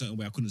didn't act a certain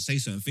way, I couldn't say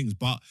certain things.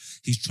 But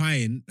he's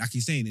trying, like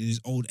he's saying, in his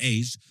old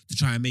age, to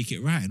try and make it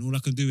right. And all I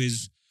can do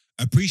is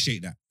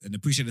appreciate that and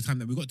appreciate the time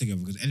that we got together,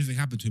 because anything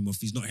happened to him or if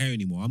he's not here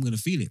anymore, I'm going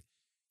to feel it.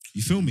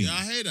 You feel me? Yeah,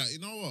 I hear that. You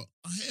know what?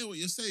 I hear what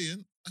you're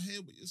saying.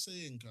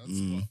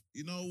 Cuz. But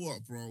you know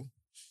what, bro?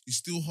 You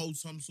still hold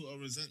some sort of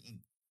resentment.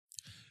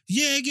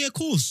 Yeah, of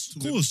course,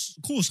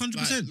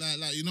 100%.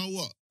 Like, you know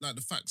what? Like,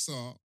 the facts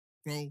are,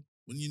 bro,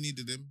 when you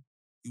needed him,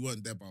 he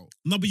weren't there about.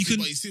 No, but you can.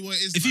 But you see what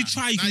it is. If you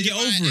try, you can get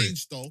over it.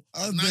 Though.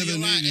 I've never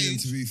needed him,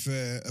 to be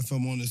fair. If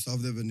I'm honest,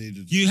 I've never needed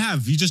him. You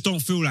have. You just don't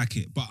feel like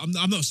it. But I'm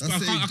not.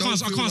 I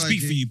can't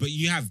speak for it. you. But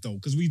you have though,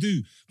 because we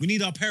do. We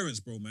need our parents,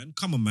 bro, man.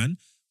 Come on, man.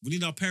 We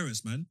need our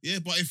parents, man. Yeah,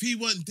 but if he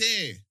weren't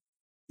there,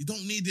 you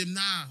don't need him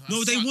now.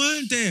 No, they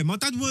weren't there. My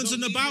dad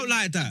wasn't about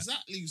like that.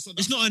 Exactly. So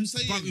it's not.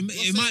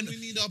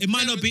 It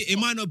might not be. It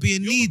might not be a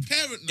You're need. A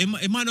parent now.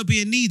 It might not be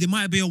a need. It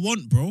might be a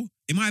want, bro.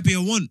 It might be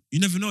a want. You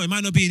never know. It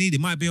might not be a need.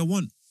 It might be a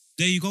want.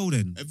 There you go,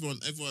 then. Everyone.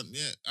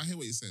 Yeah, I hear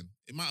what you're saying.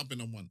 It might have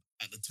been a want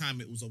at the time.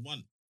 It was a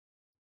want,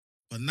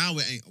 but now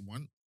it ain't a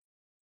want.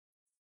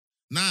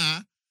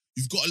 Now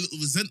you've got a little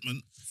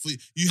resentment for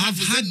you. I've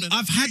had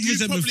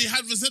resentment. Probably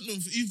had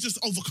resentment. You've just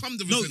overcome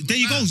the resentment. No, there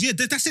you go. Yeah,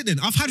 that's it then.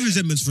 I've had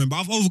resentments for him, but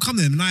I've overcome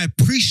them, and I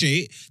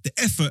appreciate the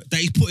effort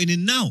that he's putting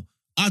in now.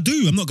 I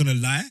do. I'm not gonna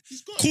lie.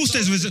 Of course,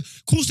 there's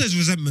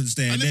resentments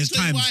there, and there's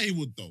times. Why he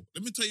would though?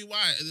 Let me tell you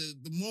why.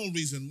 The more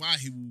reason why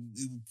he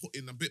will put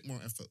in a bit more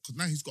effort, because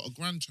now he's got a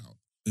grandchild.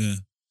 Yeah.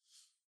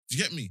 Do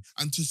you get me?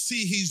 And to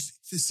see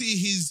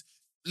his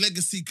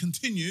legacy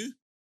continue,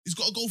 he's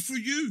got to go through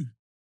you.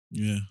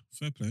 Yeah,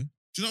 fair play.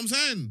 Do you know what I'm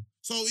saying?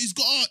 So he's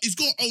got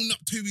to own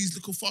up to his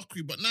little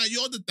fuckery. But now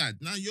you're the dad.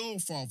 Now you're a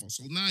father.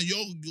 So now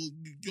you're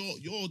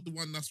the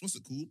one that's what's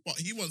it called. But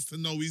he wants to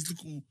know his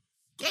little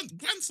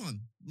grandson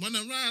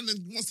running around and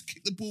wants to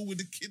kick the ball with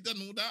the kid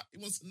and all that. He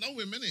wants to know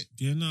him, innit?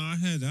 Yeah, no, I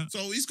hear that. So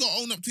he's got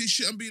to own up to his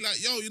shit and be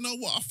like, yo, you know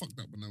what? I fucked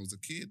up when I was a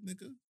kid,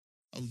 nigga.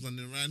 I was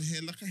running around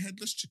here like a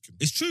headless chicken.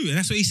 It's true, and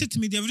that's what he said to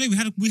me the other day.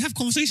 We have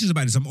conversations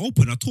about this. I'm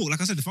open. I talk. Like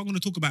I said, if I'm going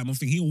to talk about him, I'm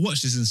thinking he'll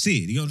watch this and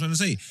see it. You know what I'm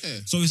trying to say? Yeah.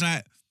 So it's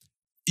like,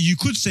 you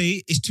could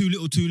say it's too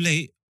little, too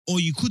late,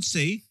 or you could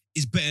say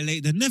it's better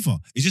late than never.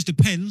 It just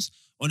depends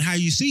on how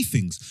you see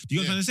things. Do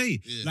you know what I'm trying to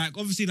say? Yeah. Like,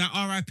 obviously, like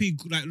RIP,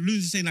 like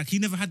Lou's saying, like, he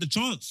never had the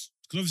chance.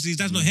 Because obviously his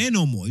dad's not here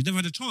no more. He never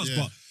had a chance. Yeah.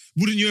 But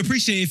wouldn't you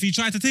appreciate it if he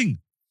tried to think?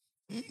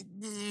 I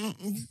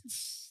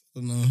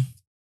don't know.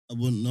 I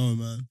wouldn't know,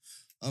 man.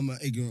 I'm an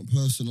ignorant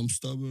person. I'm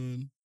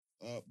stubborn.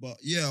 But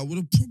yeah, I would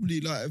have probably,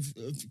 like,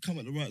 if it come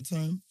at the right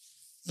time,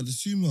 I'd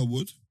assume I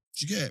would. Do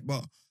you get it?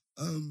 But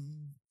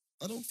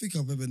I don't think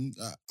I've ever,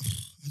 like,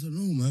 I don't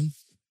know, man.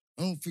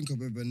 I don't think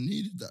I've ever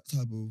needed that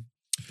type of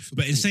support.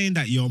 But in saying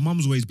that, your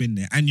mum's always been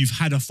there and you've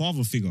had a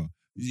father figure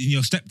in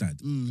your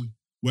stepdad.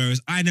 Whereas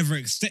I never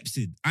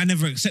accepted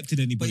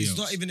anybody But it's else.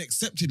 not even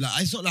accepted.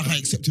 Like, it's not like I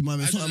accepted my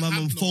mum. It's not like my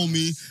mum phoned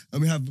me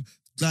and we have,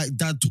 like,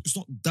 dad. It's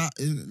not that.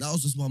 That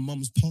was just my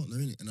mum's partner,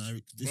 innit? And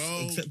I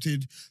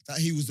accepted that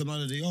he was the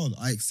man of the yard.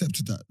 I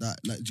accepted that.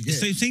 Like, do you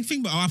get it? Same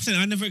thing, but I'm saying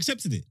I never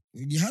accepted it.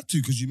 You had to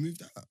because you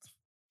moved out.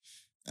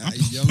 I've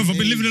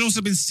been living in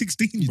also been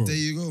 16, bro. There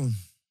you go.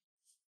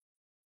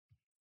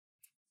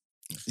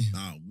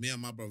 Nah, me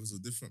and my brothers are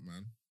different,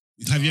 man.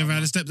 Have you ever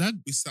had a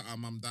stepdad? We sat our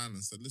mum down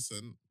and said,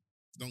 listen,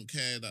 don't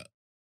care that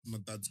my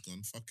dad's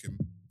gone, fuck him.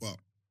 But,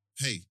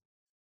 hey,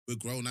 We're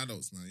grown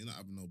adults now. You're not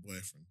having no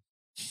boyfriend.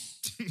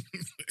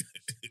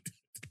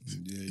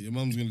 Yeah, your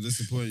mum's gonna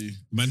disappoint you.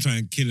 Man try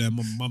and kill her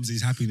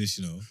mumsy's happiness,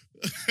 you know.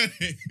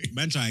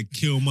 Man try and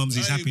kill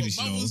mumsy's happiness,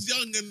 you Mum know. was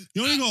young and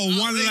You only got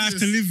one life outrageous.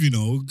 to live, you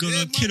know. Gonna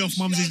Yeah, kill mum off was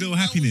mumsy's young, little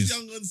man happiness. was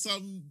young on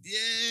some,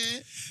 yeah.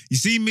 You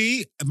see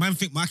me, man,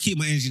 I keep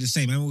my energy the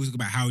same. I always talk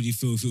about how would you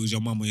feel if it was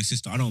your mum or your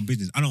sister. I don't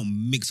business. I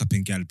don't mix up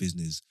in gal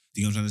business. Do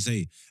you know what I'm trying to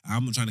say?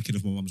 I'm not trying to kill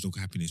off my mum's little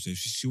happiness. So if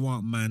she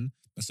want man,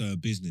 that's her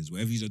business.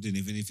 Whatever he's doing,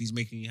 even if he's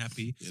making you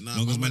happy, Yeah, nah, as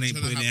long as man man ain't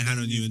wasn't putting tryna their have hand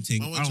no- on you and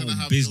think, man I wasn't don't tryna want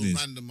have business. No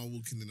random man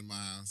walking into my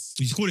house.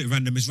 You just call it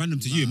random. It's random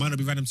to you. It might not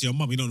be random to your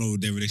mum. You don't know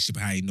their relationship,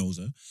 how he knows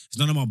her. It's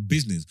none of my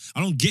business.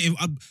 I don't get.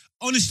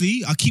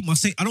 Honestly, I keep my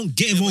saying. I don't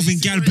get Yeah, but involved you in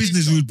see gal what it is,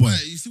 business, though? rude boy.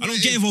 Right, you see I what don't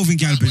it get is? involved in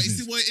gal Right, but business.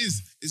 you see what it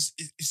is?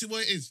 You see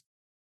what it is?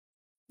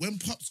 When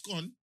Pop's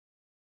gone,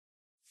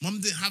 Mum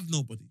didn't have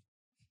nobody.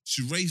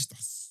 She raised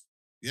us.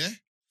 Yeah?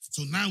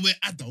 So now we're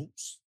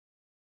adults.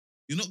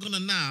 You're not gonna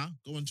now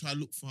go and try to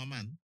look for a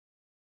man.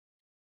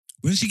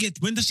 When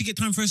does she get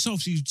time for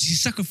herself? She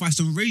sacrificed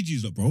and raised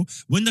you, lot, bro.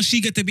 When does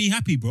she get to be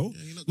happy, bro?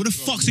 Yeah, you're not What the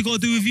gonna go fuck's it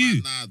got to looking do for with a man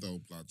you? Now,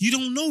 though, blood. You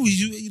don't know.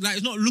 Like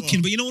it's not looking,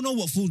 What? but you don't know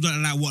what food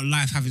like what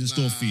life have in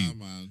store for you.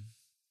 Man.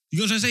 You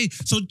know what I'm saying?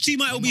 So she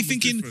might My be mum was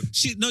thinking, different.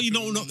 shit, no, you My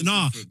don't mum know. was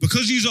Nah, different.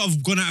 because you sort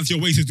of gone out of your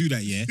way to do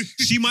that, yeah?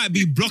 She might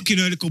be blocking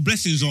her little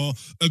blessings or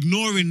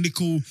ignoring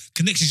little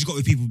connections she got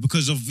with people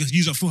because of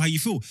you don't feel how you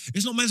feel.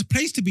 It's not man's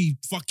place to be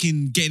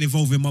fucking getting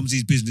involved in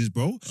mumsy's business,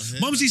 bro. I hear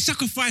Mumsy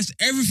sacrificed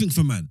everything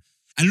for man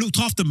and looked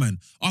after man.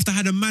 After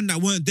had a man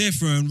that weren't there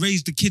for her and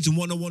raised the kids and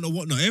whatnot.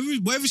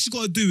 Whatever she's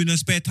got to do in her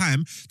spare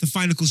time to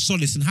find little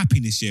solace and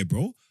happiness, yeah,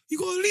 bro. You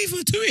got to leave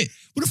her to it.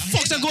 What the I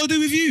fuck's hear that that. got to do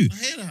with you? I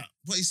hear that.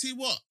 But you see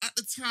what? At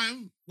the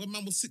time, when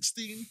man was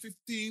 16,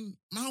 15,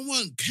 man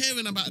weren't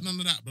caring about none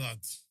of that blood.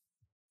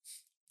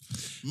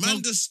 Man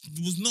No. just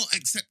was not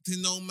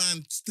accepting no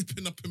man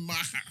stepping up in my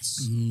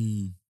house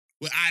Mm.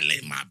 where I lay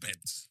my bed.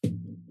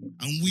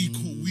 And we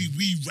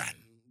ran.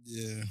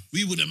 Yeah.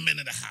 We were the men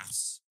of the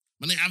house.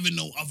 Man ain't having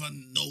no other,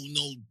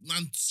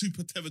 man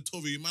super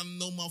territorial. Man,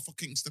 no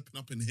motherfucking stepping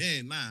up in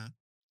here now.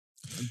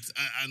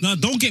 No,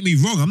 don't get me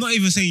wrong. I'm not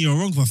even saying you're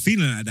wrong for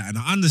feeling like that, and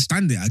I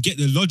understand it. I get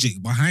the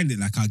logic behind it.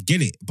 Like I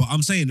get it, but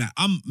I'm saying that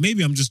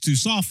maybe I'm just too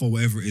soft or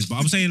whatever it is. But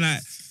I'm saying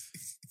like,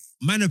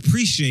 man,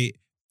 appreciate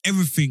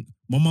everything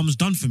my mum's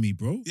done for me,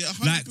 bro. Yeah,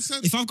 100%.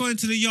 Like if I've gone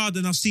into the yard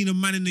and I've seen a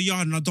man in the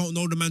yard and I don't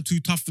know the man too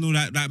tough and all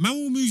that, like man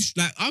will move.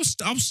 Like I'll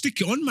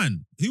stick it on,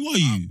 man. Who are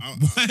you?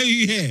 Why are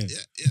you here?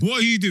 Yeah. What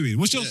are you doing?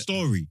 What's your Yeah.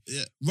 story?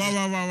 Yeah. Rah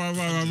rah rah rah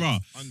rah rah rah.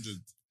 100.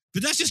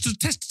 But that's just to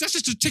test. That's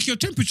just to check your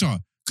temperature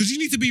because you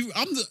need to be. You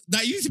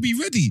need to be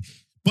ready.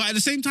 But at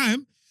the same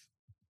time,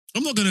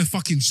 I'm not gonna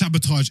fucking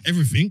sabotage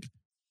everything,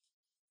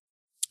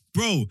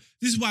 bro.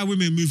 This is why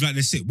women move like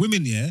they sit.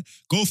 Women, yeah,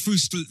 go through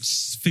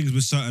things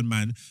with certain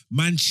man.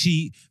 Man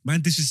cheat.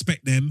 Man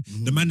disrespect them.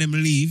 The man them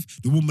leave.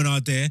 The women are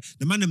there.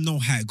 The man them know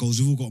how it goes.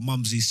 We've all got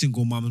mums, these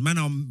single mums.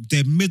 Man,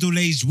 they're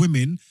middle-aged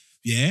women.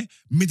 Yeah,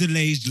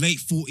 middle-aged, late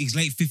 40s,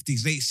 late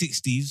 50s, late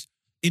 60s.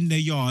 In their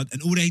yard,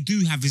 and all they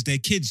do have is their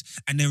kids,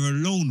 and they're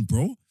alone,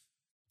 bro.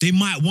 They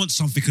might want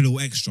something a little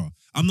extra.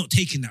 I'm not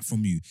taking that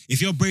from you.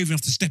 If you're brave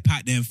enough to step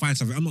out there and find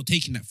something, I'm not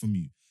taking that from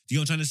you. Do you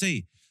know what I'm trying to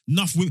say?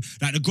 Enough women,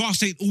 like the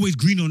grass ain't always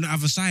green on the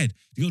other side.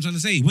 Do you know what I'm trying to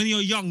say? When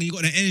you're young and you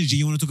got the energy,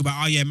 you want to talk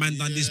about, oh yeah, man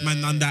done this, man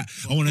done that.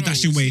 I want to Bro,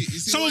 dash in way. you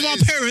see Some what of it our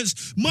is?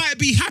 parents might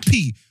be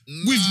happy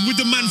with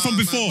the man from Nah,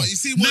 man, before. but you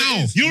see what Now,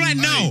 it is? you're right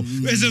now.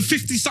 Aye. There's a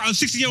 50-something,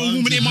 60-year-old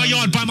woman in my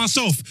yard by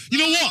myself. You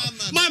know Nah,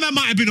 what? man. My man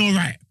might have been all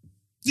right.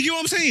 Do you get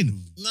what I'm saying?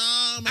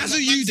 Nah, man. As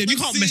a you, then, you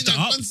can't mess that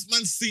up.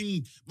 Man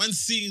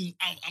seen,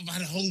 I've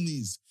had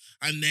homies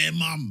and their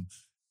mum,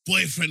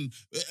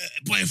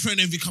 boyfriend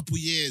every couple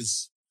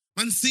years.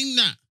 Man seen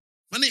that.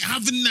 Man ain't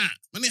having that.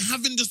 Man ain't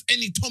having just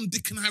any Tom,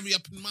 Dick and Harry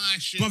up in my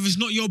shit. Bruv, it's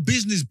not your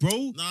business, bro.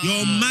 Nah,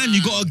 you're a man,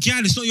 you got a gal.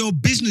 It's not your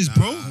business,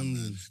 bro.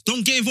 man.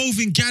 Don't get involved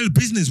in gal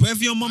business.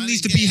 Wherever your mum Man needs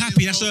ain't to be getting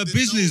happy, that's her involved in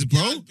business, no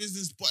bro. girl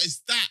business, but it's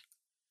that.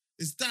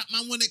 It's that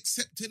man wasn't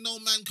accepting no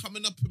man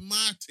coming up in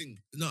my thing.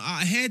 No,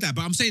 I hear that,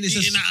 but I'm saying it's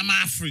Eating just... out of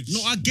my fridge.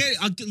 No, I get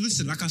it.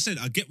 Listen, like I said,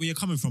 I get where you're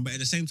coming from, but at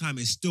the same time,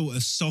 it's still a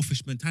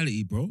selfish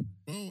mentality, bro.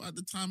 Bro, at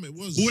the time it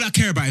was. All I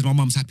care about is my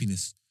mum's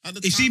happiness. At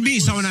the If she time it meets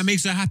was. someone that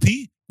makes her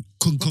happy,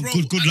 But bro,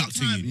 good at luck the to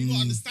time, you.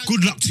 gotta understand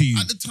Good that. luck to you.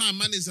 At the time,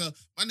 man is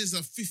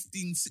a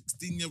 15,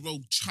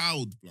 16-year-old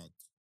child, blood.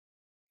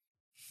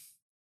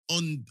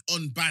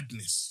 On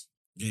badness.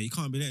 Yeah, you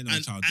can't be letting no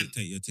And- child and-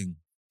 dictate your thing.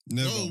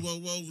 Never.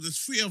 Well, there's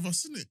 3 of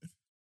us, innit?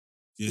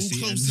 Yeah, All see,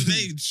 close in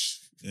age.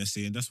 Yeah,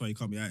 see, and that's why you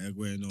can't be out here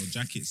wearing no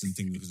jackets and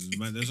things because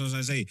man, that's what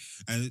I say.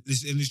 And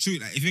it's true.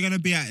 Like, if you're gonna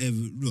be out here,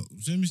 look,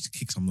 let me just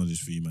kick some knowledge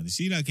for you, man. You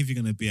see, like, if you're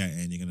gonna be out here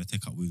and you're gonna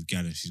take up with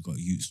gal and she's got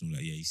youths and all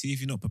that, yeah. You see, if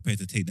you're not prepared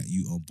to take that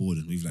youth on board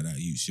and move like that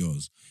youth's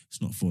yours,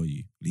 it's not for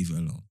you. Leave it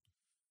alone.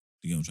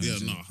 You get what I'm trying Yeah, to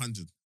say? no,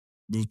 100.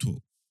 Real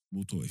talk.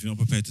 If you're not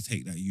prepared to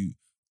take that youth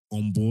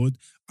on board,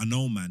 I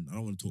know, man. I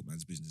don't want to talk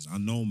man's business. I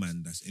know,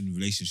 man, that's in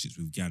relationships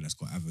with gal that's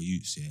got other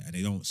youths here, and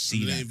they don't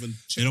see that.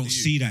 They don't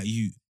see that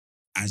youth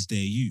as their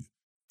youth.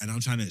 And I'm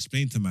trying to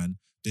explain to man,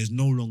 there's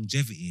no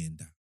longevity in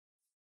that.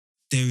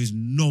 there is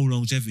no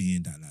longevity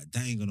in that. Like,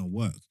 that ain't gonna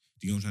work.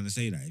 You know what I'm trying to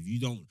say? Like, if you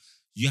don't,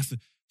 you have to.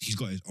 He's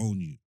got his own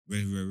you.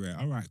 Rare.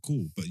 All right,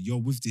 cool. But you're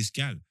with this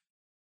gal.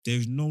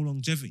 There's no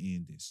longevity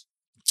in this.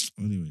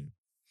 Anyway,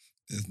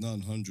 There's none,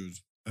 100.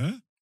 huh?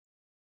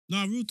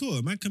 No, real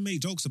talk. Man can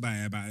make jokes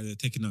about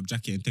taking up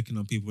jacket and taking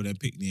up people then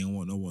picnic and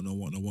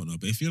whatnot.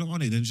 But if you're not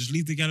on it, then just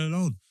leave the gal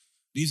alone.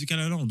 Leave the gal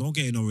alone. Don't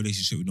get in no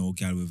relationship with no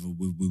gal with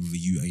a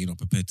youth and you're not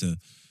prepared to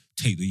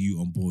take the youth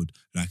on board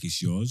like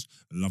it's yours.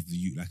 Love the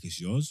youth like it's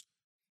yours.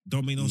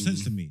 Don't make no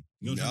sense to me.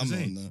 You know what I'm not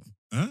saying? on that.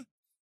 Huh?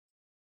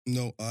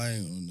 No, I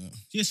ain't on that.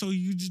 Yeah, so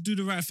you just do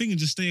the right thing and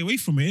just stay away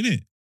from it,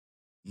 innit?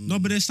 No,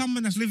 but there's some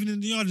man that's living in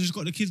the yard and just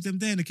got the kids them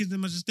there and the kids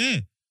them are just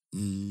there.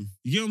 You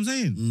get what I'm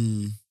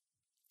saying?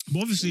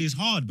 But obviously it's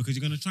hard because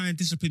you're going to try and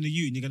discipline the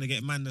youth and you're going to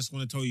get a man that's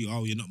going to tell you,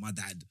 oh, you're not my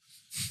dad.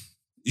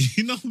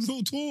 You know,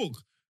 real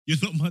talk. You're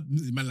not my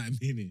man like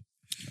me, innit?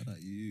 Not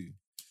like you.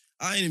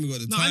 I ain't even got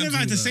the No, time. I never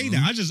had to say that.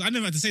 man. I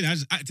never had to say that. I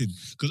just acted.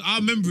 Because I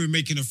remember him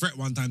making a threat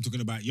one time talking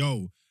about,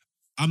 yo,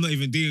 I'm not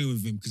even dealing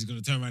with him because he's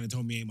going to turn around and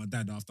tell me he ain't my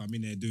dad after I'm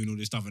in there doing all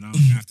this stuff and I'm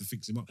going to have to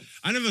fix him up.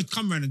 I never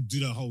come around and do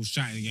the whole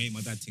shouting, you ain't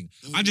my dad thing.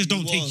 I just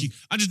don't take you.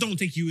 I just don't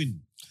take you in.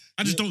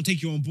 I just don't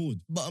take you on board.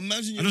 But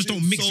imagine I you're just don't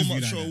doing mix so with you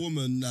much like for a that.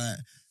 woman, like,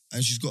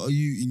 and she's got a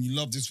you, and you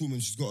love this woman,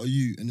 she's got a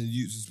you, and the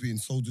you's just being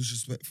so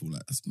disrespectful.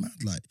 Like, that's mad.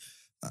 Like,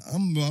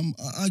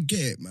 I get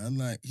it, man.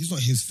 Like, he's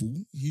not his fault.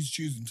 He's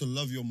choosing to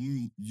love your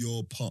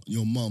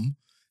mum,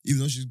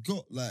 even though she's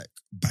got like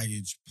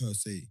baggage per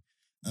se.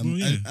 Well,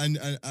 yeah.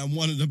 And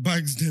one of the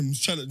bags them's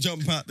trying to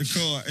jump out the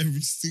car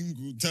every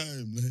single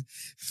time. Like,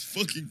 it's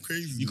fucking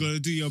crazy. You got to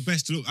do your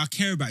best to look. I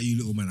care about you,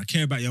 little man. I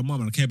care about your mum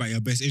and I care about your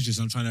best interests.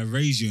 I'm trying to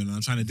raise you and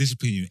I'm trying to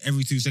discipline you.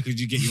 Every 2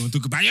 seconds you get, you want to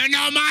talk about, you're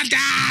not my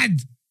dad.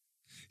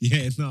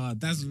 Yeah, no,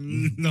 that's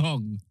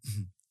long.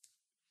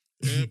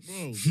 Yeah,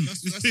 bro.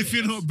 That's If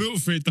you're not built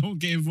for it, don't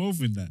get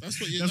involved in that.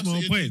 That's what you That's my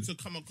need point. to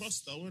come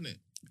across, though, isn't it?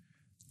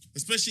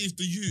 Especially if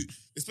the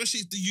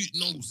youth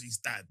knows his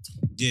dad.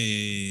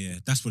 Yeah.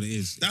 That's what it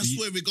is. That's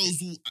where it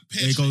goes all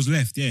it goes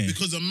left, yeah.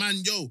 Because a man,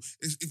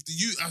 if the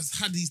youth has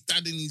had his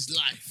dad in his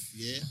life,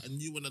 yeah,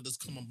 and you wanna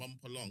just come and bump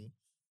along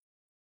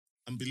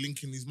and be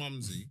linking his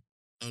mumsy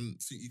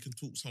and think you can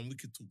talk some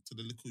wicked talk to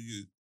the little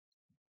youth,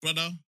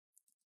 brother,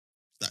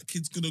 that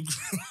kid's gonna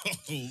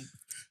grow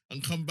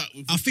and come back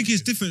with. I think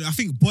it's different. I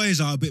think boys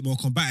are a bit more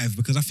combative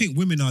because I think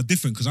women are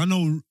different. Because I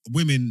know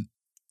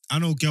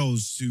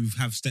girls who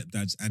have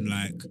stepdads and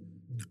like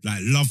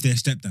love their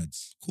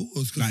stepdads. Of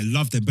course. Like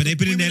love them. But they've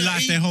been in their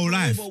life their whole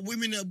life. But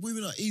women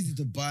are easy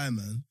to buy,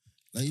 man.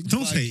 Like, you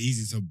Don't buy- say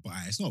easy to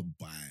buy. It's not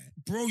buy.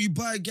 Bro, you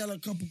buy a gal a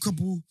couple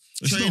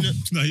It's trainer. not,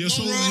 no, you're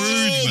so No,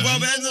 rude, man. bro, at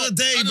the end of the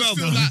day, I just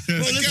bro. feel like Bro,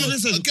 a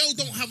listen. girl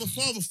don't have a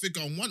father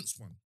figure and wants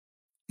one,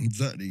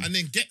 Exactly. and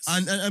then gets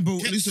And bro,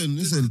 gets listen.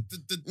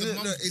 the No,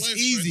 mum's it's boyfriend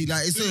easy.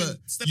 Like, it's doing- you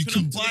stepping can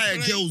up to the buy a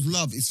plate. girl's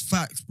love. It's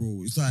facts,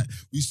 bro. It's like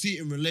we see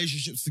it in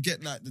relationships.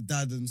 Forget like the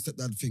dad and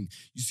stepdad thing.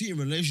 You see it in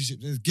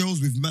relationships. There's girls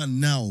with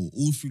man now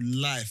all through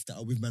life that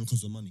are with man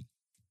because of money.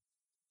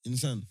 You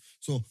understand?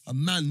 So a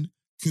man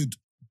could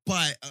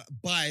buy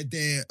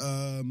their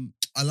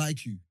I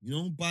like you. You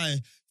know, buy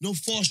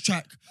fast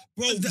track,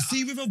 bro.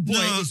 See with a boy,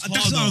 it's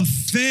that's harder.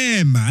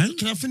 unfair, man.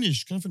 Can I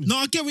finish? No,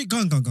 I get it. Go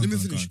on. Let me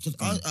finish because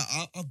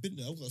I've been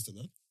there. I've got a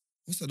stepdad.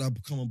 My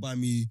stepdad come and buy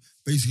me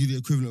basically the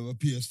equivalent of a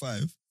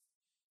PS5.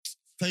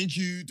 Thank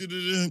you.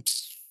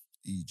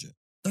 Egypt.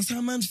 That's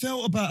how man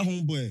felt about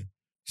homeboy.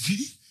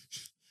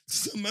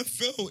 That's how man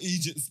felt.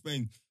 Egypt,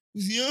 Spain.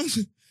 Was young.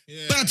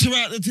 Yeah. Batter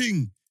out the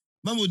thing.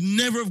 Man would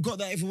never have got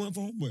that if it weren't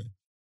for homeboy.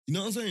 You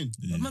know what I'm saying?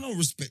 Yeah. But man don't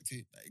respect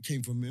it. That it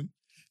came from him.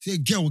 See a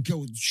girl,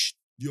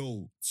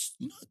 yo,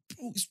 you know,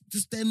 bro, it's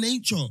just their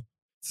nature.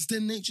 It's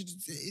their nature.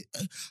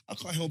 I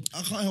can't help.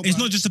 It's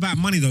not just about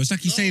money, though. It's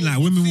like you're No, saying, like,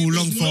 women will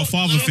long it's for a not-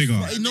 father no, figure.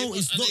 I know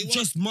it's And not they want-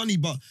 just money,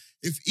 but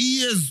if he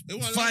is They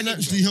want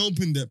financially everything,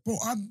 helping that, bro,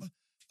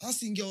 I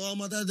seen girl, oh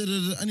my dad,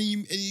 and then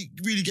you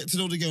really get to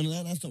know the girl,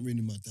 and that's not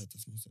really my dad.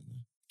 That's my son.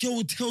 Girl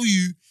will tell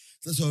you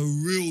that's a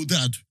real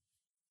dad.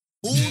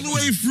 All the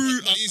way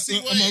through. But you see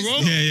what am it I is,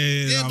 wrong? though?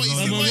 Yeah. Yeah, no, but you I'm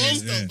see not what it wrong.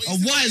 is, though. Yeah. But you And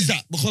see why what is it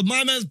that? Because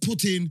my man's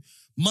putting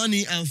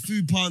money and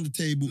food on the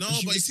table. No, and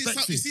she but you see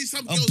respects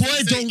some it. A girls boy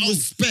that say, don't "Oh,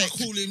 respect. I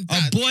call him A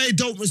dad." boy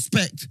don't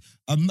respect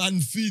a man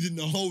feeding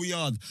the whole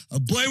yard. A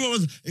boy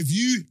was if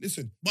you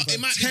listen. But if it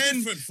might be 10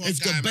 different for a if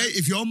guy, man.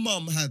 if your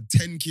mum had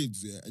 10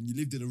 kids, yeah, and you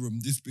lived in a room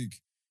this big,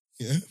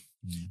 yeah,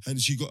 and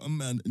she got a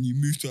man and you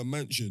moved to a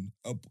mansion,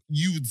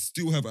 you would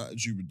still have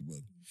attitude with the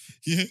man.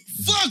 Yeah,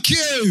 fuck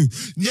you.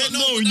 Yeah, Not no,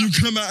 knowing but you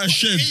that- come out of But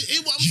shed.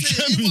 hear what I'm You saying.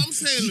 get Hear me? what I'm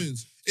saying,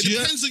 Loons. It Yeah,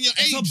 depends on your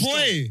It's age. a boy.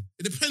 though.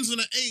 It depends on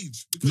the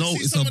age. Because No, you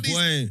see it's some a of these-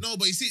 boy. No,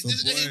 but you see,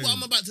 It's a hear what boy.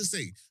 I'm about to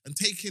say. And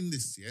take in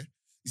this, yeah.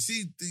 You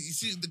see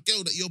the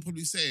girl that you're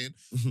probably saying.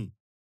 Mhm.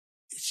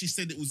 She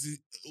said it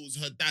was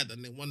her dad,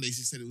 and then one day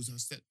she said it was her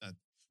stepdad.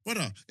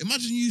 Brother,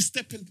 imagine you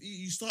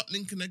start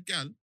linking a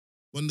gal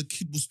when the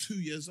kid was 2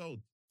 years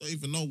old. Don't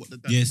even know what the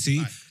dad Yeah, was see?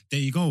 like. There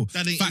you go.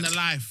 That ain't Fact. in the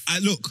life.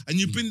 Look, And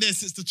you've been there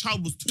since the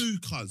child was 2,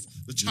 cuz.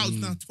 The child's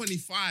now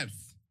 25.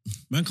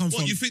 Man come What,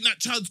 from you think that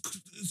child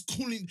is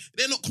calling?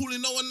 They're not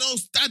calling no one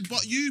else dad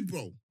but you,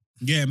 bro.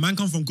 yeah, man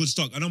come from good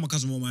stock. I know my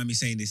cousin won't mind me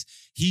saying this.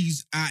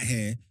 He's out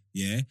here,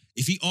 yeah.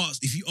 If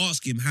you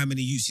ask him how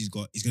many youths he's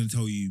got, he's gonna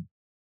tell you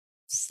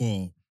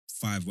 4,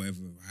 5, whatever,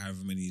 however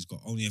many he's got.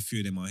 Only a few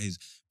of them are his.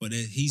 But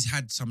he's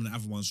had some of the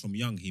other ones from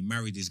young. He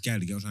married his gal,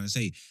 you get what I'm trying to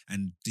say?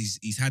 And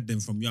he's had them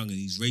from young and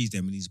he's raised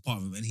them and he's part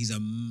of them. And he's a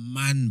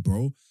man,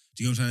 bro.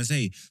 Do you know what I'm trying to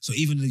say? So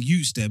even the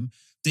youths,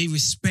 they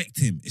respect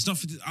him. It's not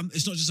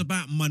just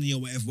about money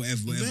or whatever.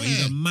 Yeah.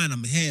 He's a man.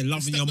 I'm here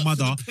loving your Stepped up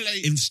to mother. the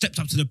plate. And stepped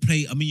up to the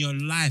plate. I'm in your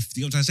life.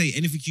 Do you know what I'm trying to say?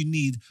 Anything you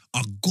need,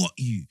 I got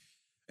you.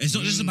 It's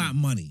not just about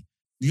money.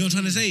 You know what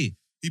I'm trying to say?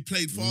 He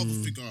played father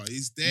figure.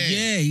 He's there.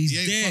 Yeah, he's he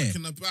ain't there.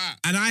 fucking about.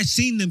 And I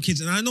seen them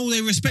kids, and I know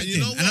they respect And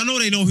you him, know and I what? know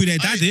they know who their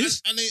dad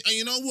is. And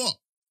you know what,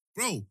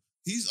 bro?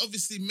 He's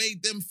obviously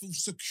made them feel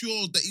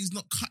secure that he's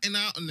not cutting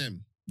out on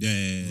them. Yeah.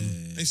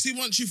 And see,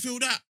 once you feel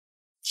that,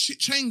 shit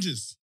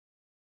changes.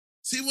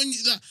 See, when you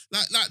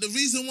like the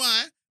reason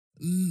why,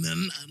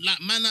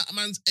 like man at a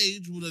man's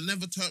age would have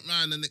never turned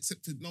around and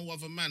accepted no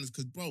other man is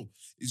because, bro,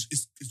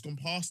 it's gone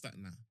past that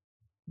now.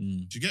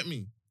 Mm. Do you get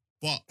me?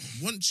 But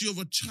once you're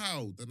a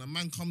child and a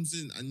man comes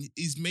in and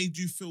he's made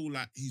you feel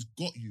like he's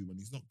got you and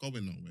he's not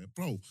going nowhere,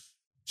 bro,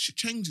 shit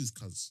changes,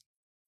 cuz.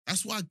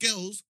 That's why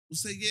girls will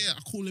say, yeah, I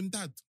call him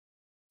dad.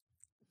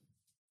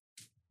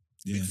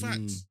 Yeah. Big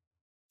facts.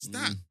 It's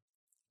that.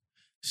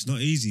 It's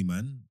not easy,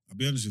 man. I'll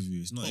be honest with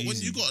you. It's not But easy. when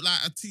you got like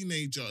a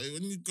teenager,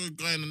 when you go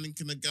going and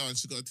linking a girl and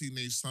she got a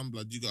teenage son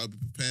blood, you gotta be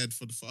prepared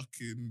for the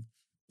fucking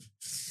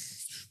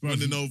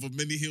running over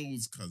many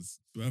hills, cuz.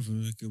 Brother,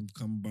 he can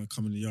come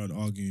in the yard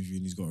arguing with you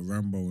and he's got a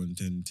Rambo and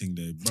 10 thing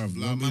there. Bruv,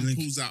 Like, man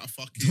pulls out a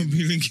fucking. don't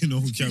be linking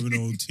old cabin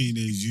old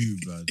teenage you,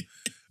 blood.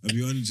 I'll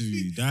be honest with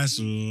you. That's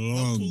Man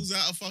long. pulls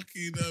out a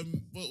fucking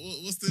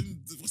what's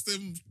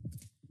them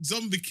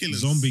zombie killers?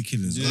 Zombie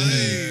killers. Yeah.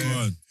 Oh,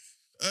 God.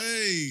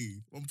 Hey,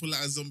 one pull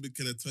out a zombie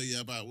killer, tell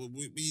you about what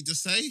you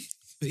just say.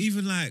 But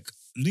even like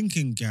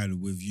linking gal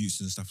with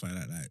youths and stuff like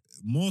that,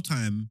 more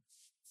time,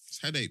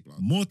 It's headache, bro.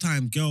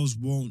 girls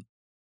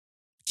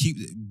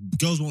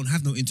won't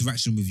have no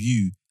interaction with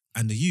you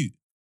and the youth.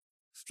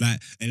 Like,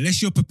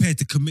 unless you're prepared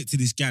to commit to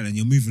this gal and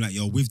you're moving like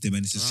you're with them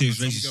and it's a serious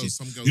relationship,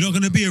 Some girls you're not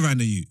gonna be around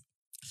the youth.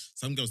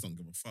 Some girls don't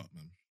give a fuck,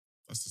 man.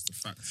 That's just a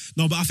fact.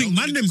 No, but I think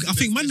man them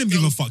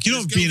give a fuck. You're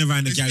not being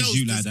around the gal's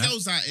youth like that. There's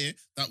girls out here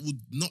that would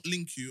not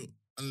link you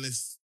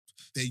unless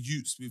they're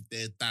youths with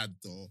their dad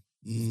or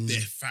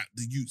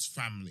the youth's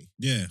family.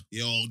 Yeah.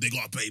 Yo, they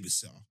got a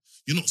babysitter.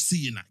 You're not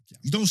seeing that gal.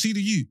 You don't see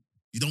the youth.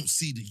 You don't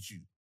see the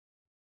youth.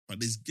 But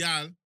this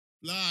gal,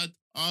 lad,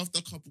 after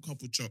a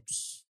couple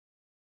chops,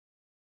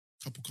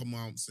 couple come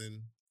outs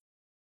in,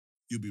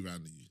 you'll be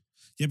around the youth.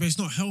 Yeah, but it's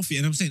not healthy.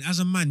 And I'm saying, as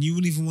a man, you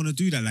wouldn't even want to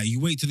do that. Like, you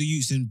wait till the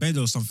youth's in bed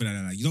or something like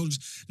that. Like, you don't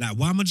just, like,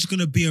 why am I just going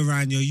to be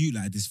around your youth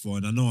like this for?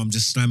 And I know I'm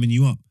just slamming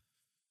you up.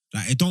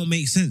 Like, it don't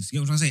make sense. You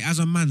know what I'm trying to say? As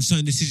a man,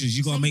 certain decisions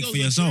you got to make for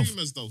yourself.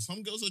 Dreamers, though.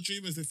 Some girls are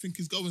dreamers. They think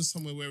he's going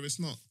somewhere where it's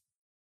not.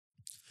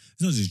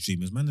 It's not just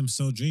dreamers, man. Them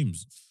sell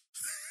dreams.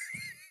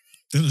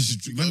 They're not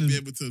just You man. gotta be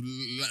Them, able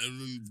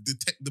to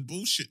detect the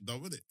bullshit, though,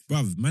 isn't it?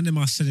 bruv, man, them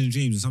are selling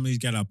dreams, and some of these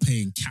guys are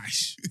paying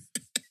cash.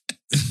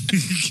 You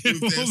get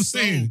With what their I'm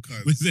soul, saying?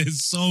 cuz. With their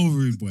soul,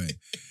 rude boy.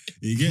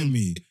 You get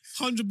me?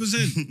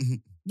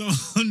 100%. No,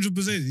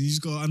 100%. You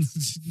just got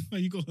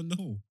you gotta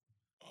know.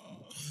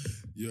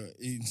 You're an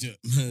idiot,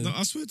 man. No,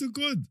 I swear to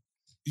God.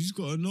 You just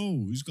gotta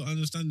know. You just gotta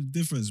understand the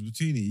difference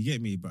between it. You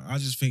get me? But I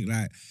just think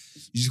like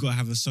you just gotta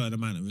have a certain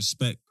amount of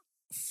respect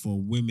for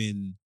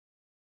women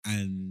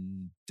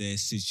and their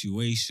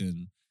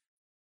situation.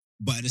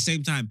 But at the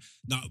same time,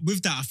 now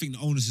with that, I think the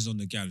onus is on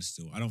the gal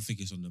still. I don't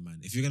think it's on the man.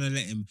 If you're gonna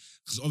let him,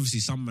 because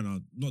obviously some men are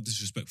not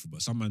disrespectful,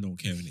 but some men don't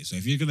care in it. So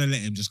if you're gonna let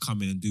him just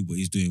come in and do what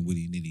he's doing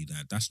willy nilly,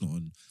 that's not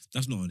on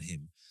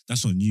him.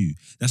 That's on you.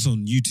 That's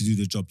on you to do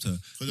the job to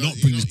not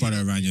bring this brother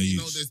around your You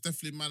know, youth. there's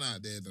definitely man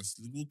out there that's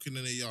walking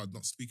in a yard,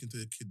 not speaking to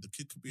the kid. The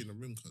kid could be in the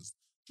room because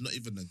not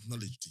even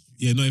acknowledged you.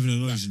 Yeah, not even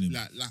acknowledging him.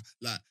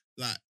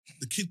 Like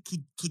the kid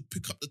could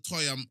pick up the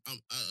toy and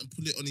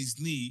put it on his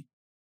knee,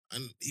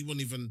 and he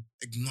won't even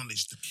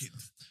acknowledge the kid.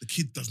 The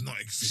kid does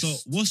not exist. So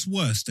what's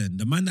worse then?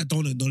 The man that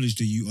don't acknowledge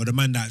the youth or the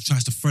man that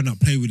tries to friend up,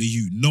 play with the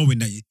youth, knowing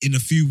that in a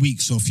few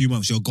weeks or a few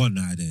months you're gone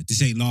out of there.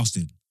 This ain't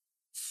lasting.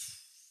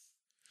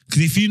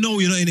 Because if you know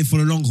you're not in it for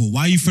the long haul,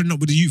 why are you friending up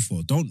with the youth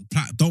for? Don't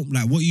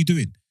like, what are you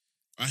doing?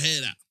 I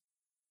hear that.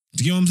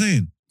 Do you get what I'm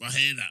saying? I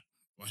hear that.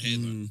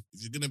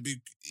 If you're gonna be,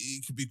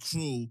 you could be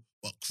cruel,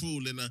 but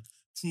cruel in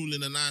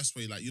a nice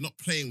way. Like, you're not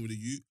playing with the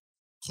youth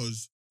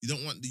because you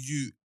don't want the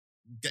youth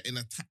getting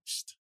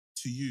attached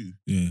to you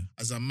Yeah.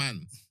 as a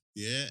man.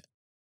 Yeah.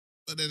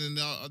 But then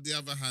on the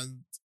other hand,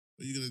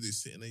 what are you gonna do?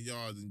 Sit in a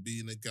yard and be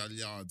in a gal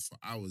yard for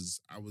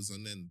hours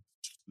on end,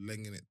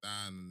 laying it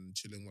down and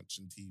chilling,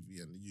 watching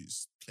TV, and the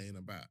youths playing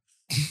about.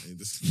 And you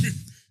just,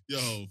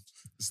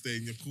 stay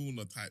in your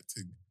corner type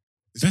thing.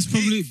 It's That's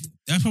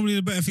probably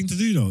the better thing to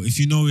do though. If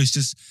you know it's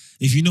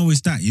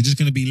that, you're just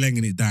gonna be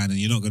laying it down and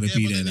you're not gonna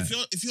be but there. then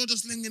Like, if you're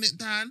just laying it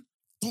down,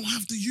 don't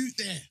have the youth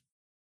there.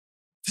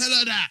 Tell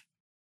her that.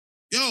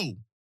 Yo,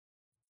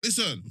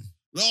 listen,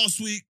 last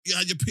week you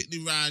had your picnic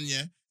round,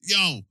 yeah?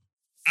 Yo,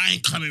 I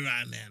ain't coming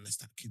round there unless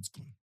that kid's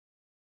gone.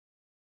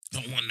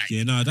 Don't want that.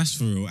 Yeah, no, that's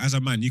for real. As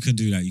a man, you can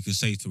do that. You can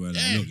say to her, like,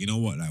 Yeah. look, you know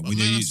what? Like, But when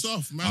man, you're I'm youth,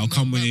 soft, man. I'll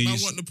come when man, you're man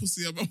used. want the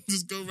pussy, I'll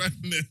just go round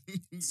there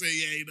and say,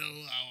 yeah, you know,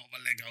 I want my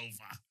leg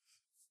over.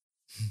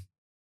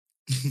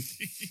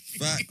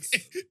 Facts.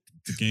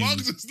 The game. Mark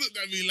just looked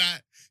at me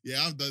like,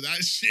 yeah, I've done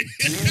that shit.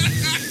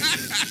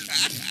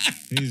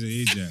 He's an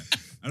idiot.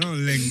 I don't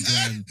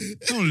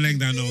leng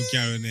down no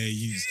girl in there,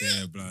 youths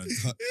there, blood.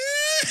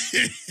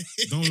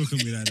 Don't look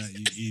at me like that,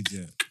 you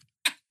idiot.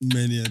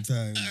 Many a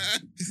time.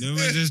 No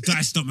man just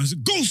diced up and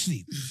said, go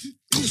sleep,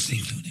 little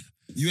nigga.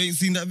 You ain't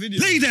seen that video?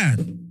 Lay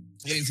down.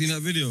 You ain't seen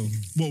that video?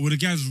 What, with the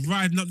guys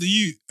riding up the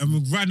ute and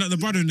we're riding up the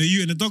brother and the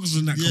ute and the dogs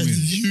and that Yeah, coming?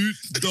 you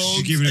dogs.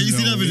 She giving Have him you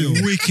seen that video?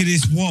 the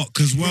wickedest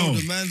walk as well.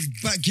 Bro, the man's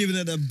back giving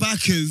her the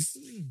backers.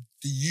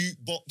 The ute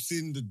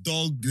boxing, the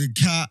dog, the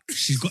cat.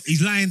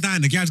 He's lying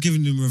down. The guy's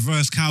giving him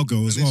reverse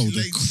cowgirl as And then well. she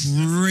The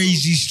lays-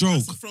 crazy Has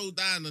stroke. to throw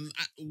down and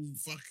act all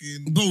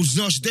fucking. Bro,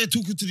 no, they're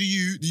talking to the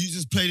ute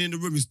just playing in the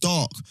room, it's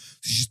dark. So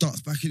she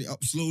starts backing it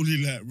up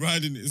slowly, like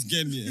riding it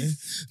again, yeah?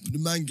 But the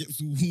man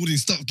gets all horny,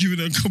 starts giving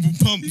her a couple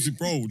pumps.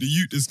 Bro, the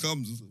ute just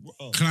comes. I was like,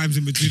 wow. Climbs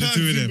in between the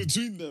two of In them.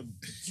 between them.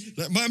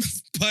 Like, my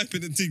man's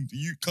piping and thing, the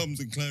ute comes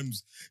and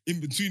climbs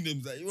in between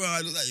them. Like, well, I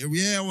look like,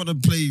 yeah, I want to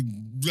play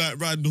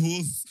ride the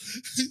horse.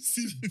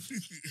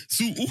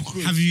 So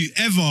awkward. Have you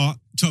ever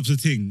chopped a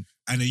thing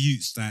and a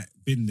youth's like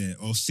been there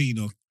or seen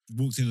or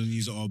walked in on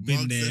you or been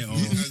Mark there or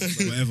definitely has,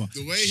 bro. whatever?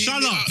 The way he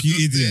Shut lit up, up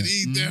you just then, idiot.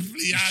 He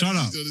definitely has Shut it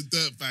up. on the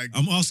dirt bag.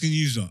 I'm asking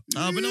you, sir.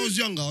 When I was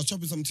younger, I was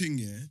chopping something,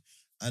 yeah?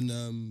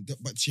 And,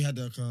 but she had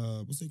like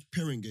a, what's it,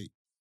 parent gate.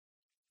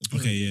 A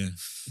parent Okay, gate. yeah.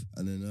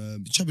 And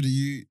then chopping the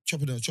ute,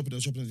 chopping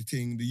the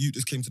thing, the ute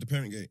just came to the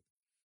parent gate.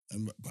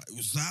 And but it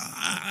was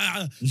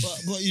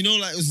but you know,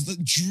 like it was like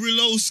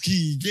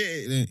Drillowski, get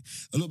it?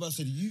 I look back and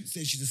said, the ute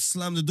said she just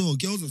slammed the door.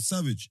 Girls are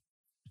savage.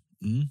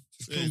 Mm.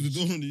 Just closed the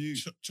door on the ute.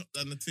 Chop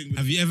down the thing. With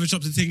Have you ever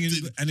chopped a thing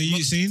and a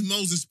youth seen?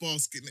 Moses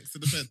basket next to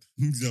the bed.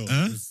 No,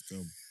 Huh? let's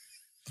go.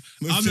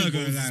 I'm not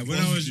gonna lie.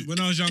 When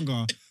I was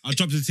younger, I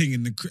dropped the thing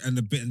and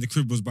the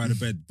crib was by the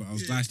bed, but I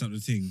was dicing up the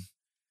thing,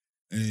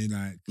 and then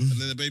like And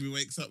then the baby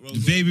wakes up.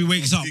 the baby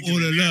wakes up all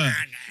alert,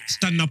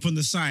 standing up on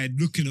the side,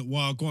 looking at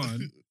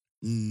Wagwan.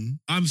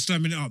 I'm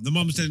slamming it up. The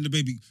mum's telling the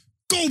baby,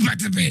 "Go back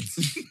to bed.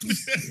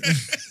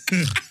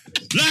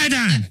 Lie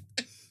down.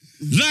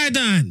 Lie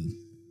down."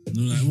 And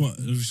I'm like, "What?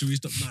 Should we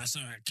stop?" Nah,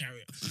 sorry, carry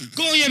on.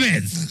 Go on your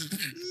bed.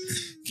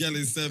 Gal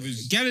is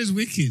savage. Gal is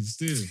wicked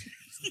still.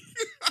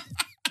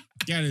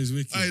 Gal is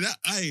wicked.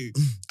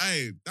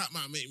 That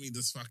might make me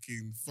just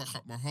fucking fuck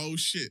up my whole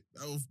shit.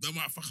 That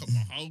might fuck up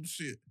my whole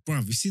shit.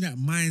 Bruv, you see that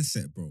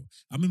mindset, bro?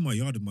 I'm in my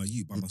yard with my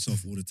ute by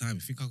myself all the time.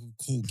 You think I could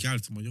call gal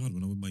to my yard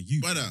when I'm with my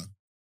ute? Brother,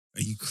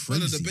 Are you crazy?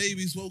 brother, the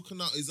baby's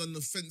woken up, he's on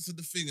the fence of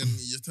the thing, and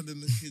you're telling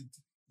the kid,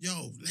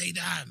 yo, lay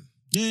down.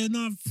 Yeah,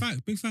 no,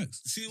 facts, big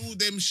facts. See all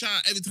them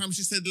shout every time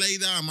she said lay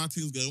down, my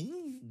thing's going,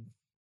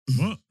 woo.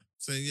 What?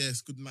 Saying,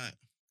 yes, good night.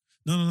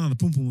 No, the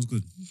pum pum was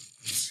good.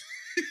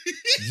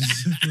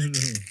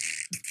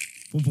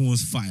 Pum pum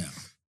was fire.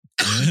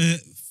 Yeah,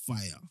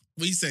 fire.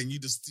 What are you saying? You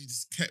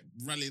just kept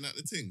rallying at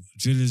the thing?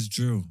 Drillers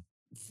drill.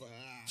 Fuck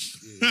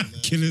yeah, no,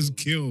 Killers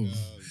kill. no.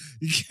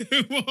 You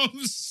get what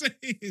I'm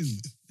saying?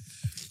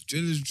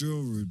 Drillers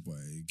drill, rude boy.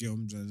 You get what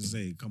I'm trying to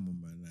say? Come on,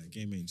 man. Like,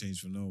 game ain't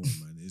changed for no one,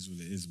 man. It is what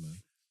it is, man.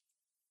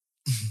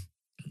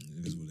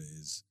 It is what it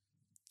is.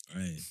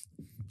 All right.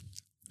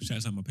 Shout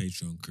out to my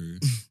Patreon crew.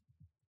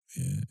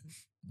 Yeah.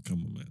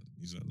 Come on, man.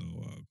 You don't know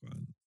what I'm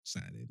going.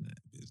 Saturday night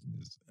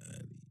business.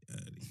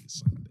 Early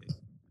Sunday.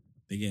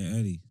 They get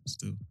early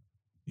still.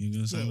 You ain't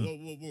gonna say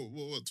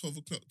What? 12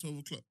 o'clock? 12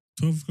 o'clock?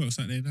 12 o'clock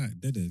Saturday night.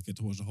 They get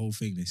to watch the whole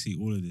thing. They see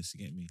all of this.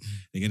 You get me?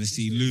 They're gonna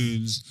see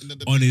Loons And then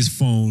the on big- his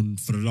phone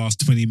for the last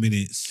 20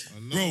 minutes. I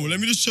know. Bro, let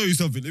me just show you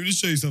something.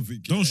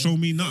 Don't show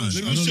me nothing.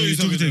 Let me I don't show know you you're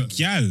talking something to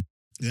gal.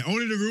 Yeah,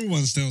 only the real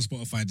ones stay on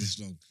Spotify this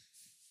long.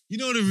 You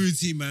know the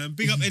routine, man.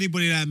 Big up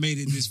anybody that made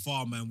it this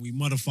far, man. We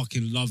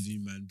motherfucking love you,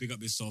 man. Big up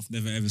yourself.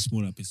 Never ever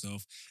small up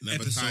yourself.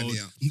 Never Episode- tiny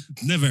up.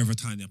 Never ever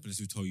tiny up unless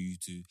we told you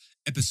to.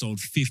 Episode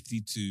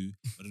 52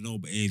 of the No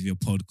Behavior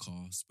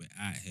podcast. We're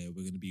out here.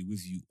 We're going to be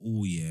with you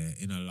all year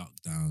in a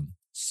lockdown.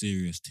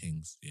 Serious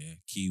things, yeah.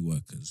 Key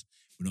workers.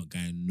 We're not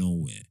going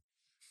nowhere.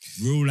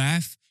 Real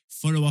life.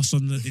 Follow us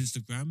on the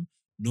Instagram.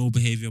 No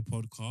Behavior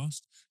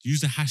Podcast.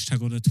 Use the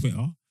hashtag on the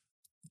Twitter.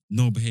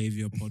 No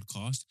Behavior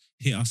Podcast.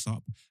 Hit us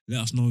up.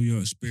 Let us know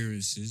your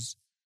experiences.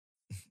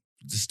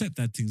 The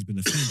stepdad thing's been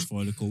a thing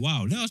for a little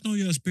while. Let us know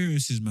your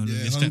experiences, man. with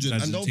Yeah, your 100.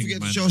 stepdads And don't things, forget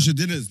to man. show us your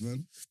dinners,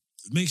 man.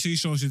 Make sure you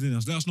show us your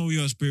dinners. Let us know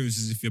your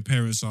experiences if your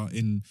parents are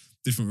in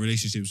different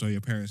relationships or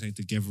your parents ain't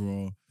together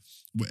or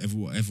whatever,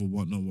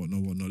 whatnot.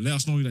 Let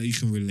us know that you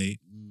can relate.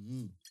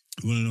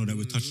 We want to know that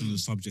we're touching on the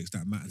subjects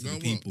that matter to You know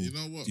the people. You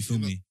know what? Do you feel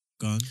me?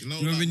 Go on. You know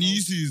Do you remember when you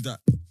used to use that?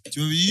 Do you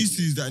remember you used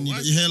to use that and you Why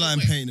got is your it so hairline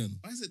wet? painted?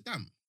 Why is it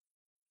damp?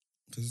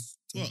 Because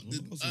What?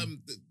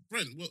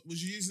 Brent, what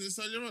was you using this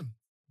earlier on?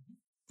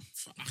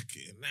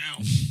 Fucking now.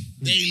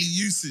 Daily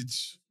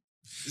usage.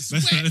 It's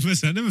Listen, wet.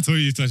 listen, I never told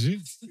you to touch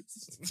it.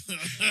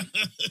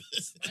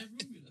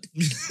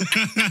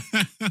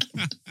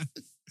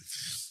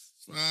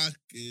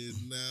 Fucking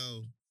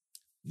no.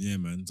 Yeah,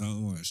 man,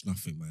 don't watch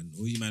nothing, man.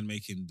 All you man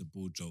making the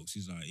bald jokes,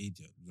 he's like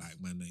idiot. Like,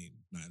 man,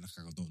 like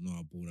I don't know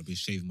how bald. I've been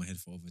shaving my head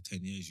for over 10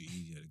 years, you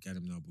idiot. The gal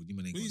them now bald. You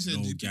man ain't What you got said,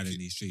 no you gal pick in it?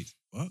 these streets.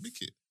 What?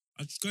 Lick it.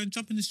 I just go and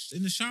jump in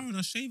the shower and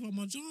I shave on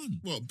my John.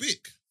 What,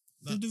 Bic?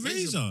 With the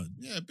razor.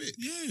 Yeah, Bic.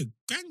 Yeah,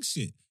 gang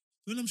shit.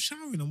 When I'm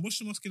showering, I'm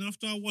washing my skin.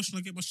 After I wash and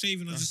I get my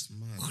shaving, I That's just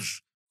mad. whoosh,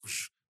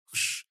 whoosh,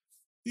 whoosh.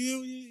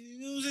 You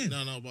know what I'm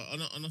saying? No, but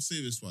on a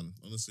serious one,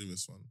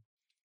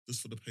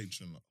 just for the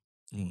Patreon lot.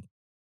 What?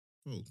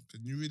 Bro, can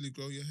you really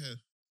grow your hair?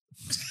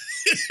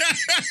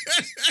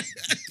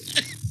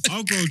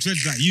 I'll grow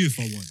dreads like you if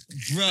I want.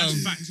 That's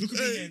Bruv. facts. Look at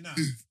me here now.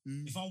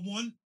 If I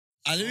want,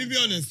 Let me be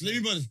honest.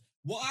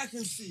 What I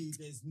can see,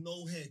 there's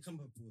no hair. Come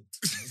back, bro.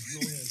 There's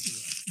no hair to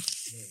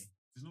that.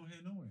 there's no hair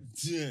nowhere.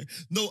 Yeah.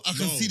 No, I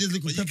can No, see there's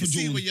little but you pepper can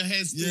see Jones. where your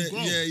hair still Yeah,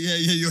 grow. yeah.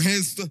 Your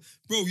hair's still...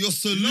 Bro, you're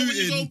You know when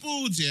you go saluting.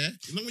 bald, yeah?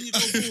 You know when you go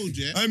bald,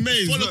 yeah? I'm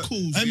amazed. The Look,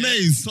 follicles, I'm yeah,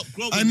 amazed. stop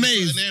growing I'm in certain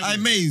amazed.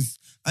 areas.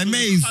 I'm So the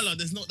amazed. colour,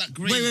 there's not that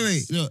grey.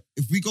 Wait. Look,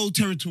 if we go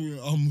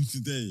territorial armor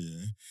today,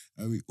 yeah,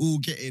 and we all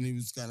get in, it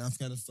was going to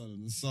Afghanistan,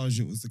 and the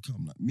sergeant was to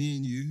come, like me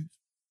and you,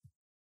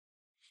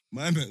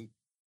 my man,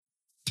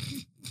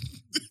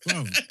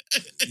 Bro,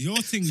 your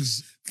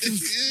things,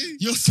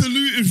 you're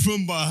saluting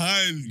from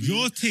behind. dude.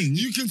 your thing,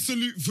 You can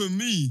salute from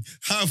me.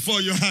 How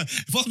far your hand?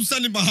 If I'm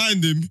standing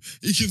behind him,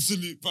 he can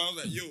salute. But I'm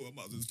like, yo, I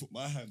might as well put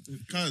my hand.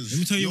 Because let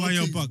me tell you why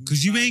you're thing- buck.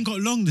 Because you ain't got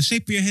long. The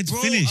shape of your head's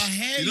Bro, finished. I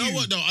hear you know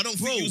what though? I don't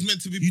Bro, think he was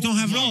meant to be you bald. don't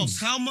have Mark. long.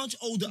 How much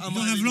older am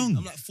don't I? have than you? long.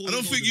 I'm like 4 I don't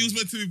years think he was older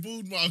meant to be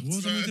bald, Mark. What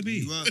was I meant to than you.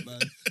 be? You weren't, man.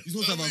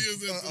 You're supposed to I think he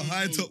was have meant to a be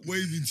high bald. top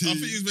wavy I tee.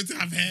 think he was meant to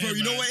have hair. Bro,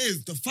 you know man. what it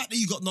is? The fact that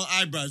you got no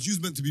eyebrows, you was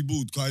meant to be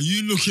bald, cause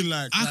you looking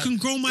like... I can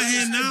grow my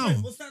hair now.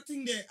 What's that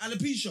thing there?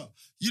 Alopecia.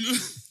 You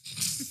look...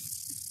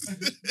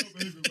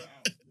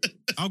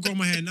 I'll grow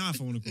my hair now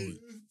if I want to grow it.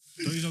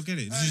 Don't you not get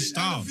it? This is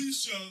style.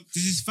 This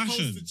is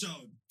fashion.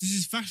 This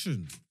is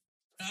fashion.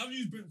 I've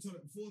used Brent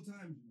Toilet 4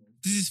 times, you know.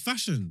 This is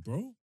fashion,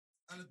 bro.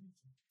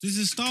 This is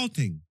a style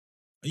thing.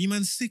 Are you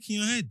man sick in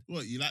your head?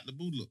 What, you like the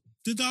bald look?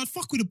 Did I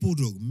fuck with the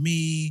bulldog?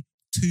 Me,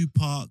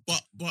 Tupac.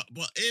 But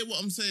hear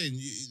what I'm saying.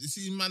 You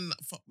see man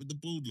that fuck with the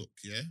bald look,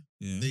 yeah?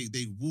 Yeah.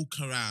 They walk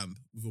around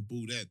with a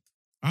bald head.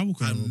 I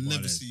walk around I've with a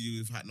never bald see you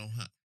with hat no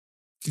hat.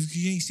 Because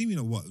you ain't seen me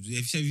no what? Have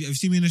you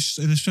seen me in a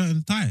shirt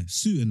and tie,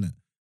 suit and that?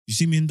 You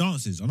see me in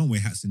dances. I don't wear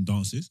hats in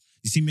dances.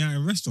 You see me out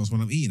in restaurants when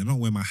I'm eating. I don't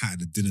wear my hat at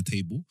the dinner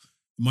table.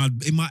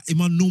 In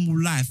my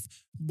normal life,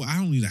 but I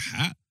don't need a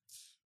hat.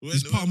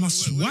 It's part of my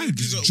swag. would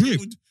you It's go-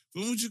 drip.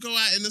 When would you go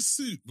out in a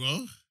suit,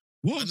 bro?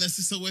 What? Unless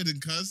it's a wedding,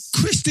 cuz.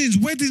 Christians,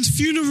 weddings,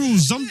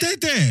 funerals. I'm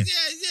dead there.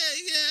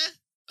 Yeah.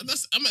 And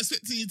I'm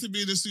expecting you to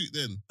be in a suit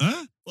then.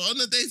 Huh? But on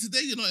the day to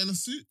day, you're not in a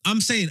suit.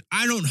 I'm saying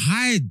I don't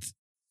hide.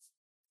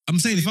 I'm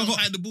saying if you I don't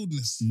got hide the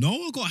baldness. no,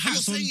 I got I'm not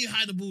hats on. saying you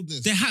hide the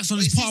baldness. Their hats on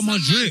But is you part of see my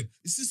some man- drip.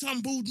 You see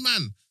some bald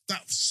man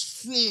that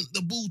flaunt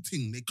the bald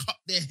thing. They cut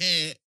their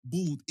hair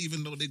bald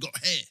even though they got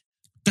hair.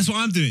 That's what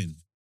I'm doing.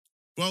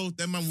 Bro,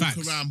 them man Facts.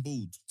 walk around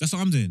bald. That's what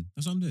I'm doing.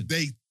 That's what I'm doing.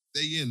 They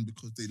in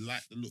because they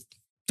like the look.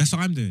 That's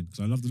what I'm doing because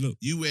I love the look.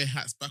 You wear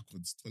hats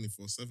backwards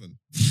 24/7.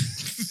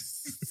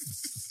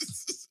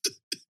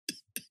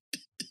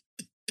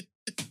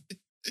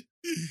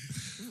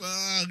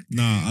 Fuck.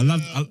 Nah, I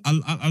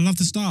love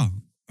the star.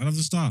 I love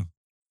the star.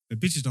 The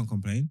bitches don't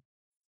complain.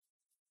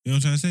 You know what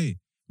I'm trying to say?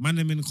 Man,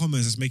 them in the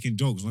comments that's making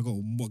jokes. I got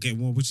to get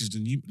more bitches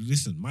than you.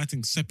 Listen, my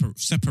thing's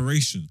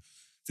separation.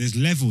 There's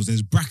levels.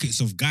 There's brackets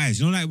of guys.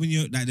 You know, like when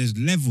you're like, there's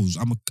levels.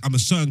 I'm a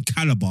certain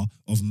caliber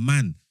of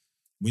man.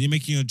 When you're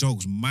making your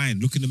jokes,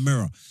 mind. Look in the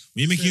mirror.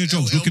 When you're making your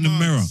jokes, look in the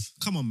mirror.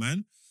 Come on,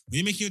 man. When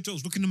you're making your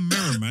jokes, look in the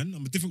mirror, man.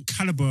 I'm a different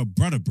caliber of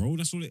brother, bro.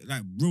 That's all it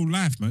like. Real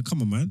life, man.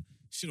 Come on, man.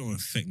 Shit don't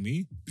affect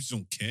me. Bitches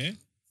don't care.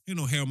 Ain't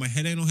no hair on my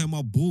head. Ain't no hair on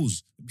my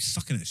balls. They be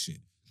sucking that shit.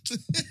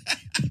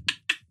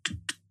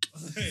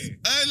 Hey,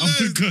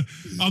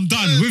 I'm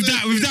done. With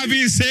that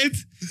being said,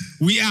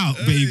 we out,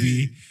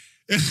 baby.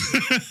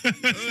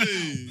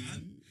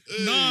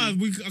 Nah,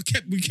 we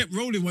kept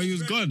rolling while you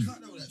was gone.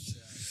 Cut all that shit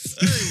out.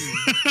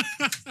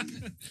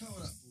 Cut all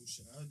that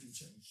bullshit. I do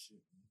change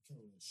shit. Cut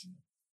all that shit.